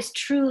 That is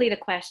truly the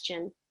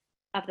question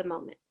of the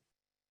moment.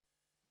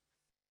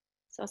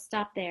 So I'll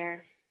stop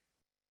there.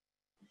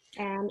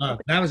 And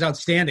that was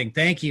outstanding.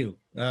 Thank you.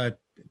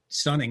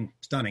 Stunning,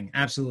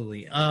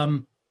 absolutely.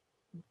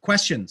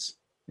 Questions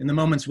in the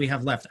moments we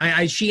have left.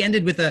 She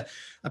ended with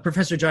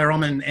Professor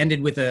Jayaraman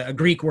ended with a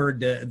Greek word,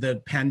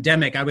 the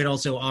pandemic. I would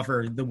also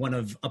offer the one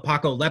of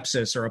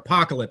apocalypsis or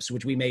apocalypse,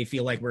 which we may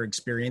feel like we're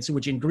experiencing,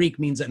 which in Greek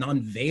means an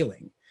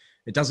unveiling.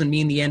 It doesn't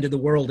mean the end of the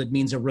world. It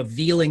means a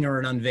revealing or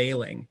an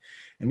unveiling.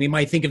 And we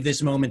might think of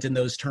this moment in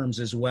those terms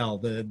as well.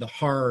 The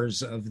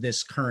horrors of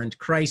this current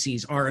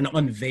crises are an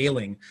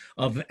unveiling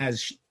of,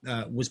 as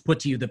was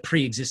put to you, the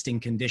pre-existing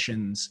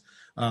conditions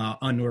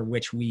under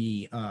which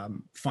we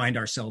find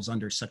ourselves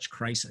under such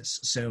crisis.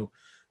 So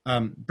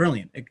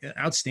brilliant,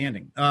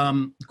 outstanding.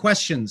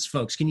 Questions,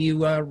 folks? Can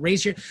you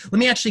raise your? Let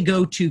me actually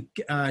go to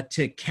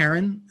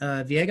Karen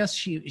Villegas.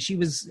 She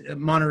was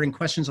monitoring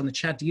questions on the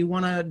chat. Do you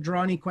want to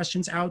draw any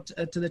questions out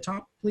to the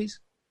top, please?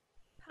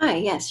 Hi.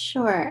 Yes,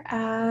 sure.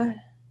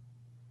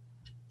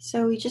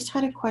 So we just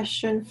had a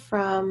question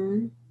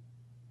from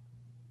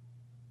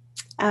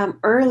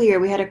earlier.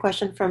 We had a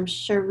question from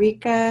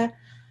Sharika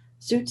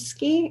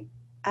Zutsky.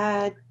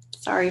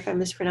 Sorry if I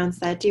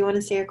mispronounced that. Do you want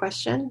to say your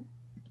question?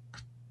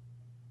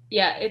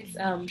 Yeah, it's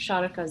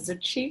Sharika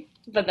Zutsky,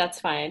 but that's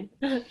fine.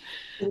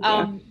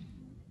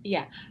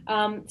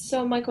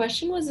 So my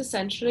question was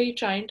essentially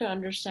trying to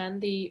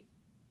understand the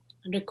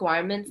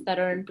requirements that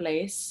are in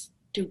place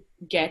to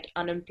get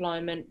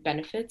unemployment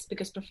benefits,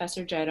 because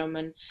Professor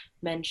Jayaraman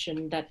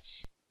mentioned that,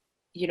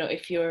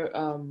 if your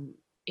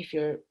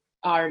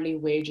hourly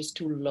wage is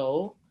too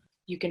low,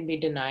 you can be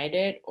denied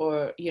it,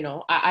 or,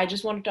 I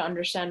just wanted to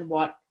understand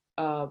what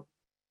are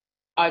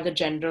the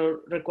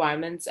general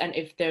requirements and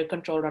if they're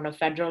controlled on a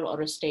federal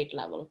or a state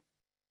level.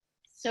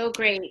 So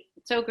great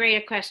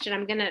a question.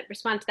 I'm going to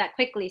respond to that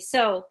quickly.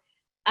 So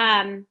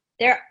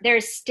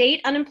there's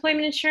state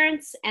unemployment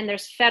insurance and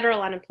there's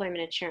federal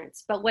unemployment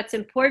insurance. But what's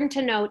important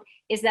to note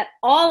is that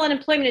all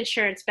unemployment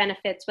insurance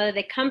benefits, whether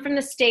they come from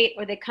the state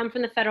or they come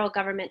from the federal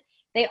government,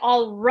 they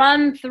all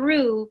run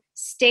through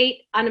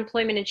state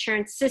unemployment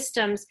insurance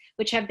systems,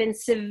 which have been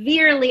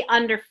severely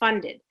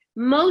underfunded.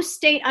 Most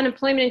state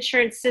unemployment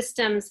insurance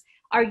systems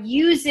are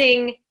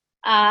using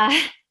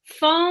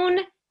phone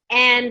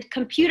and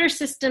computer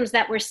systems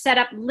that were set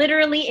up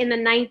literally in the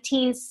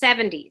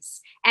 1970s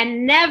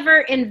and never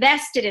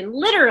invested in,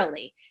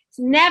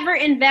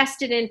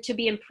 to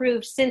be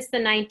improved since the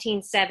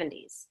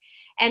 1970s.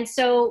 And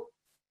so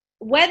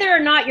whether or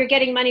not you're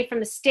getting money from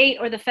the state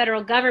or the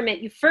federal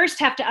government, you first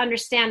have to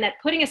understand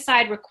that putting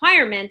aside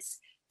requirements,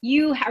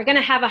 you are going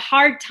to have a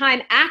hard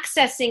time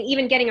accessing,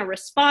 even getting a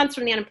response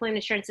from the unemployment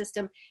insurance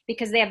system,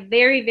 because they have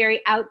very,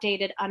 very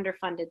outdated,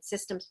 underfunded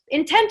systems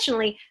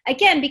intentionally,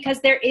 again, because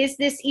there is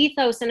this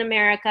ethos in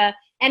America.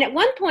 And at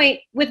one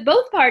point, with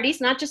both parties,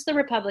 not just the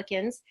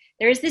Republicans,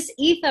 there is this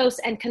ethos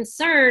and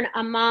concern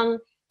among,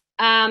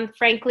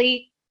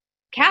 frankly,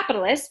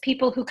 capitalists,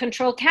 people who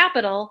control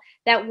capital,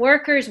 that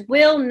workers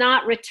will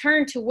not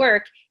return to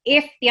work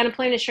if the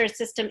unemployment insurance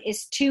system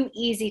is too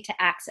easy to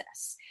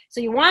access. So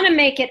you want to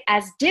make it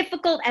as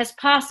difficult as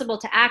possible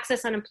to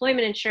access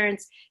unemployment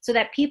insurance so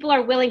that people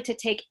are willing to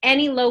take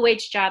any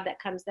low-wage job that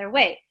comes their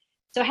way.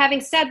 So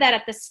having said that,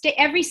 at the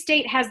every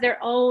state has their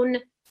own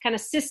kind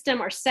of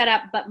system or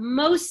setup, but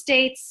most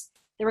states,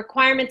 the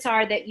requirements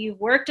are that you've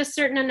worked a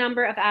certain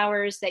number of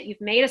hours, that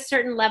you've made a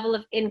certain level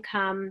of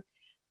income,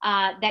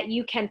 that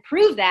you can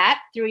prove that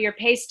through your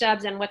pay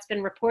stubs and what's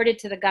been reported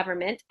to the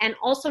government, and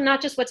also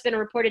not just what's been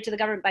reported to the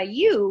government by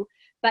you,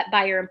 but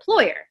by your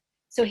employer.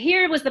 So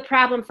here was the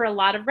problem for a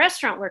lot of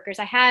restaurant workers.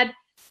 I had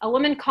a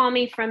woman call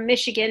me from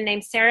Michigan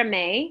named Sarah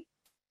May,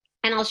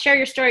 and I'll share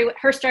her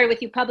story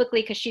with you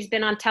publicly because she's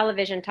been on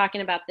television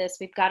talking about this.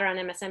 We've got her on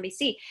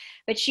MSNBC.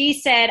 But she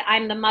said,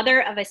 I'm the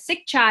mother of a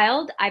sick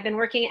child. I've been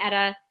working at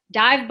a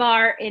dive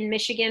bar in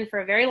Michigan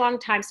for a very long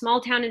time,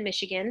 small town in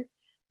Michigan,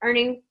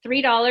 earning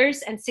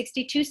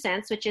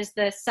 $3.62, which is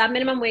the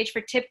sub-minimum wage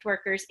for tipped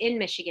workers in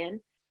Michigan.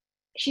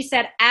 She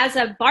said, as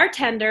a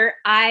bartender,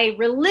 I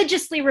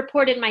religiously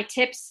reported my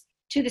tips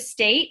to the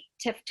state,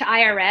 to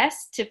IRS,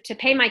 to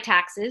pay my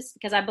taxes,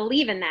 because I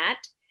believe in that.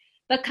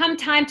 But come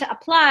time to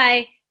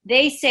apply,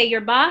 they say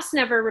your boss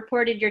never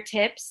reported your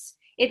tips.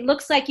 It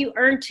looks like you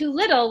earned too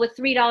little with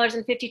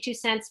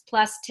 $3.52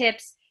 plus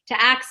tips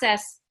to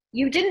access.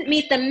 You didn't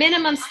meet the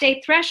minimum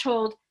state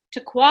threshold to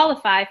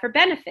qualify for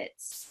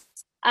benefits.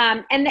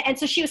 And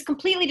so she was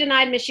completely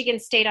denied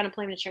Michigan state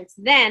unemployment insurance.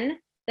 Then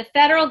the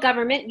federal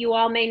government, you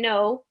all may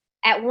know,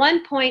 at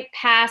one point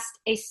passed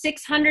a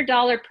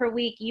 $600 per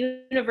week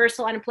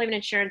universal unemployment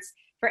insurance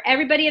for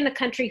everybody in the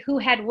country who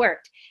had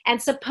worked.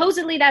 And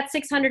supposedly that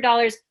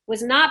 $600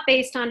 was not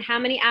based on how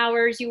many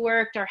hours you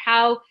worked or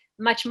how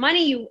much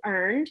money you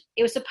earned.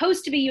 It was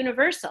supposed to be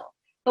universal.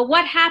 But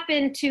what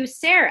happened to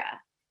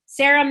Sarah?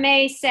 Sarah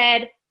May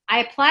said, I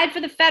applied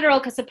for the federal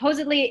because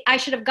supposedly I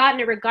should have gotten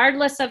it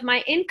regardless of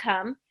my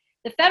income.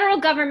 The federal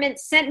government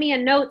sent me a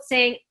note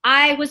saying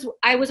I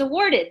was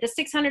awarded the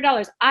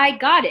 $600. I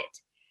got it.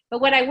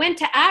 But when I went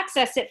to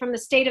access it from the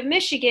state of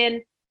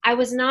Michigan, I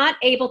was not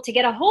able to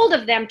get a hold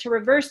of them to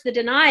reverse the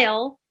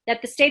denial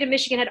that the state of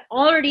Michigan had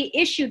already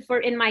issued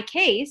for in my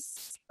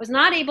case. I was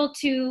not able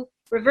to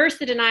reverse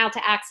the denial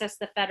to access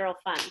the federal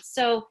funds.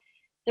 So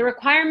the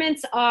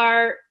requirements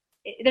are,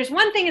 there's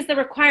one thing is the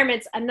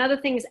requirements, another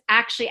thing is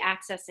actually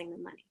accessing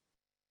the money.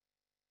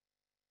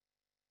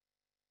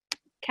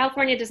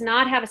 California does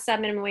not have a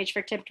sub-minimum wage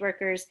for tipped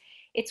workers.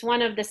 It's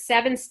one of the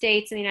 7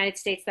 states in the United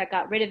States that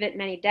got rid of it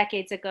many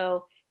decades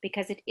ago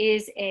because it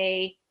is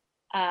a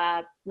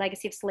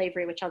legacy of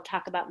slavery, which I'll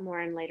talk about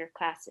more in later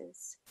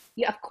classes.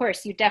 Of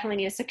course, you definitely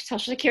need a social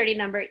security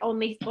number.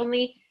 Only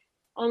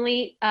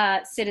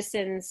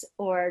citizens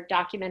or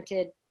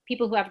documented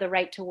people who have the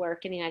right to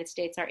work in the United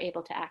States are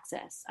able to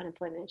access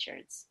unemployment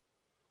insurance.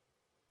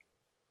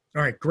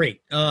 All right,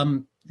 great.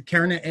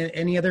 Karen,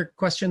 any other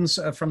questions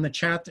from the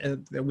chat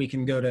that we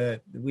can go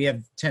to? We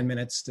have 10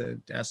 minutes to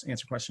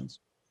answer questions.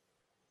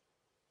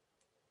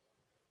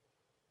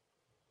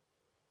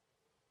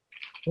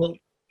 Well,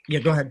 yeah,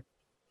 go ahead.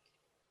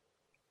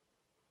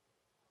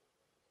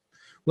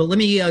 Well, let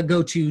me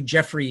go to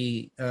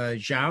Jeffrey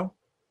Zhao.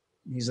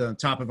 He's on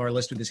top of our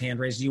list with his hand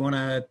raised. Do you want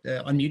to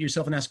unmute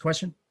yourself and ask a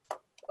question?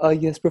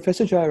 Yes,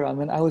 Professor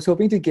Jayaraman, I was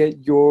hoping to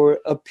get your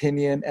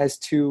opinion as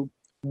to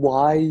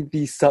why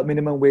the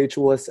sub-minimum wage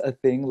was a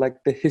thing,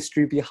 like the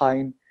history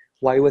behind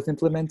why it was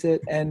implemented,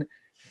 and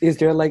is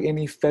there like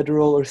any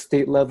federal or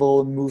state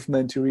level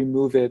movement to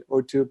remove it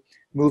or to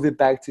move it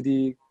back to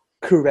the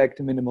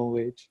correct minimum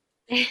wage?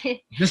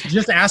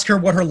 Just ask her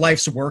what her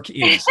life's work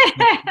is.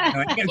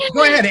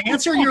 Go ahead,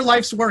 answer your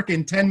life's work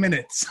in 10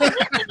 minutes.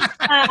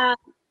 I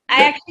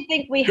actually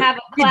think we have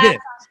a class.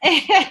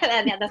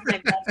 That's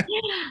my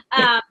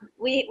best.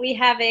 We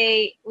have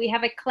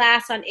a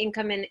class on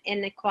income and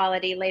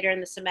inequality later in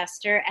the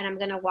semester, and I'm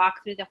going to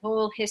walk through the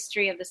whole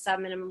history of the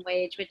sub-minimum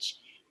wage, which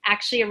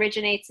actually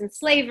originates in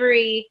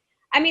slavery.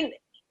 I mean,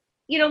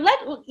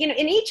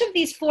 in each of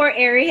these 4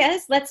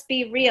 areas, let's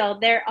be real.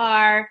 There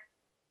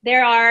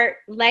are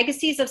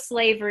legacies of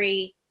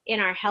slavery in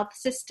our health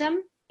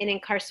system, in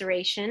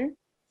incarceration,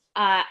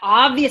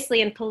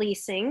 obviously in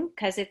policing,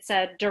 because it's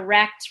a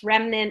direct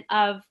remnant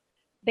of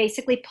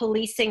basically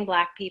policing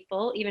Black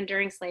people, even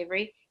during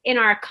slavery. In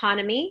our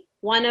economy,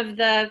 one of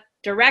the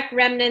direct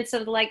remnants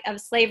of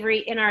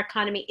slavery in our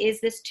economy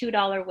is this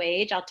 $2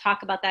 wage. I'll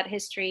talk about that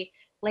history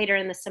later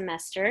in the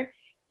semester.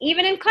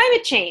 Even in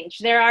climate change,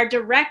 there are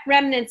direct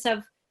remnants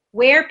of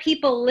where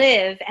people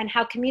live and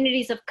how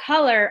communities of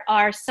color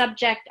are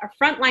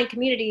frontline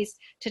communities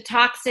to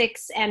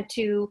toxics and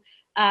to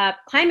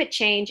climate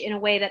change in a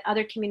way that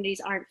other communities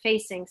aren't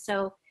facing.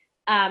 So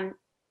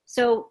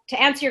So to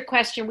answer your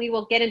question, we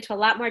will get into a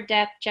lot more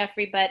depth,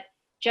 Jeffrey, but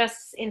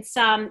just in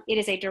sum, it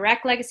is a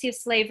direct legacy of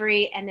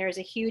slavery, and there is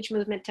a huge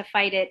movement to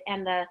fight it.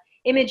 And the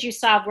image you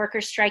saw of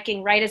workers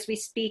striking right as we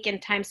speak in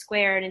Times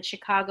Square and in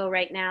Chicago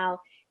right now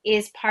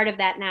is part of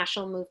that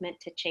national movement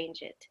to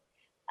change it.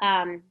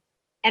 And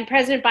Vice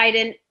President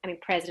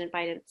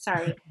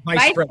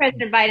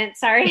Biden,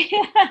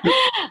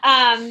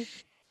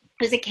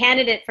 who's a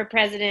candidate for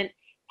president,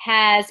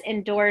 has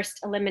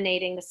endorsed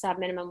eliminating the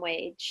sub-minimum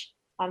wage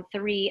on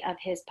 3 of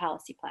his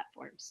policy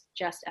platforms,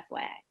 just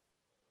FYI.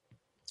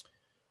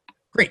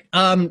 Great.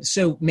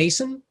 So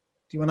Mason, do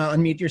you want to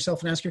unmute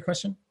yourself and ask your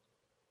question?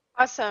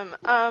 Awesome.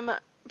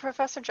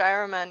 Professor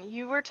Jairam,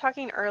 you were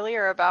talking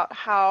earlier about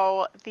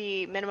how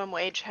the minimum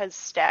wage has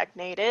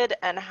stagnated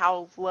and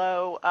how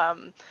low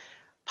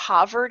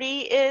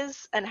poverty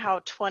is, and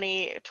how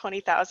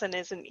 20,000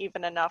 isn't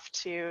even enough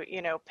to,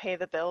 pay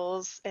the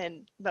bills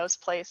in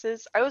most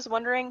places. I was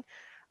wondering,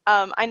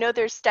 I know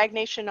there's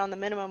stagnation on the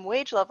minimum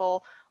wage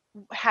level.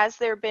 Has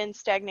there been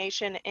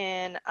stagnation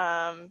in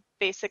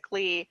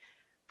basically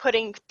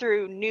putting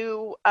through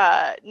new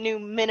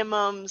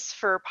minimums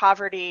for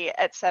poverty,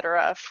 et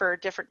cetera, for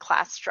different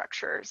class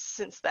structures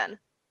since then?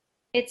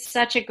 It's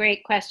such a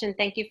great question.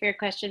 Thank you for your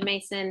question,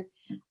 Mason.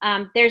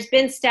 There's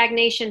been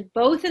stagnation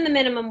both in the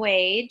minimum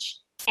wage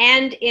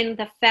and in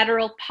the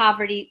federal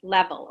poverty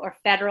level or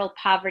federal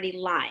poverty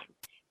line.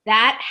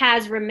 That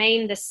has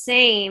remained the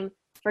same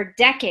for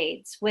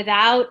decades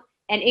without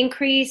an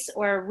increase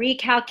or a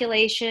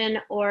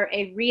recalculation or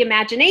a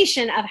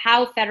reimagination of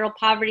how federal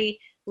poverty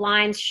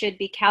lines should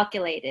be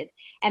calculated.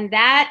 And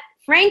that,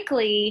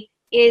 frankly,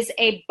 is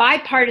a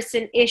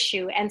bipartisan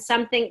issue, and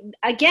something,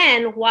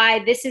 again,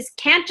 why this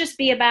can't just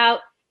be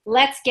about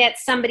let's get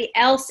somebody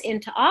else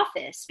into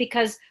office,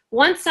 because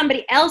once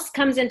somebody else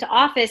comes into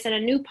office and a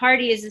new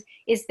party is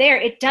there,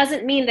 it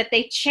doesn't mean that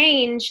they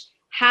change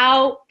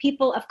how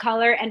people of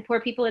color and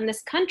poor people in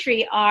this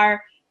country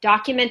are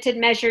documented,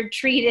 measured,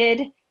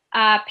 treated,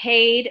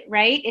 paid,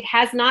 right? It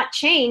has not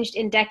changed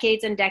in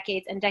decades and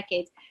decades and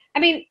decades. I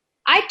mean,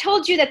 I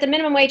told you that the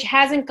minimum wage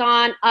hasn't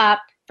gone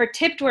up for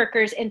tipped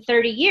workers in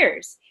 30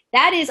 years.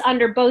 That is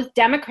under both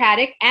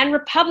Democratic and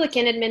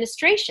Republican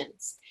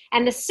administrations.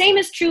 And the same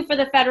is true for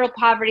the federal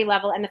poverty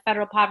level, and the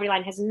federal poverty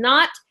line has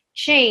not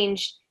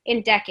changed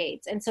in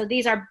decades. And so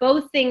these are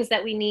both things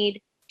that we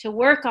need to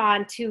work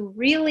on to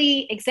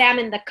really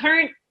examine the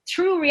current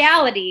true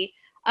reality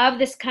of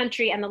this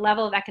country and the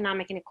level of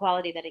economic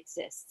inequality that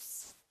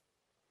exists.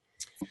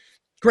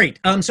 Great.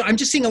 So I'm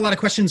just seeing a lot of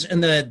questions in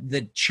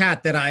the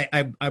chat that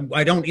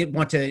I don't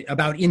want to,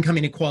 about income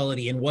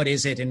inequality and what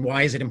is it and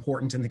why is it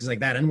important and things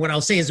like that. And what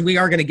I'll say is we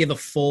are going to give a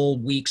full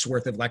week's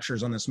worth of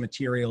lectures on this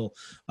material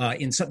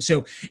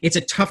so it's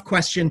a tough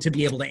question to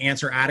be able to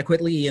answer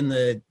adequately in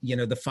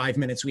the 5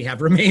 minutes we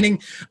have remaining.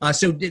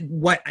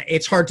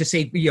 It's hard to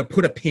say,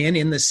 put a pin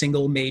in the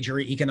single major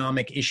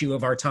economic issue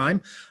of our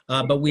time,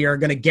 but we are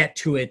going to get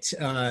to it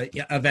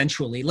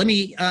eventually.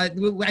 I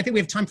think we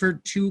have time for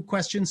 2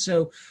 questions.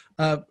 So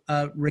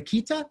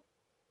Rakita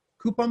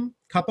Kupum.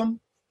 I'm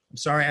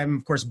sorry, I'm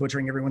of course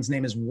butchering everyone's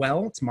name as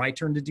well. It's my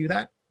turn to do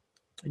that.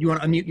 You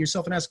want to unmute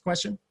yourself and ask a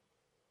question?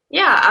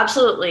 Yeah,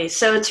 absolutely.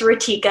 So it's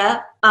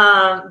Ratika,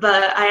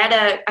 but I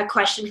had a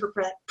question for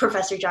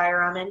Professor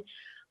Jayaraman.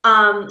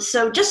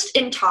 So just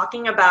in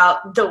talking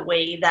about the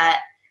way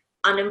that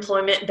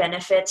unemployment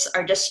benefits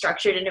are just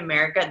structured in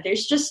America,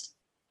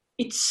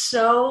 it's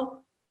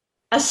so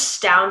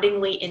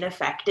astoundingly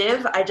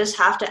ineffective. I just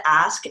have to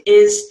ask,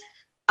 is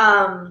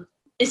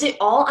it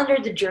all under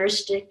the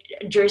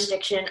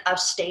jurisdiction of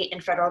state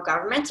and federal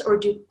governments, or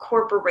do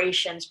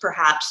corporations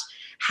perhaps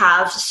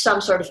have some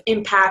sort of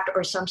impact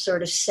or some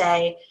sort of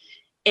say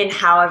in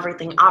how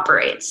everything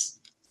operates?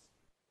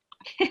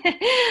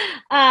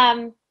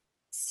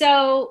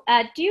 So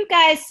do you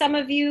guys, some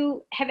of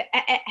you,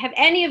 have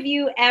any of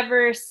you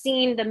ever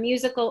seen the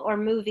musical or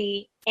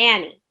movie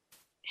Annie?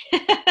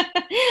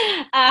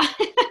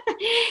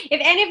 If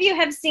any of you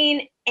have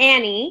seen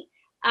Annie,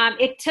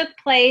 it took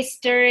place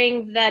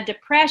during the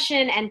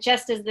Depression and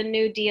just as the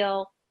New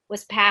Deal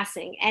was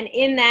passing. And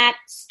in that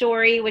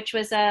story, which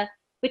was a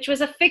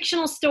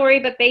fictional story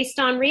but based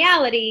on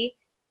reality,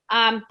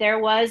 there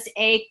was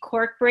a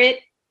corporate,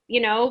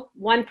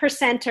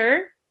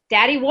 1%er,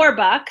 Daddy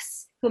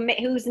Warbucks,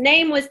 whose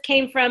name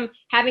came from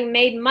having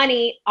made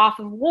money off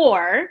of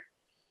war,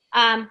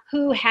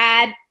 who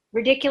had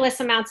ridiculous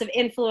amounts of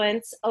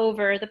influence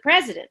over the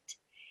president.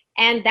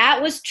 And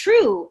that was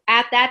true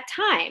at that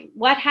time.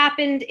 What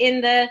happened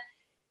in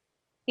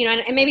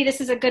and maybe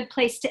this is a good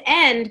place to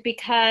end,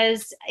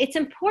 because it's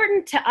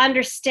important to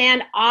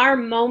understand our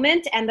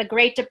moment and the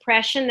Great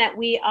Depression that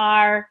we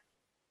are,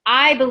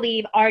 I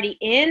believe, already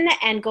in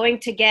and going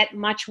to get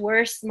much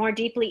worse, more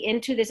deeply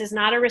into. This is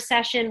not a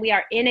recession. We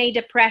are in a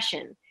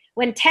depression.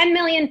 When 10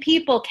 million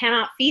people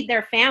cannot feed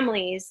their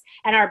families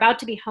and are about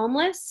to be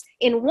homeless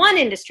in one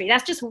industry,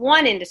 that's just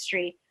one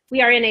industry,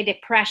 we are in a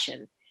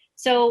depression.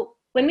 So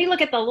when we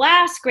look at the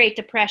last Great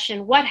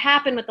Depression, what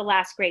happened with the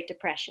last Great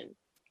Depression?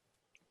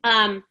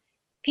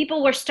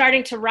 People were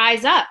starting to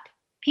rise up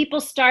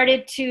people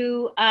started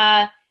to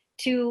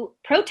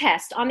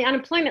protest on the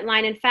unemployment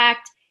line. In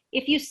fact,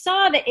 if you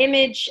saw the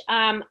image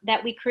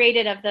that we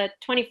created of the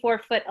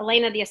 24-foot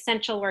Elena, the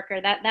essential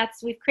worker,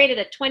 we've created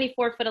a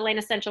 24-foot Elena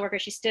essential worker.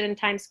 She stood in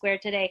Times Square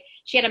today.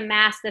 She had a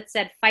mask that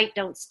said, "Fight,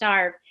 don't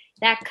starve."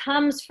 That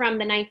comes from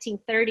the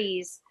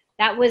 1930s.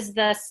 That was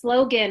the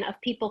slogan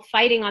of people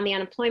fighting on the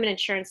unemployment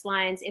insurance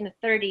lines in the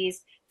 30s,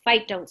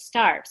 "Fight, don't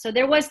starve." So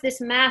there was this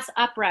mass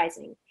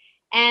uprising.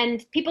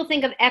 And people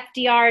think of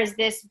FDR as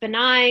this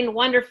benign,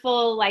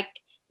 wonderful,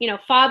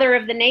 father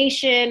of the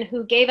nation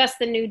who gave us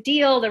the New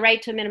Deal, the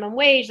right to a minimum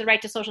wage, the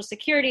right to Social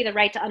Security, the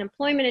right to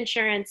unemployment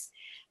insurance.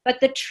 But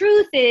the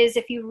truth is,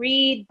 if you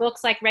read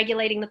books like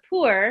Regulating the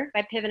Poor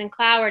by Piven and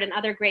Cloward and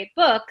other great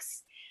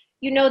books,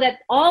 you know that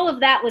all of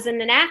that was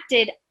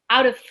enacted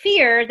out of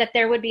fear that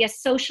there would be a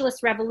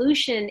socialist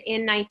revolution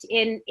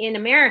in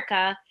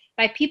America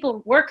by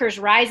workers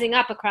rising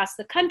up across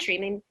the country. I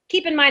mean,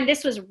 keep in mind,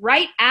 this was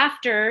right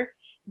after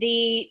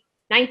the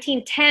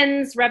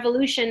 1910s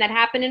revolution that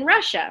happened in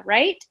Russia,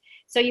 right?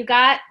 So you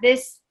got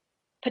this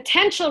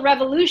potential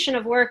revolution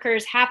of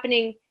workers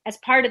happening as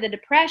part of the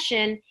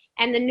Depression,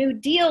 and the New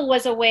Deal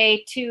was a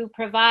way to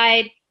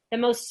provide the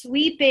most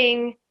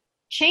sweeping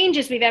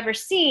changes we've ever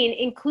seen,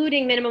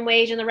 including minimum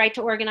wage and the right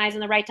to organize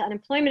and the right to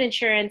unemployment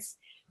insurance,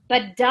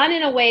 but done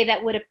in a way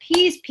that would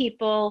appease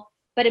people,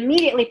 but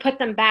immediately put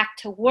them back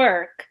to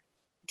work,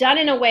 done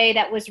in a way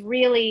that was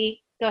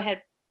really, go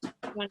ahead.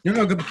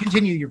 No,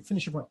 continue,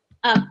 finish your point.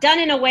 Done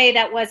in a way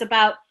that was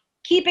about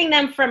keeping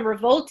them from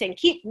revolting,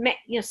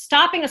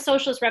 stopping a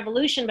socialist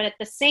revolution, but at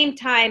the same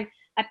time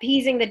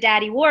appeasing the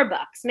daddy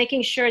warbucks,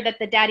 making sure that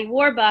the daddy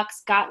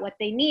warbucks got what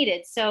they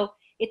needed. So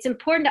it's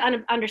important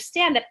to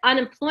understand that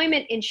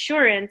unemployment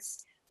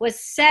insurance was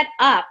set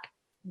up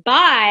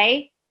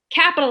by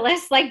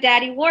capitalists like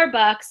daddy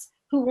warbucks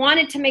who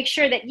wanted to make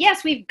sure that,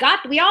 yes, we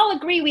all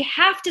agree we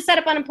have to set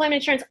up unemployment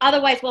insurance,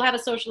 otherwise we'll have a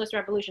socialist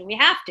revolution. We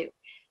have to.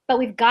 But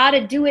we've got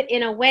to do it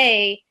in a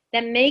way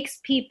that makes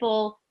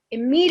people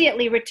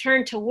immediately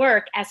return to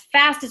work as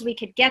fast as we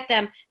could get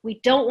them.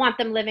 We don't want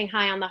them living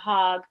high on the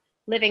hog,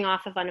 living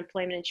off of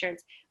unemployment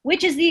insurance,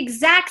 which is the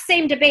exact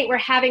same debate we're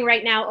having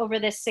right now over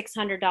this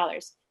 $600.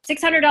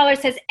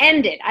 $600 has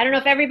ended. I don't know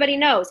if everybody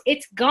knows.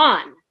 It's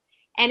gone.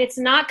 And it's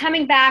not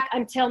coming back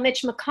until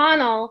Mitch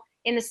McConnell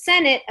in the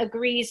Senate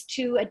agrees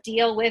to a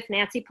deal with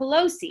Nancy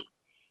Pelosi.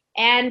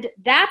 And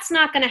that's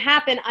not going to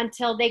happen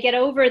until they get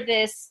over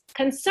this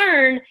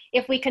concern.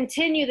 If we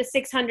continue the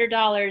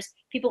 $600,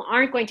 people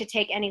aren't going to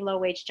take any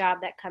low-wage job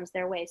that comes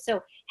their way.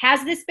 So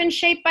has this been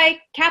shaped by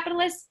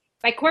capitalists,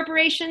 by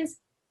corporations?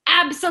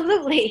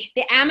 Absolutely.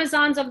 The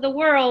Amazons of the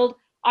world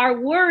are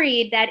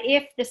worried that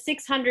if the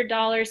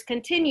 $600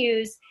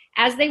 continues,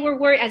 as they were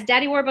worried, as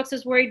Daddy Warbucks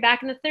was worried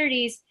back in the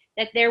 30s,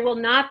 that there will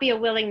not be a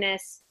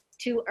willingness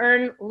to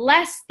earn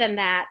less than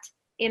that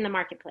in the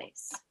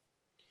marketplace.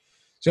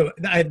 So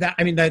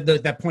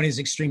that point is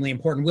extremely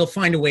important. We'll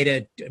find a way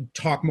to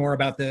talk more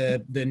about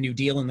the New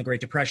Deal and the Great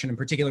Depression in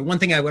particular. One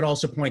thing I would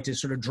also point to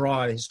sort of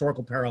draw a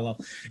historical parallel.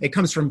 It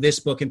comes from this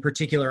book in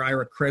particular,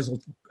 Ira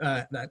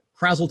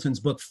Krasselton's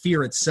book,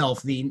 Fear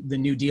Itself, the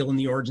New Deal and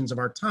the Origins of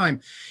Our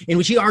Time, in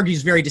which he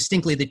argues very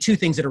distinctly the two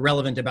things that are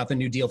relevant about the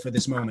New Deal for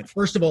this moment.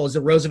 First of all, is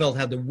that Roosevelt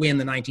had to win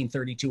the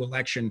 1932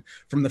 election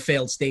from the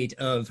failed state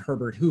of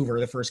Herbert Hoover,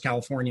 the first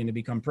Californian to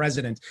become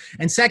president.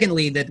 And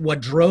secondly, that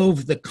what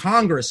drove the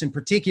Congress in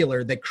particular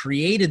that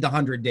created the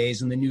 100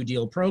 Days and the New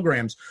Deal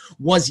programs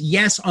was,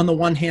 yes, on the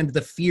one hand, the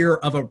fear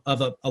of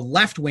a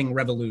left-wing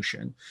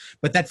revolution,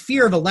 but that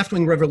fear of a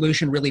left-wing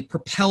revolution really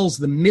propels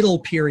the middle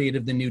period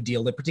of the New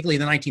Deal, particularly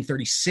the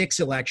 1936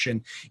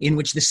 election, in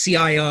which the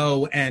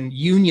CIO and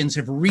unions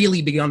have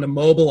really begun to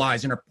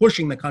mobilize and are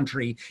pushing the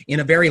country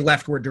in a very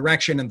leftward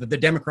direction, and that the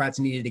Democrats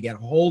needed to get a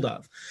hold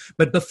of.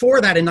 But before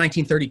that, in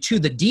 1932,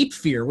 the deep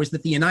fear was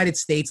that the United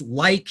States,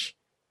 like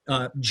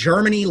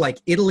Germany, like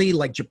Italy,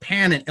 like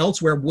Japan, and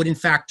elsewhere, would in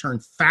fact turn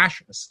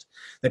fascist.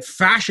 That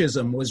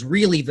fascism was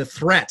really the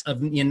threat in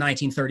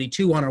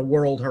 1932 on a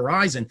world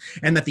horizon,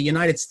 and that the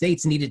United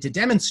States needed to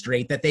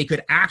demonstrate that they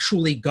could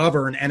actually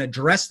govern and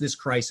address this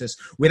crisis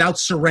without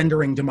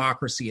surrendering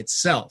democracy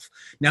itself.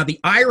 Now, the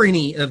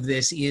irony of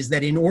this is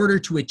that in order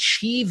to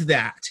achieve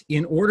that,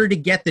 in order to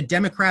get the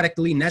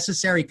democratically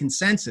necessary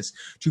consensus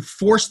to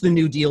force the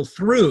New Deal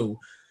through,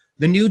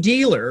 the New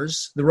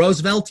Dealers, the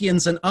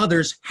Rooseveltians and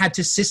others, had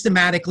to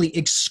systematically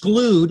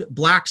exclude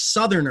Black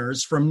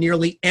Southerners from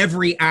nearly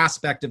every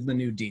aspect of the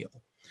New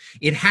Deal.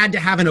 It had to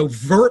have an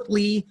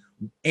overtly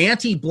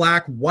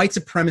anti-Black white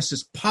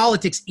supremacist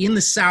politics in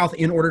the South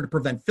in order to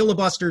prevent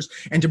filibusters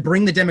and to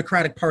bring the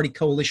Democratic Party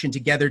coalition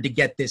together to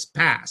get this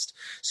passed.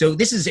 So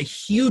this is a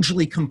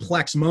hugely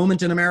complex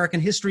moment in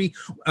American history,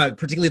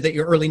 particularly the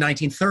early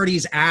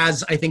 1930s,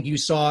 as I think you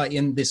saw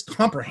in this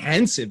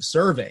comprehensive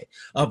survey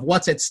of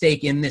what's at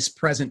stake in this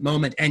present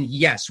moment. And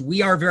yes,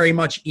 we are very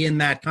much in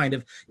that kind of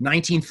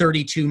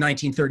 1932,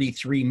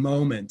 1933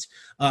 moment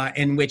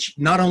in which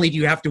not only do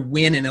you have to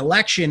win an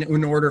election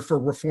in order for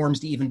reforms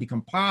to even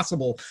become possible,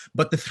 possible,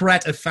 but the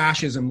threat of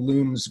fascism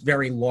looms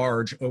very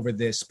large over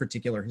this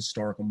particular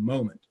historical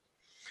moment.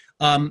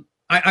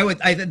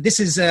 This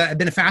has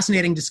been a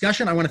fascinating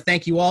discussion. I want to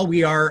thank you all.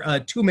 We are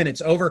 2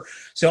 minutes over,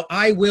 so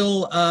I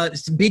will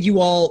bid you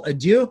all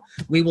adieu.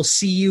 We will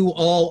see you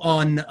all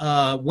on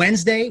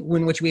Wednesday,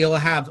 in which we will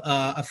have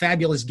a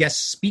fabulous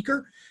guest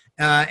speaker,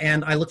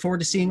 and I look forward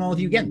to seeing all of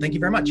you again. Thank you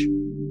very much.